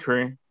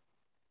country,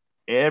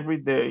 every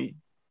day,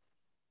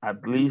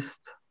 at least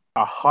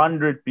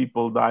 100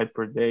 people die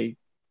per day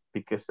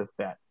because of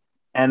that.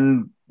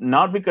 And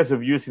not because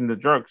of using the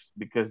drugs,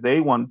 because they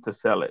want to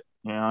sell it.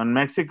 In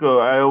Mexico,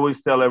 I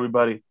always tell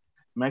everybody,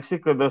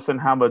 Mexico doesn't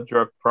have a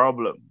drug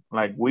problem.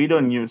 Like, we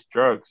don't use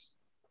drugs.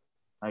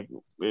 Like,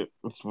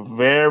 it's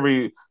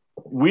very,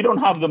 we don't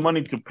have the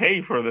money to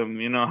pay for them.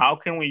 How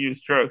can we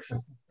use drugs?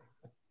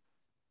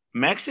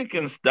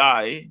 Mexicans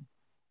die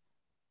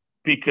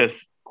because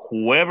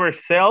whoever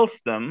sells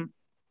them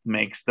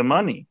makes the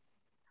money.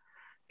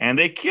 And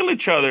they kill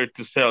each other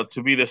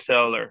to be the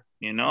seller.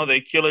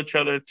 They kill each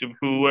other to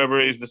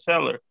whoever is the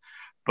seller.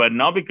 But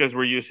not because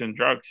we're using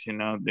drugs,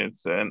 and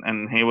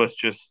he was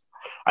just,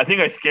 I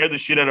think I scared the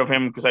shit out of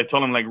him, because I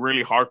told him like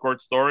really hardcore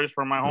stories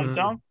from my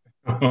hometown.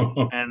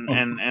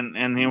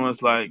 And he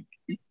was like,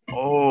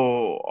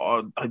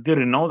 oh, I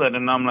didn't know that.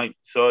 And I'm like,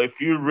 so if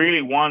you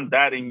really want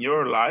that in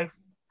your life,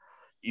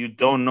 you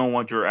don't know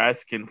what you're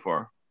asking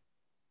for.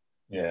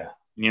 Yeah.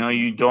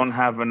 You don't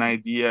have an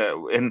idea.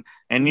 And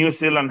New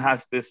Zealand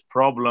has this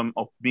problem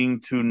of being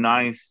too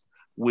nice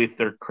with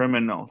their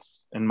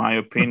criminals, in my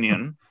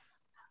opinion.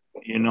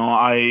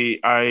 I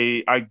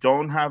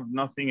don't have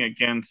nothing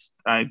against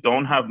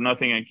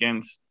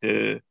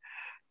the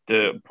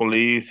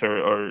police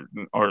or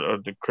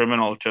the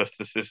criminal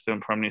justice system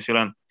from New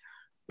Zealand,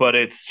 but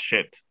it's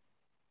shit.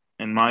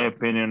 In my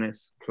opinion,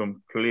 it's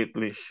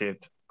completely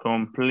shit.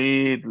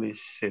 Completely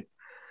shit.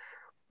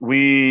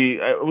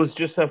 It was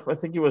just, I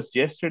think it was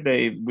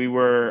yesterday, we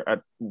were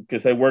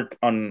because I work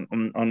on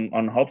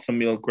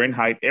Hobsonville, Green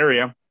Height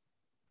area.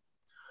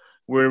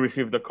 We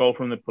received a call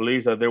from the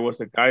police that there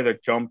was a guy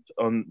that jumped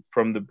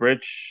from the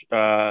bridge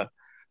on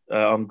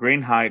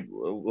Green Height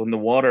on the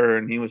water,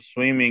 and he was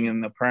swimming,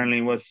 and apparently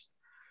it was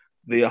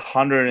the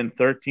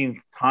 113th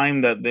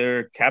time that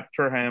they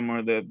captured him,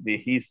 or that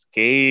he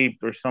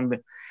escaped or something.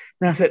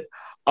 And I said,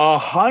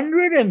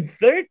 113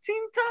 times?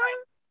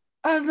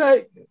 I was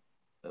like,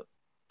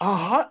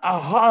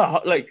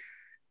 like,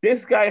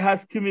 this guy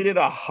has committed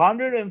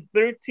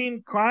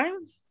 113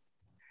 crimes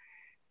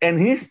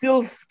and he's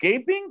still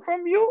escaping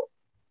from you?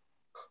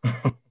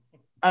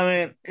 I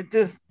mean, it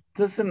just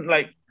doesn't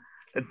make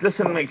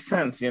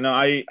sense.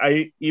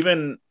 I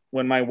even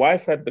when my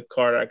wife had the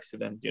car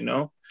accident,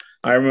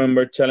 I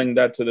remember telling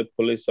that to the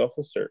police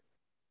officer.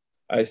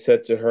 I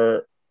said to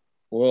her,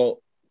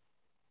 well,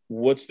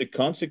 what's the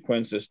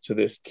consequences to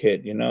this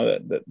kid,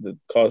 that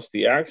caused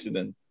the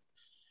accident?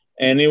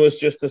 And it was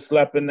just a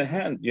slap in the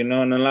hand, And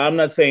I'm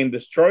not saying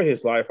destroy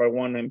his life. I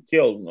want him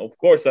killed. Of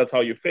course, that's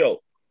how you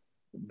feel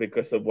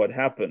because of what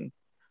happened.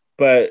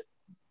 But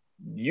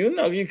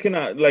you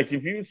cannot, like,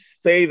 if you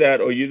say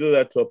that or you do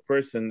that to a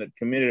person that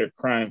committed a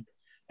crime,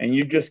 and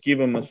you just give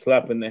them a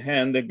slap in the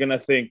hand, they're gonna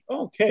think,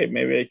 okay,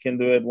 maybe I can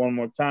do it one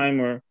more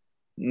time, or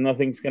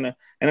nothing's gonna.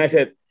 And I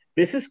said,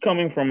 this is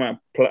coming from a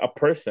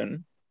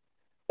person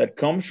that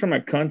comes from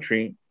a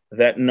country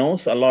that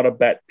knows a lot of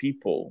bad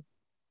people,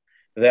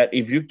 that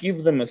if you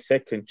give them a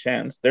second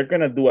chance, they're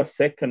going to do a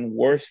second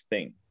worse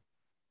thing,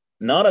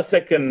 not a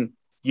second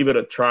give it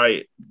a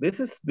try. This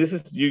is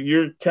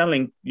you're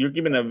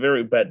giving a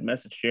very bad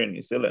message here in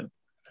New Zealand,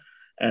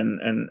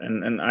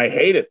 and I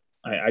hate it.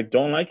 I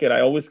don't like it. I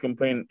always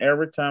complain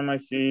every time I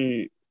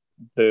see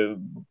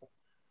the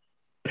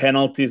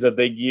penalties that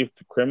they give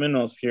to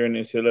criminals here in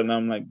New Zealand.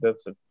 I'm like,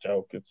 that's a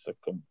joke. It's a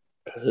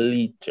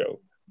complete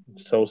joke.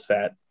 It's so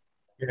sad.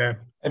 Yeah,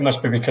 it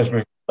must be because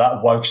that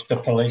wokes the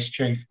police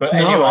chief. But no,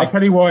 anyway, I'll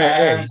tell you why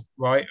it is,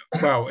 right?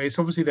 Well, it's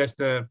obviously there's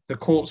the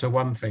courts are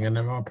one thing, and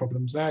there are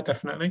problems there,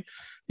 definitely.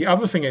 The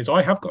other thing is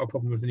I have got a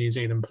problem with the New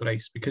Zealand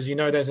police because,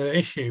 there's an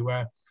issue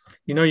where,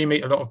 you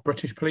meet a lot of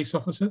British police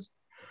officers,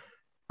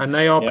 and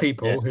they are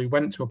people who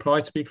went to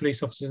apply to be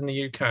police officers in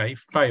the UK,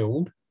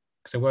 failed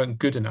because they weren't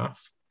good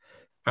enough.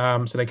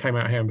 So they came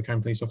out here and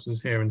became police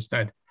officers here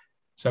instead.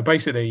 So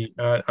basically,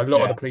 a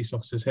lot of the police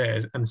officers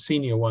here, and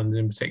senior ones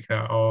in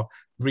particular, are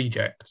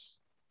rejects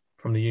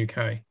from the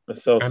UK.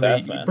 It's so and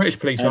sad, the man. British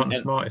police aren't the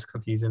smartest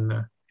cookies in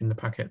the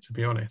packet, to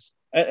be honest.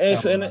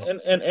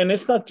 And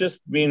it's not just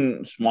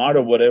being smart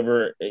or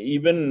whatever.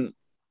 Even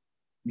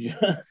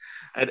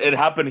it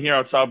happened here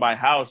outside my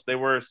house. There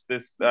were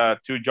this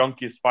two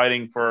junkies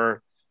fighting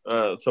for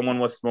someone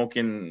was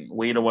smoking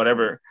weed or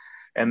whatever,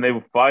 and they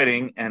were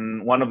fighting.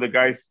 And one of the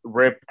guys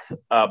ripped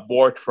a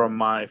board from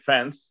my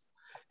fence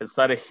and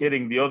started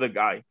hitting the other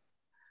guy.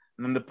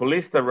 And then the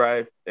police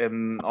arrived,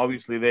 and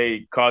obviously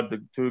they caught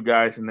the two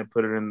guys and they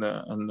put it in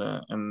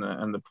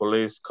the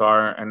police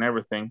car and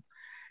everything.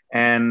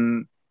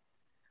 And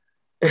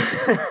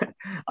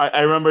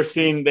I remember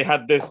seeing they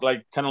had this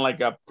like kind of like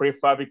a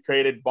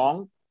prefabricated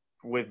bong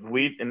with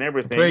weed and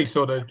everything. Police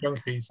or the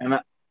junkies. And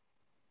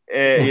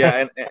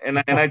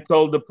and I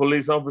told the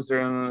police officer,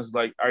 and I was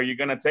like, "Are you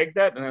gonna take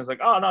that?" And I was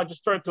like, "Oh no,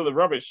 just throw it to the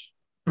rubbish."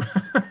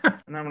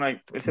 And I'm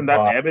like, "Isn't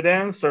that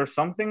evidence or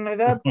something like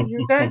that for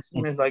you guys?"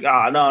 And he's like,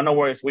 no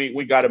worries,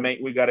 we got it,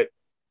 mate, we got it.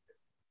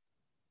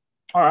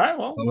 All right,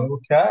 well,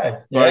 okay,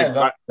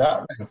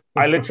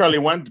 I literally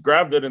went,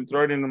 grabbed it, and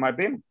threw it into my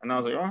bin, and I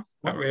was like,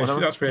 "Oh,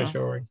 that's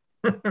reassuring."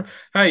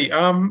 Hey,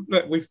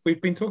 look,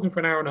 we've been talking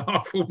for an hour and a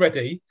half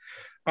already.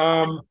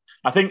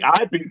 I think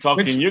I've been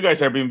talking. You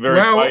guys have been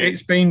very quiet.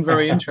 It's been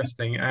very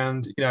interesting,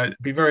 and there'll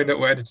be very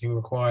little editing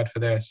required for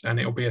this, and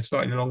it'll be a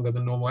slightly longer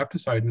than normal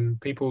episode, and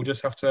people will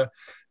just have to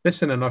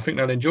listen, and I think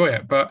they'll enjoy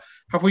it. But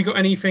have we got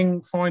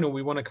anything final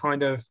we want to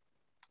kind of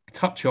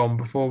touch on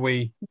before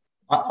we?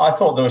 I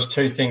thought there was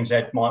two things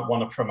Ed might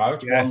want to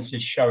promote. Yes. One's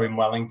his show in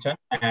Wellington,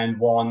 and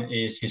one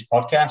is his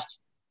podcast.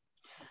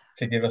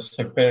 To give us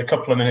a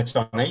couple of minutes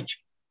on each.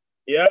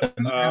 Yeah.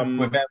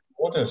 Without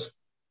orders.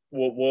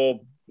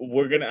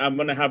 I'm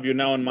gonna have you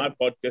now on my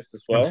podcast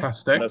as well.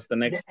 Fantastic. That's the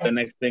next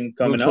thing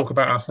coming up. We'll talk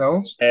about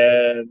ourselves.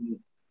 And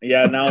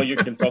now you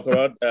can talk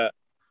about.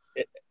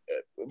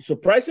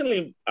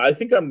 Surprisingly, I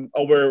think I'm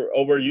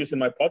overusing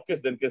my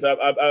podcast then, because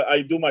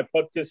I do my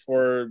podcast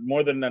for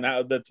more than an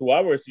hour, the 2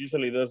 hours.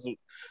 Usually,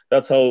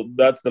 that's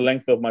the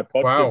length of my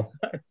podcast.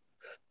 Wow.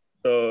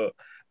 So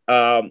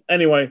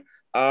anyway.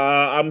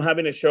 I'm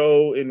having a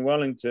show in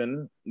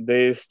Wellington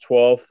this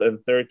 12th and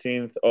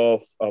 13th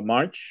of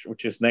March,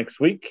 which is next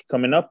week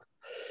coming up.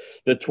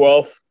 The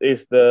 12th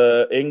is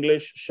the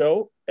English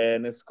show,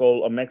 and it's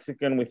called A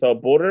Mexican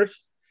Without Borders.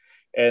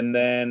 And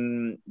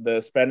then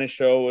the Spanish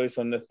show is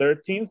on the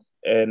 13th,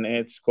 and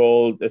it's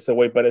called Ese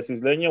Güey Parece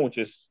Isleño, which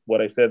is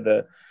what I said,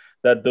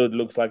 that dude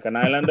looks like an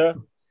islander.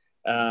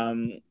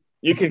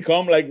 You can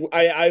come. Like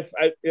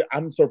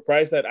I'm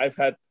surprised that I've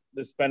had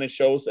the Spanish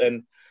shows,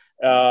 and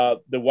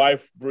the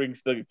wife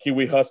brings the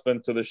Kiwi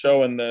husband to the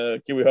show, and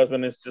the Kiwi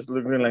husband is just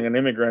looking like an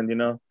immigrant,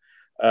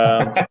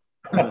 I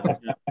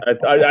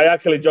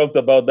actually joked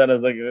about that. I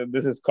was like,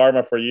 "This is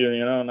karma for you,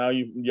 Now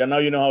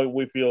you know how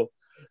we feel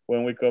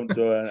when we come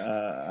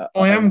to."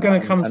 I am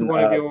going to come to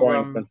one of your.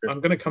 I'm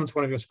going to come to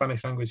one of your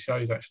Spanish language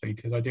shows actually,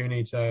 because I do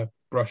need to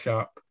brush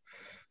up.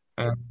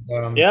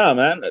 And, yeah,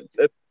 man,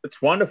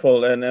 it's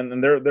wonderful,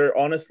 and they're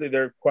honestly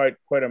they're quite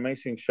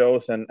amazing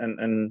shows,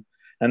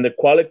 and the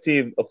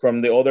quality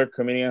from the other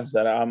comedians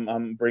that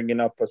I'm bringing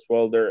up as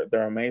well,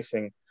 they're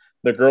amazing.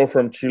 The girl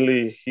from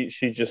Chile,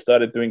 she just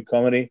started doing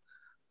comedy.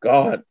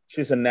 God,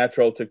 she's a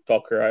natural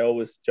TikToker. I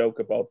always joke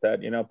about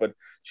that, but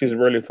she's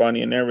really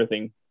funny and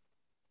everything.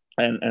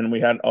 And we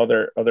had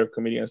other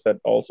comedians that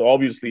also,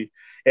 obviously,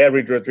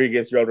 Eric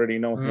Rodriguez, you already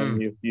know him.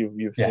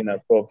 You've seen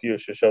that for a few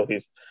shows.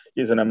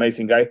 He's an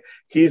amazing guy.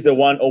 He's the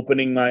one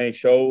opening my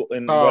show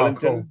in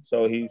Wellington, cool.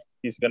 So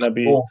he's gonna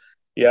be. Cool.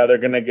 yeah, they're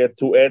gonna get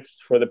 2 ads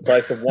for the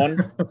price of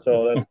one.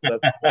 So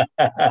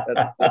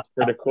that's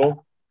pretty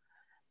cool.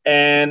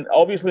 And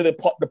obviously, the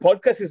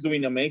podcast is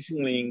doing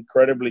amazingly,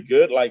 incredibly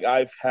good. Like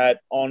I've had,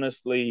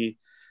 honestly,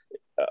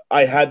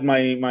 I had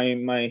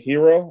my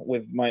hero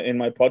with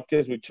my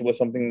podcast, which was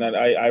something that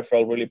I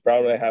felt really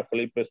proud. I have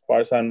Felipe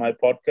Esparza on my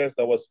podcast.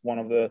 That was one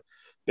of the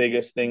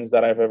biggest things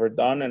that I've ever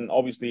done, and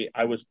obviously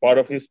I was part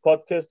of his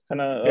podcast kind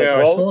of as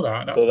well. I saw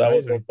that. That's so that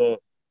amazing. was also,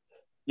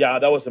 yeah,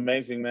 that was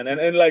amazing, man.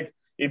 And like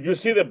if you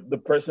see the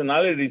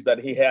personalities that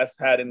he has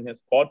had in his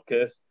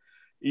podcast,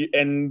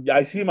 and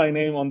I see my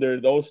name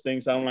under those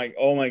things, I'm like,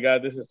 oh my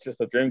god, this is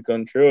just a dream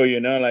come true,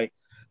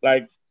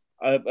 like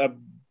a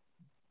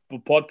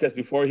podcast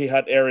before he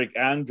had Eric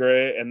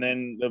Andre, and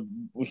then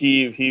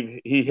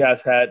he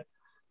has had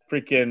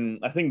freaking,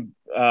 I think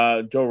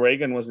Joe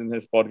Rogan was in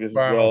his podcast as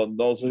well.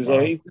 Also, so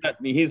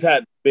he's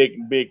had big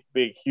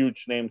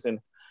huge names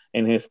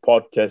in his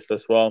podcast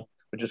as well,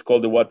 which is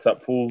called the What's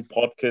Up Fool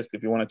podcast.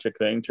 If you want to check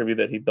the interview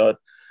that he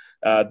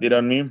did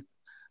on me,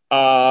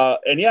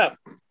 and yeah,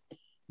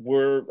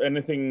 we're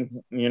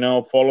anything,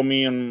 follow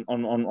me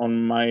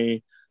on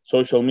my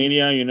social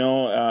media,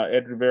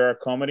 Ed Rivera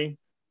Comedy,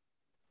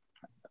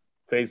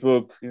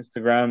 Facebook,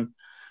 Instagram.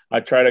 I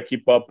try to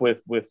keep up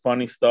with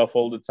funny stuff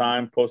all the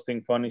time,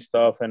 posting funny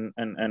stuff and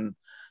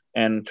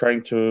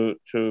trying to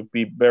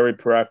be very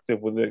proactive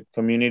with the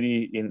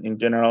community in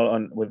general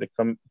and with the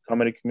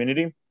comedy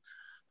community.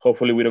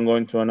 Hopefully we don't go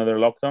into another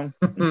lockdown.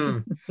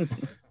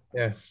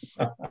 Yes.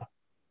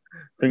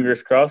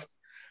 Fingers crossed.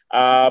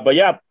 But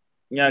yeah,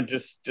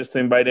 just to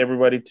invite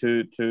everybody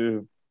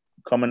to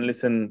come and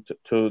listen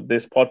to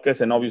this podcast,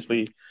 and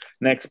obviously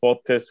next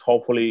podcast,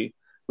 hopefully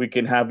we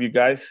can have you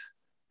guys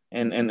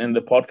in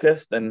the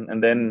podcast,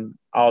 and then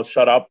I'll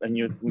shut up and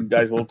you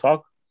guys will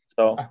talk.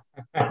 So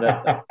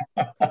I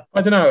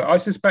don't know. I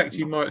suspect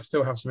you might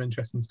still have some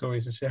interesting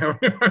stories to share on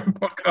your own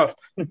podcast.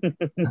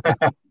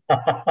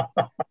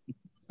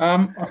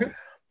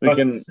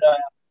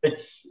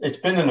 It's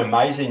been an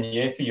amazing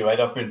year for you, Ed.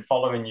 I've been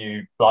following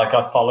you. Like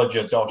I followed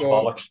your Dodge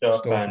Bollock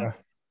stuff and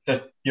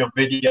just your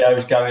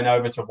videos going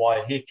over to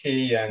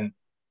Waiheke, and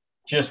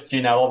just,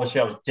 obviously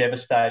I was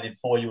devastated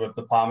for you with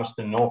the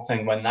Palmerston North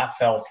thing when that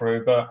fell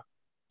through, but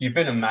you've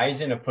been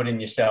amazing at putting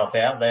yourself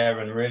out there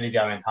and really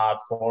going hard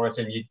for it,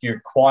 and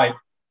you're quite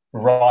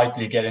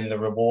rightly getting the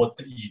reward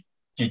that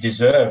you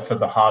deserve for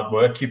the hard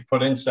work you've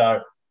put in.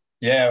 So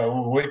yeah,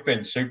 we've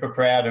been super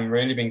proud and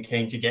really been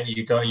keen to get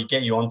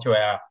you onto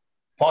our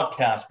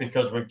podcast,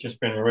 because we've just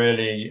been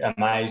really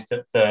amazed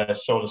at the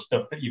sort of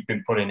stuff that you've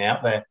been putting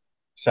out there.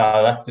 So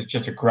that's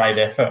just a great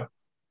effort.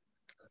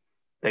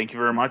 Thank you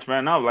very much,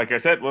 man. No, like I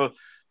said, well,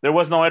 there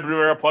was no Ed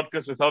Rivera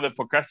podcast without the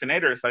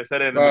procrastinators. I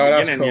said it in the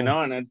beginning,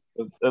 cool. And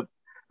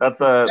that's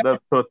a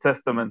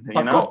testament.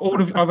 I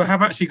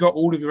have actually got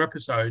all of your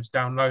episodes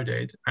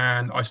downloaded,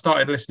 and I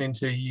started listening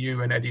to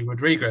you and Eddie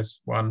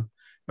Rodriguez one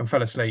and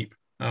fell asleep.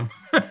 The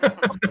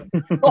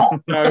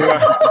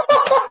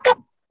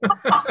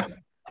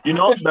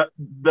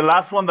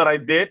last one that I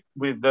did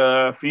with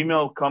the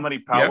female comedy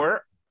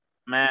power,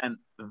 man,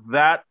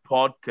 that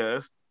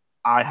podcast,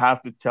 I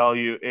have to tell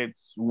you, it's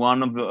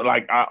one of the,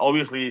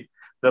 obviously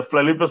the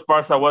Felipe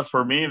Esparza was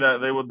for me,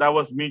 that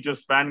was me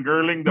just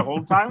fangirling the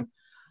whole time.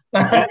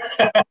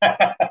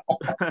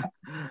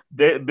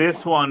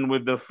 This one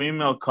with the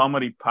female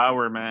comedy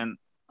power,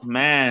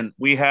 man,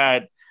 we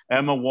had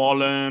Emma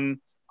Wallen,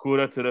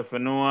 Kura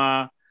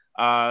Terefenua,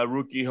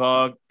 Rookie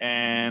Hog,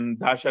 and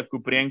Dasha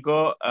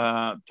Kuprienko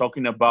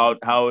talking about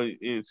how it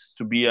is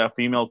to be a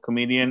female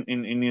comedian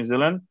in New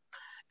Zealand,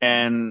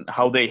 and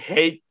how they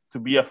hate to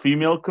be a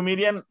female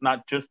comedian,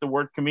 not just the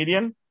word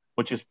comedian,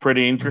 which is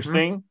pretty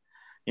interesting,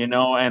 and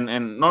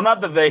no, not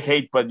that they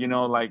hate, but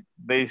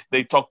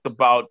they talked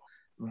about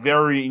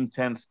very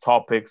intense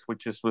topics,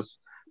 which was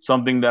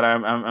something that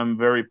I'm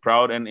very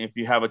proud. And if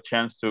you have a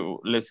chance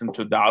to listen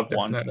to that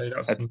one,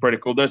 that's pretty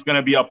cool. There's going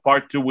to be a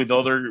part 2 with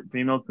other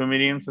female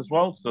comedians as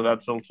well, so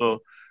that's also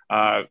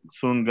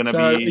soon going to be.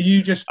 So are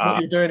you just, what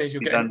you're doing is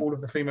you're getting all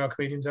of the female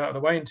comedians out of the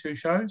way in 2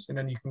 shows, and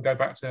then you can go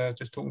back to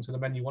just talking to the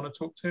men you want to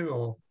talk to,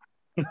 or?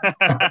 To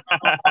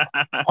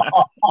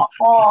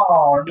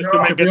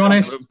be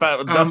honest,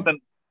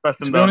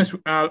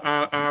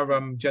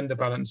 our gender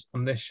balance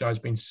on this show has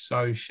been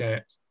so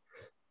shit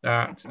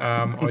that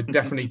I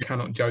definitely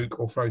cannot joke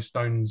or throw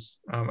stones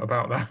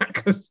about that,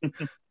 because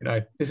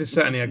this is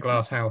certainly a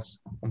glass house,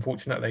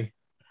 unfortunately.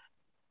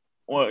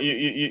 Well,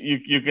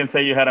 you can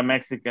say you had a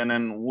Mexican,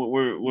 and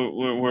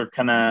we're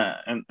kind of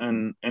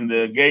in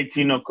the gay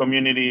Tino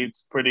community.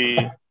 It's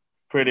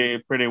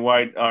pretty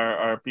white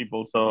our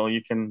people, so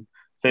you can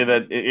say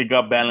that it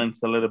got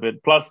balanced a little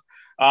bit. Plus,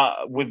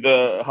 with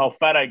how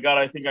fat I got,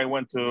 I think I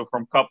went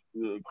from cup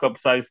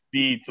size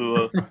D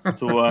to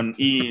an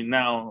E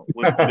now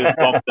with this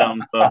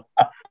lockdown. So.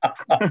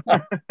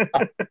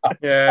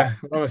 Yeah,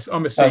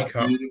 I'm a C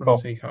cup. I'm a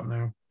C cup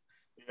now.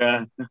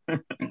 Yeah.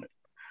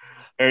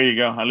 There you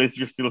go. At least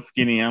you're still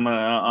skinny.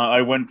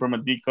 I went from a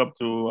D cup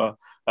to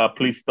a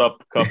please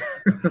stop cup.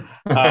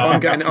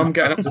 I'm getting up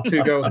to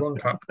 2 girls 1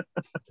 cup.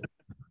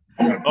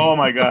 Oh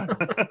my God.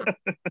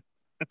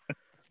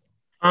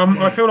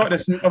 I feel like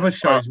there's some other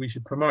shows we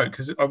should promote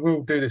because I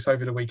will do this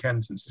over the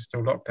weekend since it's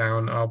still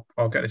lockdown.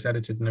 I'll get this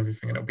edited and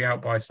everything, and it'll be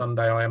out by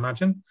Sunday, I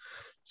imagine.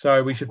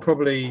 So we should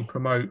probably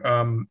promote.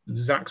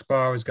 Zach's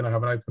Bar is going to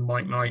have an open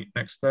mic night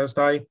next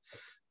Thursday.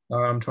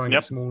 Try and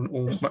get some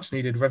all much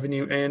needed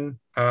revenue in.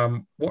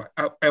 What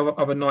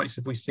other nights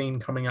have we seen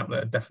coming up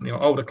that are definitely?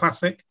 Oh, the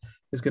Classic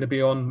is going to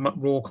be on.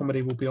 Raw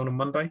Comedy will be on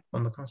Monday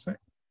on the Classic.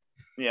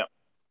 Yeah.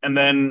 And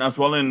then as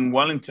well in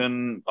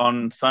Wellington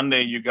on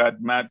Sunday, you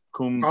got Matt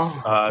Coombs'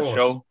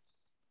 show,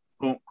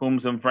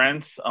 Coombs and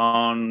Friends,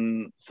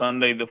 on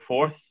Sunday the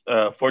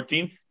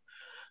 14th,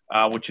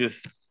 which is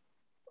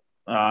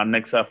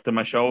next after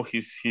my show.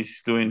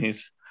 He's doing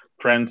his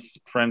Friends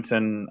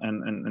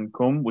and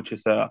Coombs, which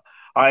is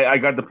I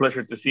got the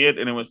pleasure to see it,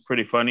 and it was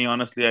pretty funny.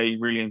 Honestly, I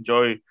really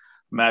enjoy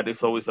Matt.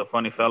 Is always a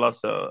funny fella,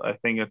 so I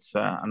think it's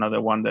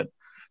another one that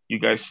you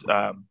guys.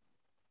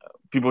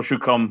 People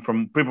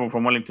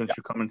from Wellington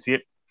should come and see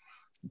it.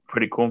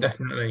 Pretty cool.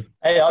 Definitely.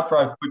 Hey,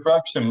 we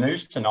broke some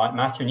news tonight,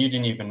 Matt, and you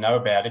didn't even know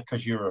about it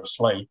because you were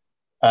asleep.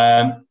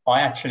 I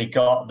actually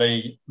got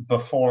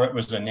before it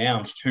was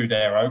announced who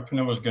their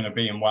opener was going to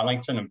be in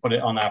Wellington and put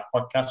it on our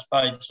podcast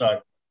page. So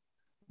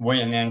we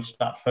announced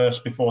that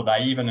first before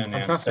they even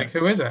announced Fantastic. it.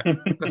 Who is it?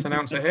 Let's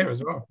announce it here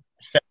as well.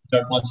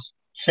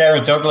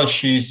 Sarah Douglas.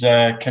 She's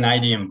a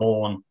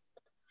Canadian-born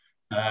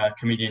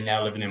comedian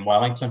now living in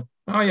Wellington.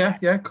 Oh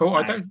yeah, cool.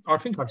 I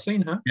think I've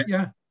seen her.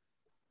 Yeah.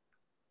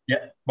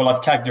 Well,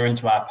 I've tagged her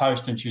into our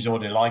post, and she's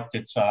already liked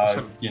it.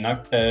 So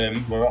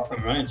we're off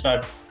and running. So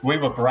we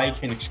were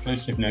breaking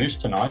exclusive news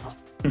tonight.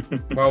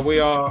 Well, we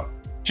are.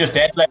 Just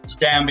Ed let us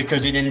down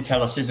because he didn't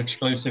tell us his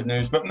exclusive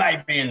news, but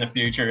maybe in the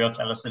future he'll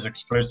tell us his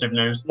exclusive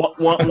news.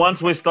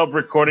 Once we stop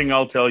recording,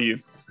 I'll tell you.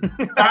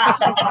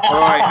 All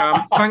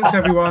right. Thanks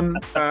everyone.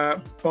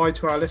 Bye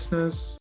to our listeners.